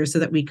together so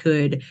that we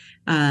could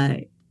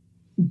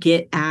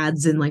get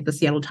ads in like the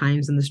Seattle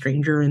Times and the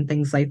Stranger and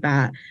things like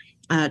that,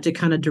 to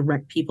kind of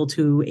direct people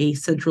to a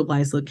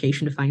centralized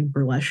location to find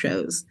burlesque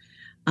shows.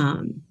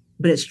 But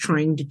it's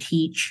trying to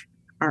teach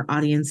our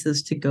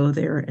audiences to go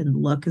there and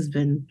look has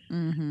been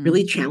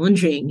really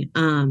challenging.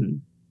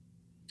 And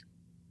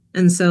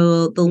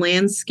so the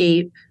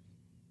landscape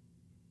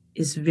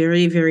is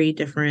very, very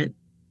different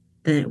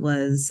than it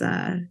was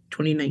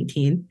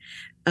 2019.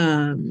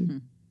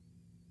 And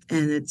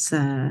it's,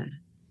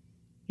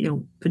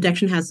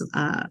 production has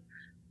a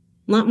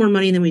lot more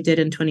money than we did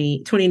in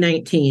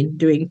 2019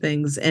 doing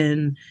things.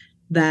 And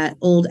that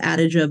old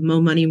adage of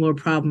more money, more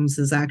problems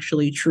is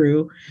actually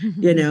true,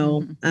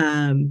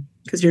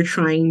 because you're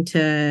trying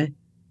to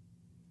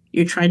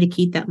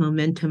keep that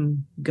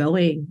momentum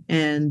going.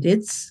 And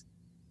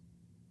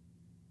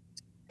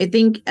I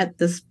think at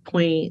this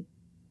point,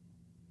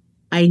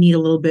 I need a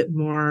little bit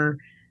more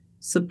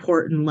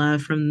support and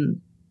love from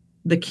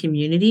the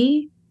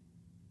community.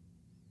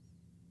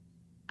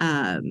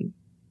 But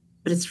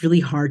it's really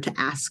hard to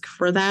ask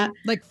for that.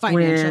 Like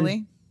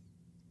financially?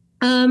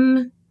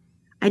 I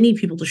need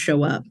people to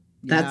show up.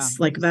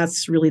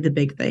 That's really the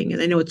big thing.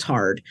 And I know it's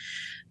hard.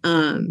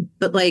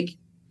 But like,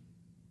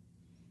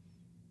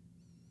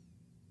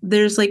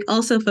 there's like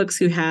also folks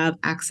who have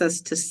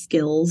access to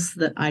skills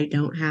that I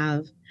don't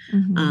have.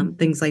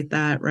 Things like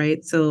that,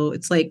 right? So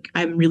it's like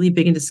I'm really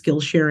big into skill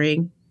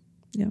sharing.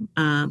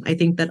 I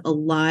think that a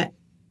lot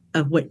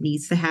of what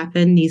needs to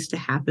happen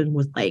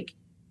with like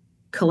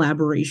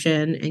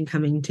collaboration and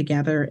coming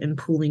together and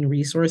pooling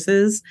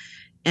resources.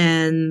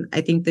 And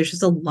I think there's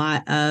just a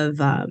lot of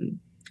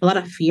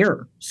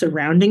fear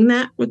surrounding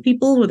that with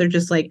people, where they're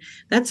just like,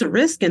 that's a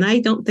risk and I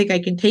don't think I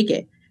can take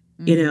it,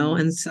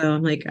 And so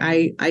I'm like,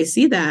 I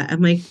see that.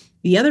 I'm like,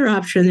 the other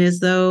option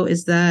is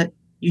that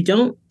you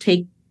don't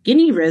take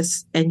any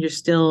risks and you're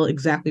still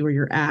exactly where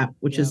you're at,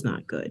 which is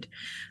not good.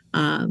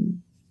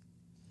 And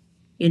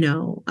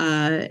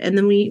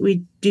then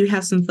we do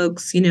have some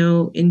folks,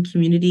 in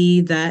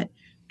community that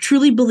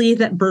truly believe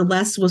that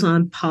burlesque was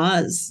on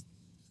pause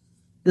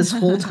this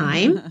whole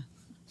time.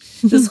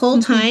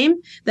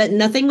 That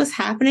nothing was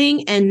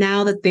happening. And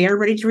now that they're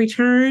ready to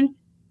return,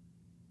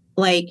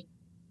 like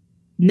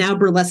now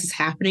burlesque is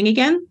happening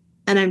again.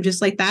 And I'm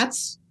just like,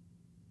 that's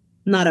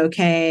not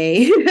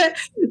okay.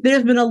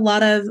 There's been a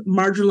lot of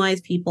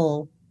marginalized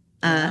people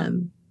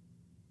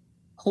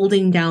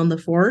holding down the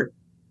fort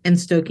and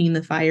stoking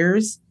the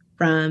fires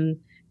from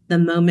the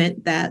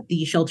moment that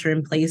the shelter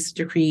in place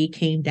decree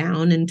came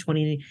down in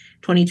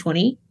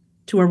 2020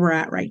 to where we're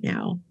at right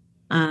now.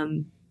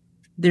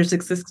 There's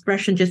this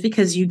expression, just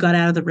because you got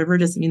out of the river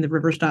doesn't mean the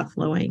river stopped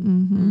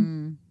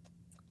flowing.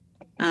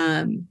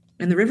 And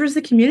the river is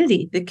the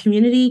community. The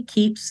community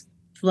keeps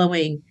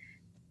flowing.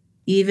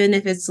 Even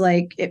if it's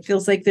like, it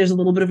feels like there's a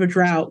little bit of a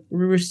drought,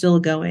 we're still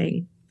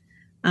going.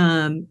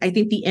 I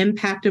think the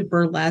impact of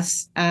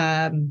burlesque,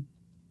 I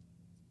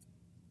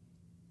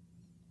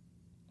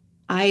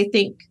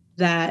think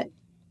that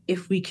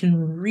if we can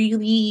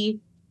really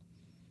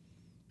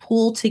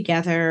pull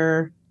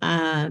together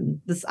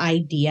this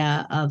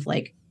idea of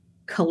like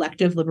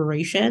collective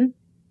liberation,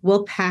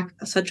 we'll pack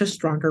such a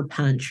stronger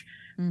punch.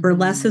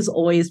 Burlesque has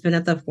always been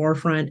at the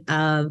forefront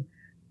of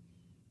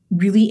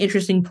really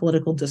interesting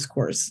political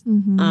discourse.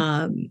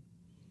 When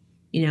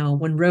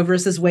Roe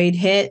versus Wade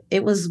hit,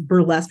 it was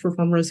burlesque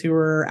performers who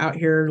were out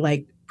here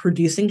like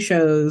producing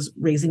shows,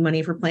 raising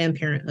money for Planned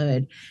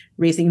Parenthood,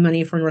 raising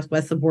money for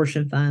Northwest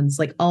abortion funds,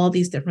 like all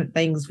these different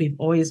things. We've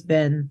always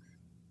been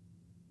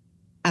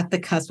at the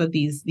cusp of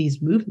these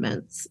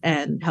movements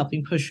and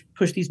helping push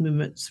these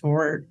movements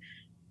forward.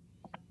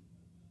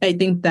 I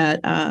think that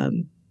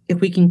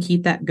if we can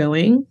keep that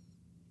going,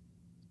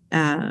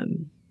 I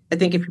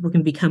think if people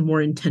can become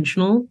more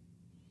intentional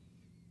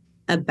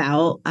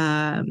about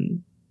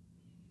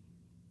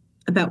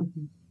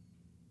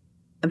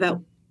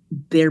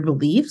their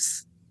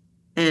beliefs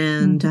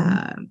and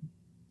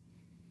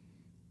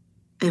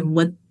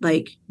what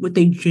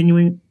they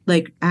genuinely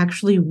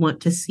actually want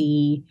to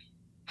see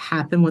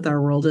happen with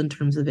our world in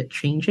terms of it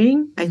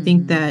changing. I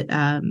think that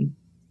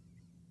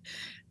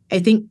I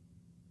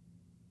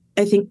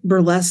think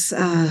burlesque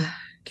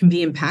can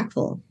be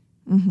impactful,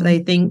 but I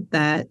think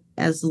that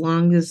as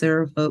long as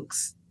there are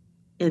folks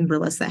in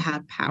burlesque that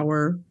have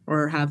power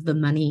or have the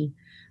money,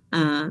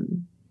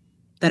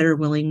 that are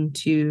willing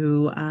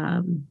to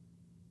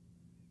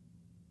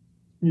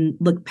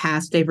look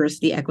past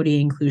diversity, equity,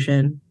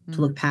 inclusion,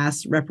 to look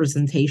past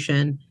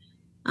representation,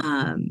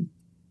 to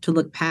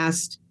look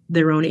past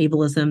their own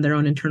ableism, their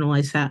own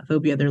internalized fat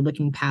phobia. They're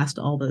looking past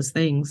all those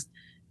things,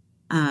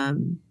 that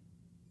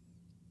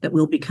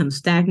will become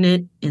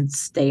stagnant and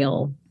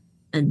stale,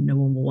 and no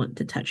one will want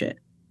to touch it.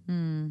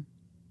 And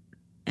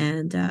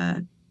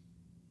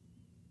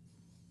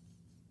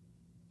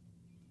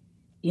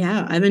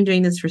yeah, I've been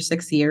doing this for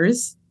 6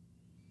 years,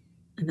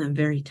 and I'm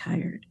very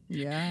tired.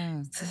 Yeah,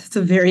 it's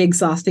a very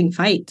exhausting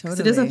fight.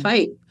 Totally. It is a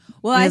fight.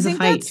 Well, I think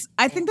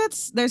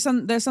there's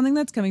something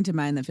that's coming to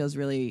mind that feels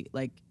really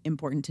like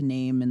important to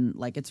name, and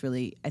like it's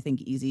really, I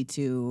think, easy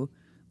to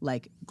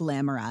like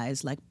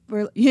glamorize, like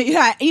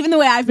even the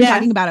way I've been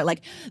talking about it,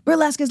 like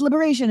burlesque is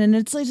liberation, and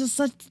it's like just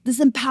such this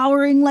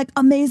empowering, like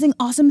amazing,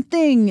 awesome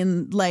thing,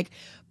 and like,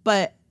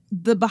 but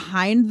the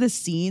behind the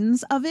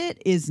scenes of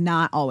it is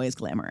not always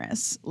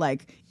glamorous,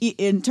 like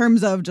in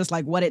terms of just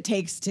like what it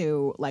takes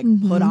to like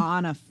put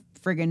on a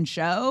friggin'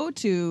 show,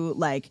 to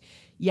like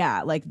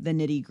like the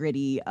nitty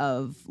gritty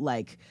of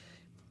like,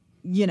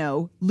 you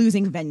know,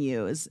 losing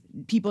venues,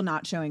 people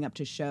not showing up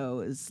to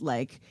shows,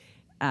 like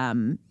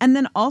and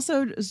then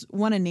also just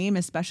want to name,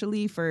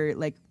 especially for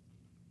like,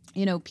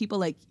 you know, people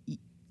like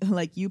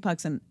you,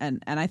 Pucks, and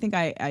I think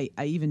I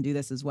even do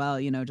this as well,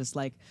 you know, just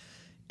like,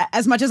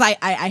 as much as I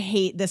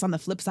hate this on the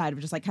flip side of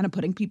just like kind of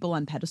putting people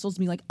on pedestals and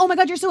being like, oh my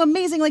God, you're so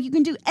amazing, like you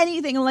can do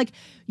anything, and like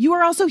you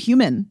are also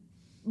human.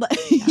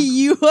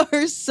 You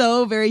are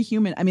so very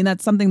human. I mean,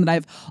 that's something that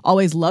I've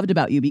always loved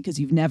about you, because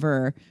you've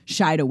never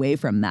shied away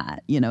from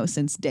that, you know,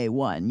 since day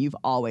one. You've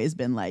always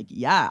been like,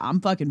 yeah, I'm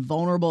fucking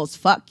vulnerable as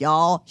fuck,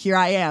 y'all. Here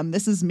I am.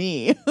 This is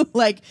me.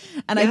 Like,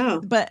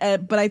 and but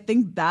I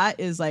think that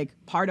is like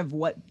part of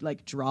what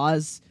like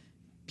draws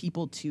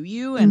people to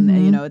you, and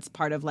you know, it's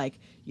part of like,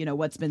 you know,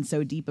 what's been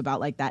so deep about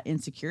like that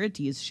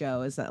Insecurities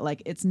show is that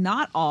like it's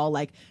not all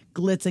like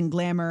glitz and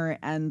glamour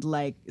and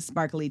like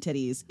sparkly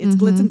titties. It's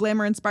glitz and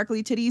glamour and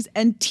sparkly titties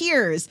and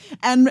tears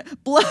and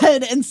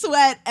blood and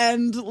sweat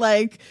and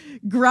like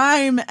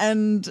grime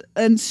and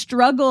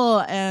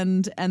struggle,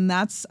 and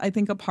that's, I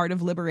think, a part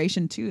of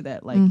liberation too,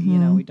 that like you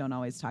know, we don't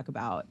always talk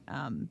about,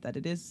 that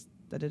it is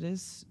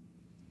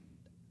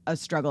a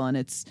struggle, and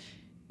it's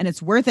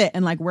worth it.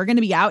 And like, we're going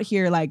to be out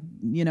here, like,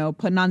 you know,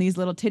 putting on these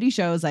little titty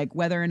shows, like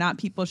whether or not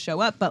people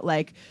show up, but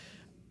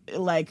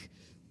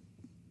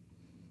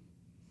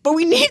but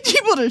we need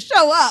people to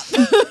show up.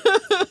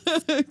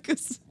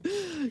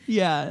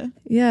 Yeah.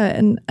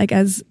 And like,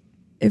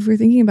 if we're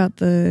thinking about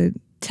the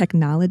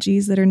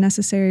technologies that are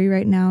necessary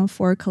right now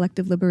for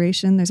collective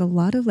liberation, there's a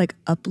lot of like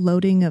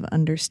uploading of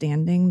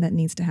understanding that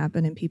needs to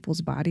happen in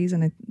people's bodies.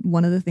 And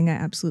one of the things I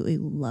absolutely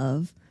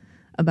love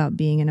about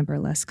being in a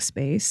burlesque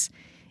space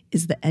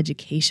is the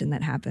education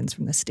that happens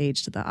from the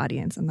stage to the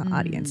audience and the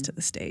audience to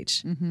the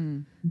stage.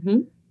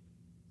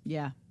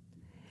 Yeah.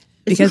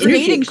 Because it's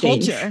creating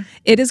culture.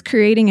 It is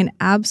creating an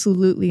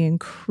absolutely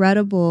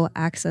incredible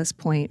access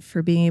point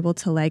for being able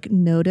to like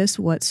notice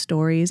what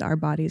stories our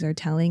bodies are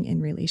telling in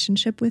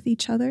relationship with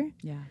each other.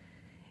 Yeah.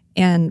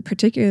 And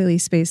particularly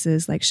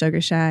spaces like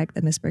Sugar Shack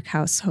that Miss Brick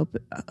House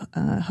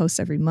hosts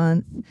every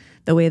month,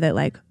 the way that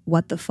like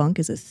What the Funk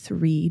is a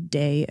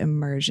 3-day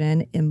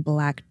immersion in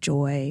Black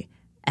joy,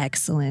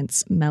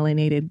 excellence,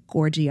 melanated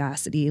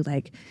gorgiosity,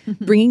 like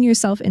bringing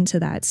yourself into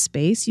that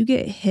space, you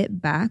get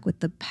hit back with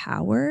the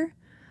power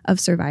of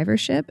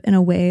survivorship in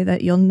a way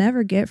that you'll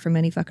never get from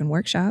any fucking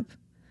workshop,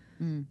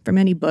 from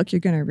any book you're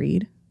going to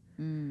read.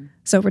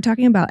 So if we're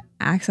talking about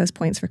access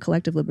points for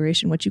collective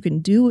liberation, what you can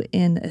do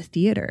in a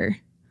theater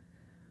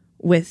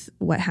with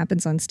what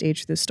happens on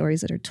stage through the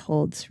stories that are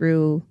told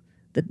through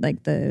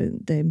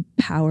the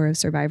power of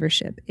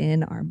survivorship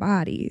in our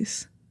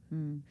bodies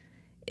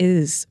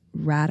is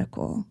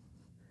radical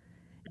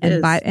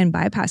and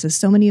bypasses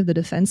so many of the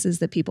defenses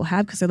that people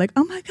have, because they're like,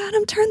 oh my God,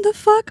 I'm turned the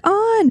fuck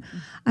on.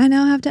 I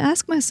now have to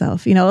ask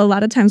myself, you know, a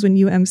lot of times when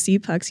you MC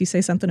Pucks, you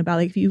say something about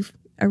like, if you've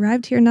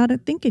arrived here not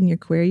thinking you're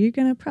queer, you're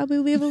going to probably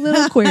leave a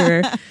little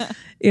queerer,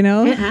 you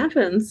know? It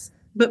happens.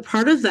 But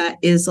part of that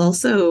is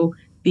also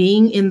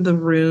being in the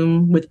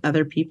room with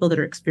other people that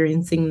are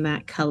experiencing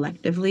that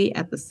collectively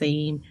at the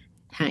same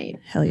time.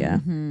 Hell yeah.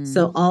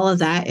 So all of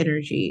that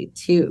energy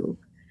too.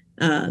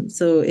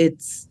 So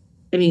it's,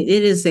 I mean,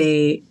 it is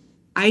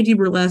I do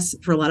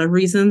burlesque for a lot of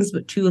reasons,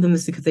 but two of them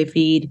is because they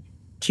feed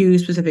two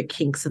specific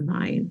kinks of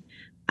mine.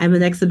 I'm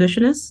an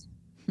exhibitionist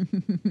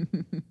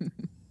and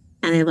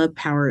I love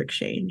power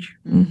exchange.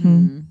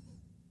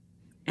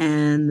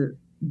 And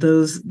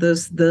those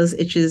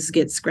itches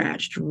get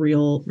scratched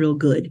real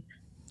good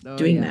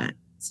doing that.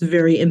 It's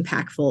very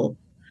impactful.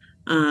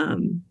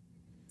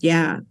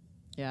 Yeah.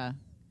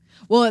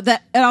 Well,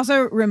 that it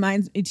also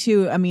reminds me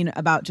too, I mean,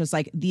 about just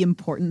like the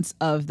importance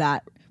of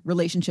that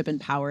relationship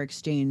and power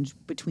exchange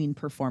between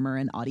performer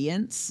and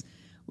audience.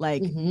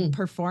 Like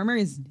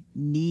performers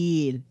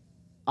need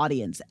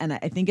audience, and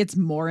I think it's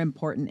more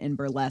important in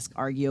burlesque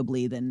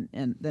arguably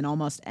than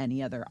almost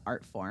any other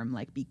art form,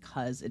 like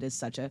because it is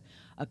such a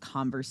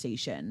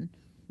conversation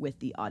with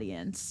the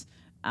audience.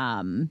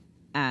 And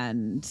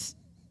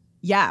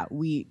yeah,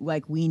 we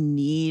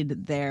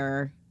need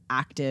their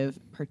active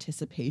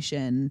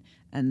participation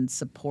and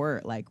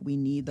support. Like we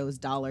need those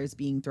dollars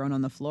being thrown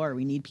on the floor.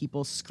 We need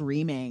people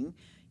screaming,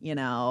 you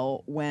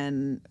know,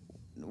 when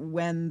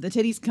the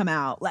titties come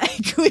out.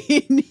 Like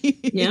we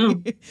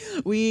need,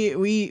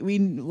 we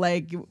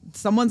like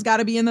someone's got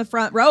to be in the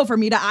front row for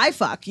me to eye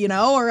fuck, you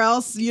know, or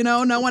else, you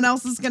know, no one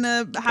else is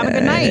gonna have a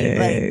good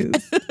night.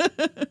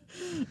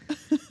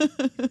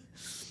 Like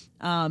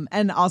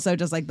and also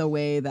just like the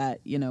way that,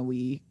 you know,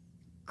 we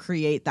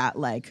create that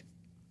like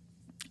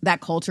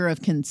that culture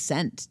of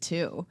consent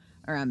too,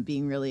 around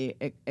being really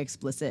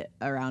explicit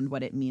around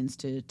what it means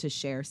to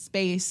share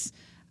space,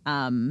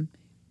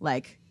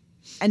 like,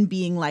 and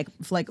being like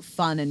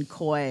fun and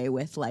coy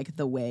with like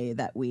the way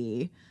that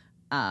we,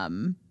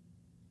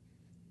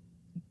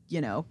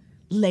 you know,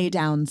 lay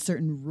down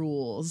certain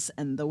rules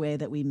and the way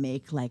that we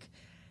make like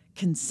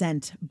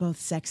consent both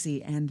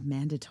sexy and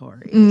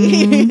mandatory.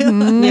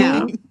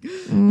 Yeah.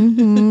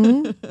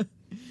 And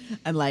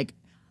like,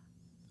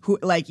 who,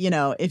 like, you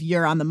know, if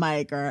you're on the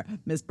mic or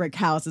Miss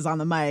Brickhouse is on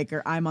the mic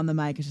or I'm on the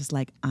mic, it's just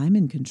like, I'm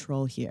in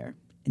control here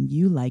and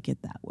you like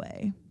it that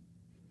way.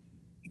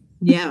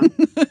 Yeah.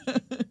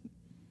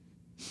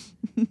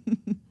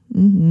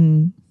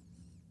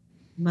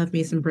 Love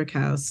me some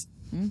Brickhouse.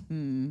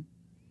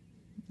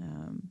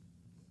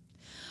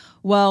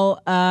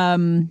 Well,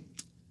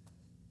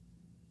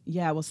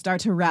 yeah, we'll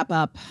start to wrap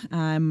up.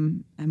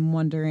 I'm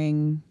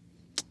wondering,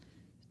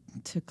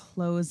 to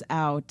close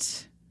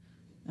out,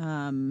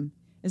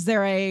 is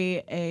there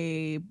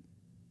a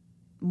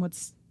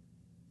what's,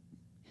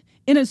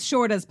 in as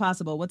short as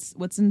possible,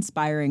 what's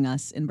inspiring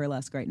us in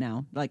burlesque right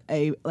now? Like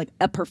a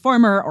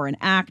performer or an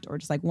act or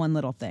just like one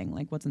little thing.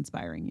 Like what's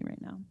inspiring you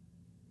right now?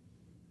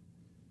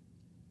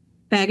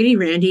 Faggoty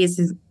Randy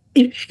is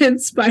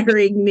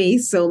inspiring me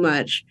so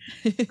much.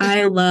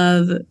 I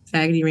love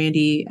Faggoty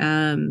Randy.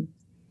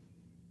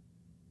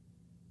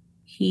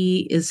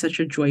 He is such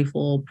a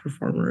joyful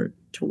performer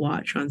to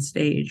watch on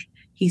stage.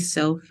 He's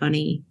so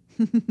funny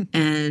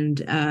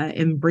and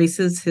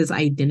embraces his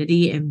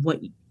identity and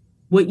what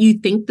you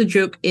think the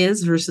joke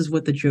is versus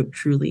what the joke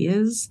truly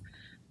is.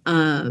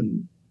 I've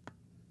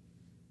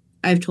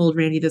told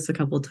Randy this a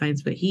couple of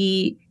times, but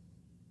he's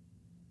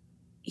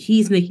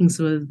making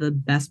some of the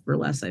best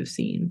burlesque I've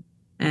seen.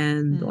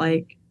 And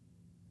like,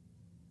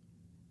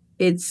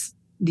 it's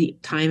the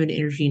time and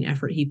energy and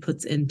effort he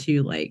puts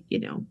into, like, you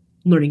know,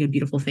 learning a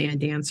beautiful fan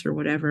dance or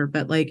whatever.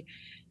 But like,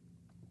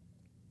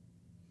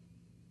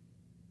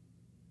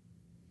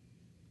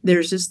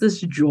 there's just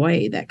this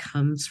joy that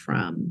comes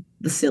from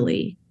the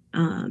silly.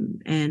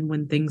 And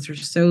when things are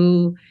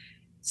so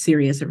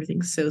serious,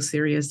 everything's so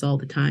serious all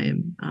the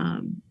time.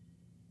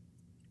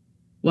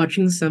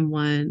 Watching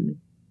someone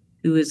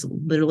who is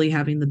literally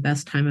having the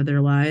best time of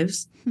their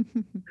lives,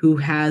 who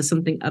has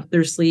something up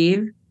their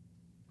sleeve,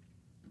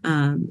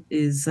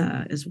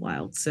 is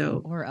wild.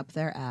 So, or up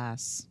their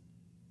ass,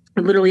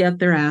 literally up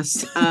their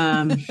ass.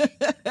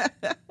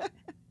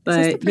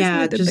 But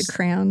yeah, just the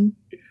crayon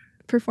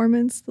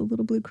performance, the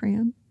little blue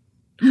crayon.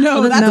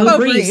 No, that's Bo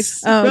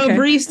Briefs. Oh, okay. Bo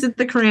Briefs at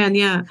the crayon,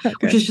 yeah, okay.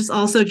 Which is just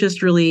also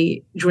just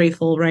really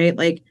joyful, right?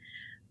 Like,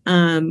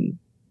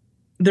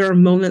 there are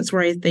moments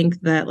where I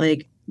think that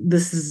like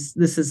this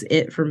is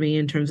it for me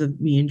in terms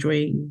of me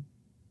enjoying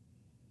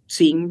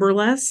seeing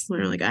burlesque.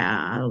 Where I'm like,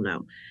 I don't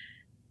know,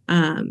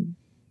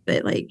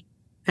 but like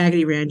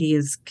Faggoty Randy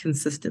is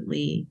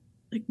consistently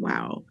like,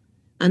 wow.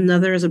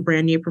 Another is a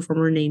brand new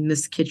performer named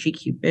Miss Kitschy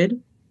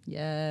Cupid.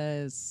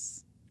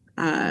 Yes.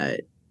 I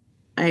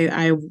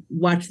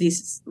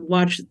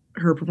watch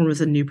her perform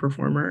as a new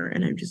performer,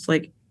 and I'm just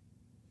like,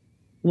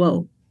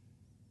 whoa.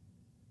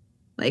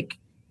 Like,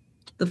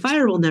 the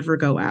fire will never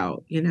go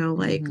out, you know?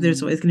 Like,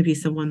 there's always going to be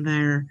someone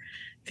there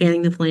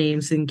fanning the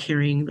flames and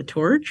carrying the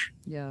torch.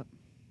 Yeah.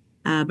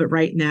 But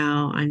right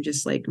now, I'm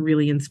just like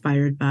really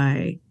inspired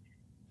by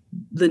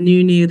the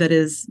new that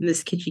is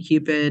Miss Kitschy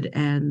Cupid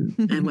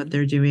and what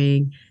they're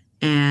doing,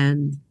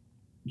 and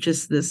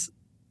just this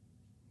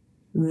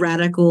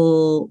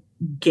radical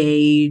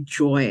gay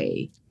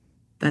joy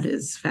that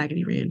is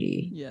Faggoty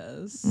Randy.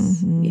 Yes.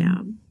 Mhm.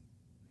 Yeah.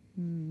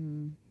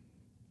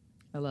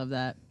 I love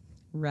that.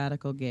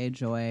 Radical gay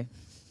joy.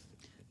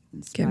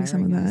 Give me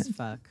some of Inspiring as that.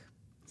 fuck.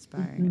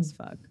 Inspiring as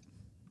fuck.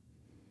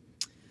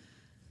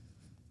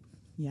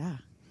 Yeah.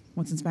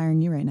 What's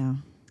inspiring you right now?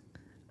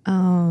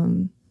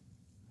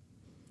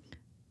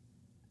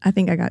 I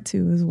think I got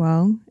two as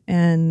well.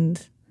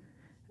 And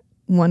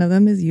one of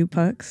them is you,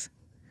 Pucks.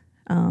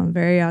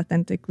 Very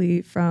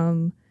authentically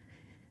from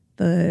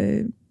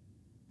the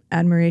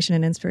admiration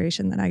and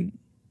inspiration that I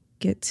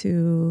get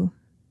to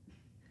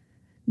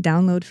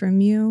download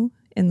from you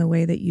in the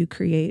way that you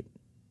create,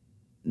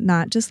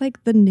 not just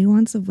like the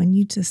nuance of when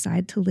you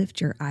decide to lift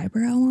your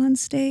eyebrow on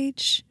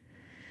stage,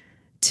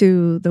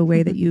 to the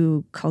way that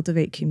you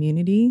cultivate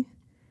community.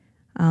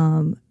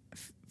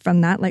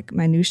 From that like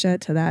minutia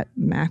to that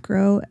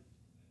macro,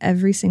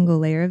 every single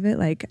layer of it,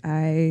 like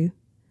I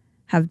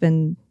have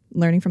been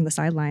learning from the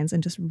sidelines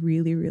and just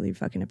really, really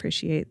fucking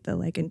appreciate the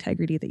like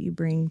integrity that you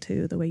bring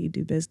to the way you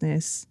do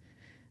business,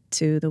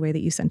 to the way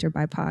that you center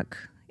BIPOC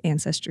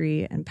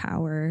ancestry and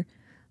power,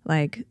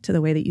 like to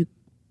the way that you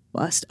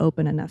bust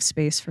open enough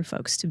space for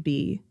folks to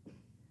be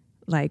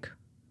like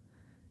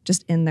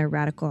just in their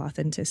radical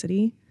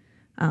authenticity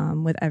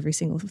with every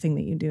single thing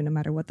that you do, no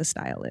matter what the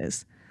style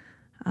is.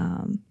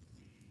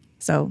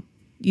 So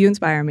you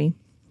inspire me.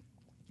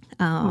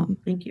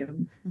 Thank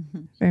you.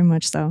 Very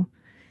much so.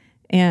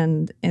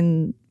 And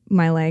in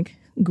my like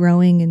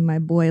growing in my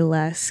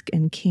Burlesque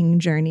and King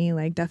journey,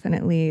 like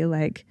definitely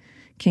like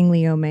King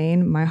Leo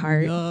Maine, my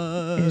heart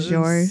is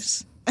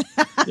yours.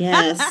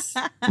 Yes.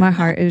 My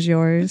heart is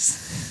yours.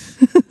 So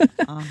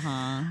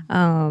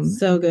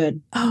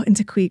good. Oh, and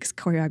Taquique's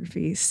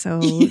choreography, so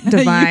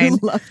divine.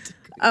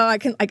 Oh,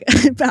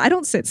 but I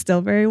don't sit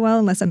still very well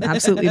unless I'm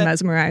absolutely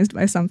mesmerized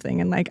by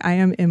something. And like, I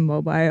am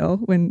immobile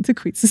when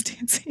Taquique is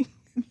dancing.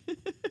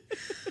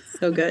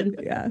 So good.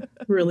 Yeah.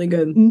 Really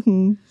good.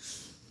 Mm-hmm.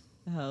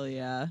 Hell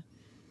yeah.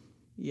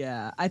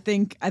 Yeah. I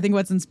think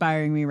what's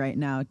inspiring me right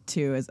now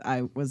too is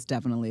I was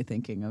definitely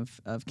thinking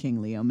of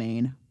King Leo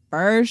Maine.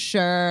 For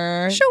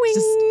sure. Showing.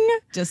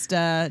 Just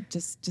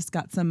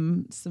got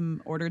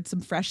some ordered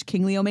some fresh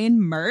King Leo Maine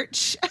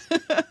merch.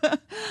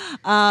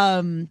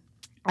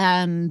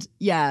 And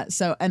yeah,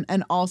 so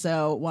and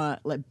also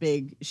want like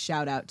big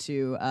shout out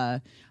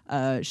to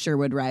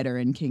Sherwood Ryder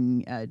and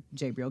King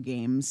Jabriel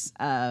Games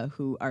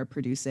who are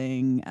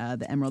producing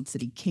the Emerald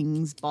City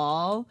Kings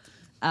Ball.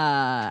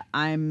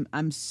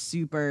 I'm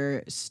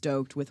super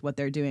stoked with what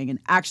they're doing, and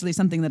actually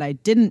something that I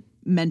didn't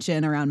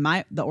mention around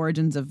the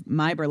origins of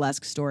my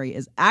burlesque story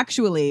is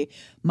actually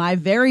my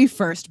very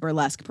first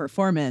burlesque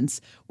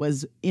performance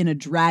was in a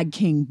drag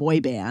king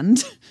boy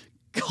band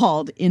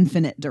called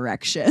Infinite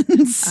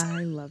Directions.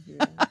 I love you.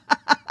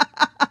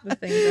 The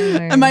things I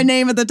learned. And my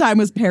name at the time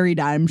was Perry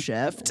Dime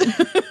Shift.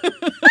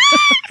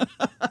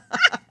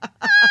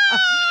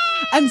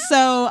 And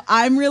so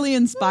I'm really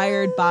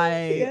inspired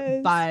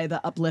by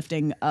the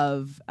uplifting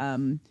of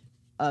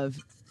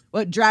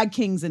drag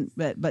kings and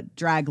but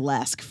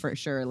drag-lesque for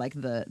sure, like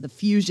the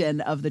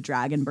fusion of the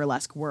drag and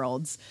burlesque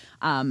worlds.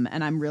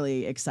 And I'm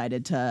really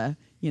excited to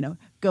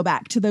go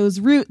back to those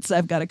roots.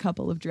 I've got a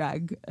couple of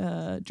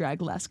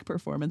drag-lesque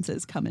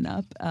performances coming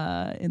up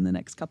in the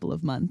next couple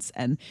of months.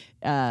 And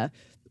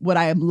what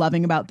I am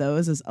loving about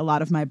those is a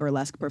lot of my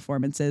burlesque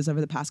performances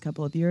over the past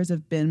couple of years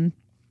have been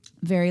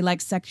very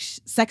like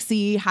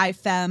sexy, high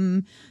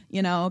femme,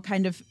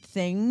 kind of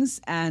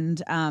things.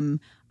 And I'm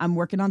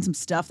working on some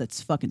stuff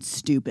that's fucking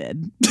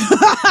stupid.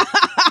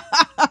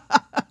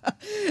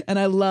 And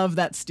I love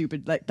that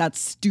stupid,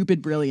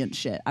 brilliant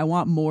shit. I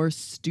want more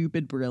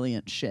stupid,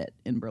 brilliant shit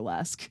in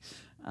burlesque.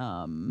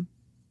 That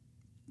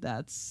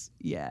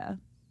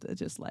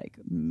just like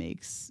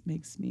makes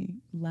me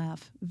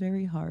laugh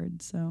very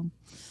hard. So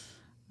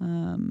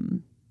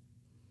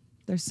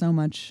there's so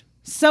much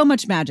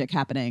magic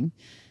happening.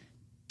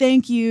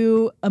 Thank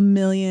you a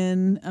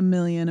million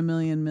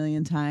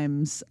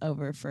times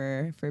over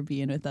for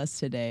being with us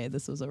today.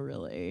 This was a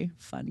really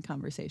fun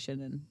conversation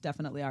and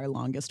definitely our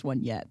longest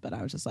one yet. But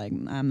I was just like,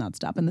 I'm not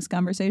stopping this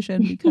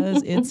conversation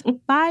because it's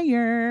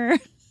fire.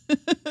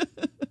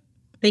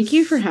 Thank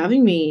you for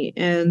having me.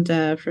 And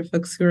for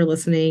folks who are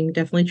listening,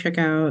 definitely check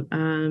out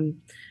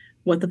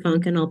What the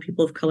Funk and All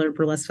People of Color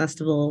Burlesque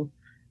Festival,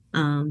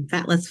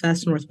 Fat Let's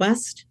Fest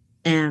Northwest,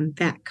 and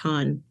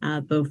FatCon.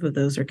 Both of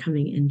those are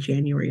coming in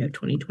January of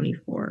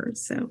 2024.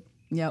 So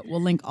yeah,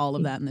 we'll link all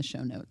of that in the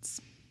show notes.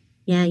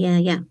 Yeah.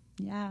 Yeah.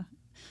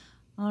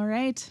 All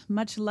right.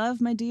 Much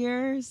love, my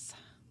dears.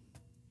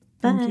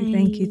 Bye.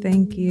 Thank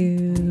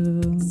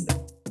you.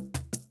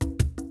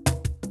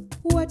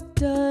 What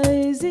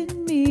does it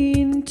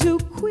mean to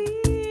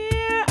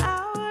queer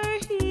our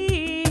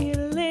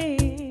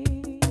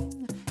healing?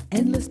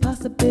 Endless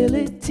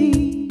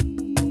possibilities.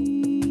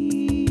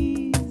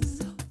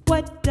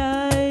 What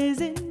does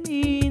it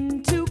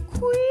mean to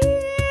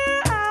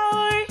queer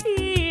our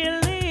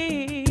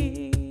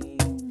healing?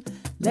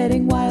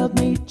 Letting wild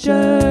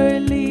nature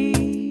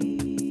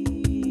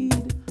lead.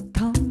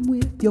 Come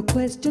with your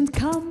questions,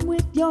 come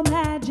with your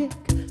magic.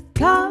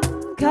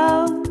 Come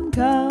come,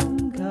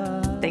 come,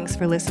 come. Thanks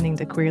for listening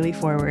to Queerly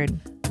Forward.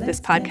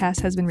 This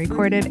podcast has been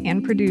recorded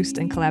and produced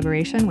in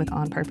collaboration with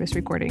On Purpose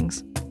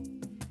Recordings.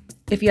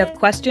 If you have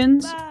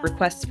questions,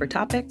 requests for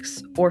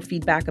topics, or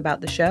feedback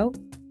about the show,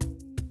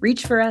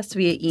 reach for us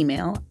via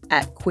email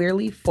at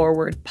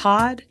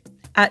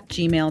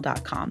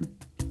queerlyforwardpod@gmail.com.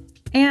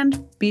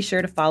 And be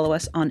sure to follow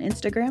us on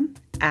Instagram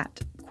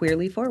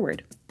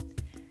 @queerlyforward.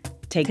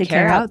 Take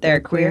care out there,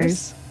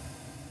 queers.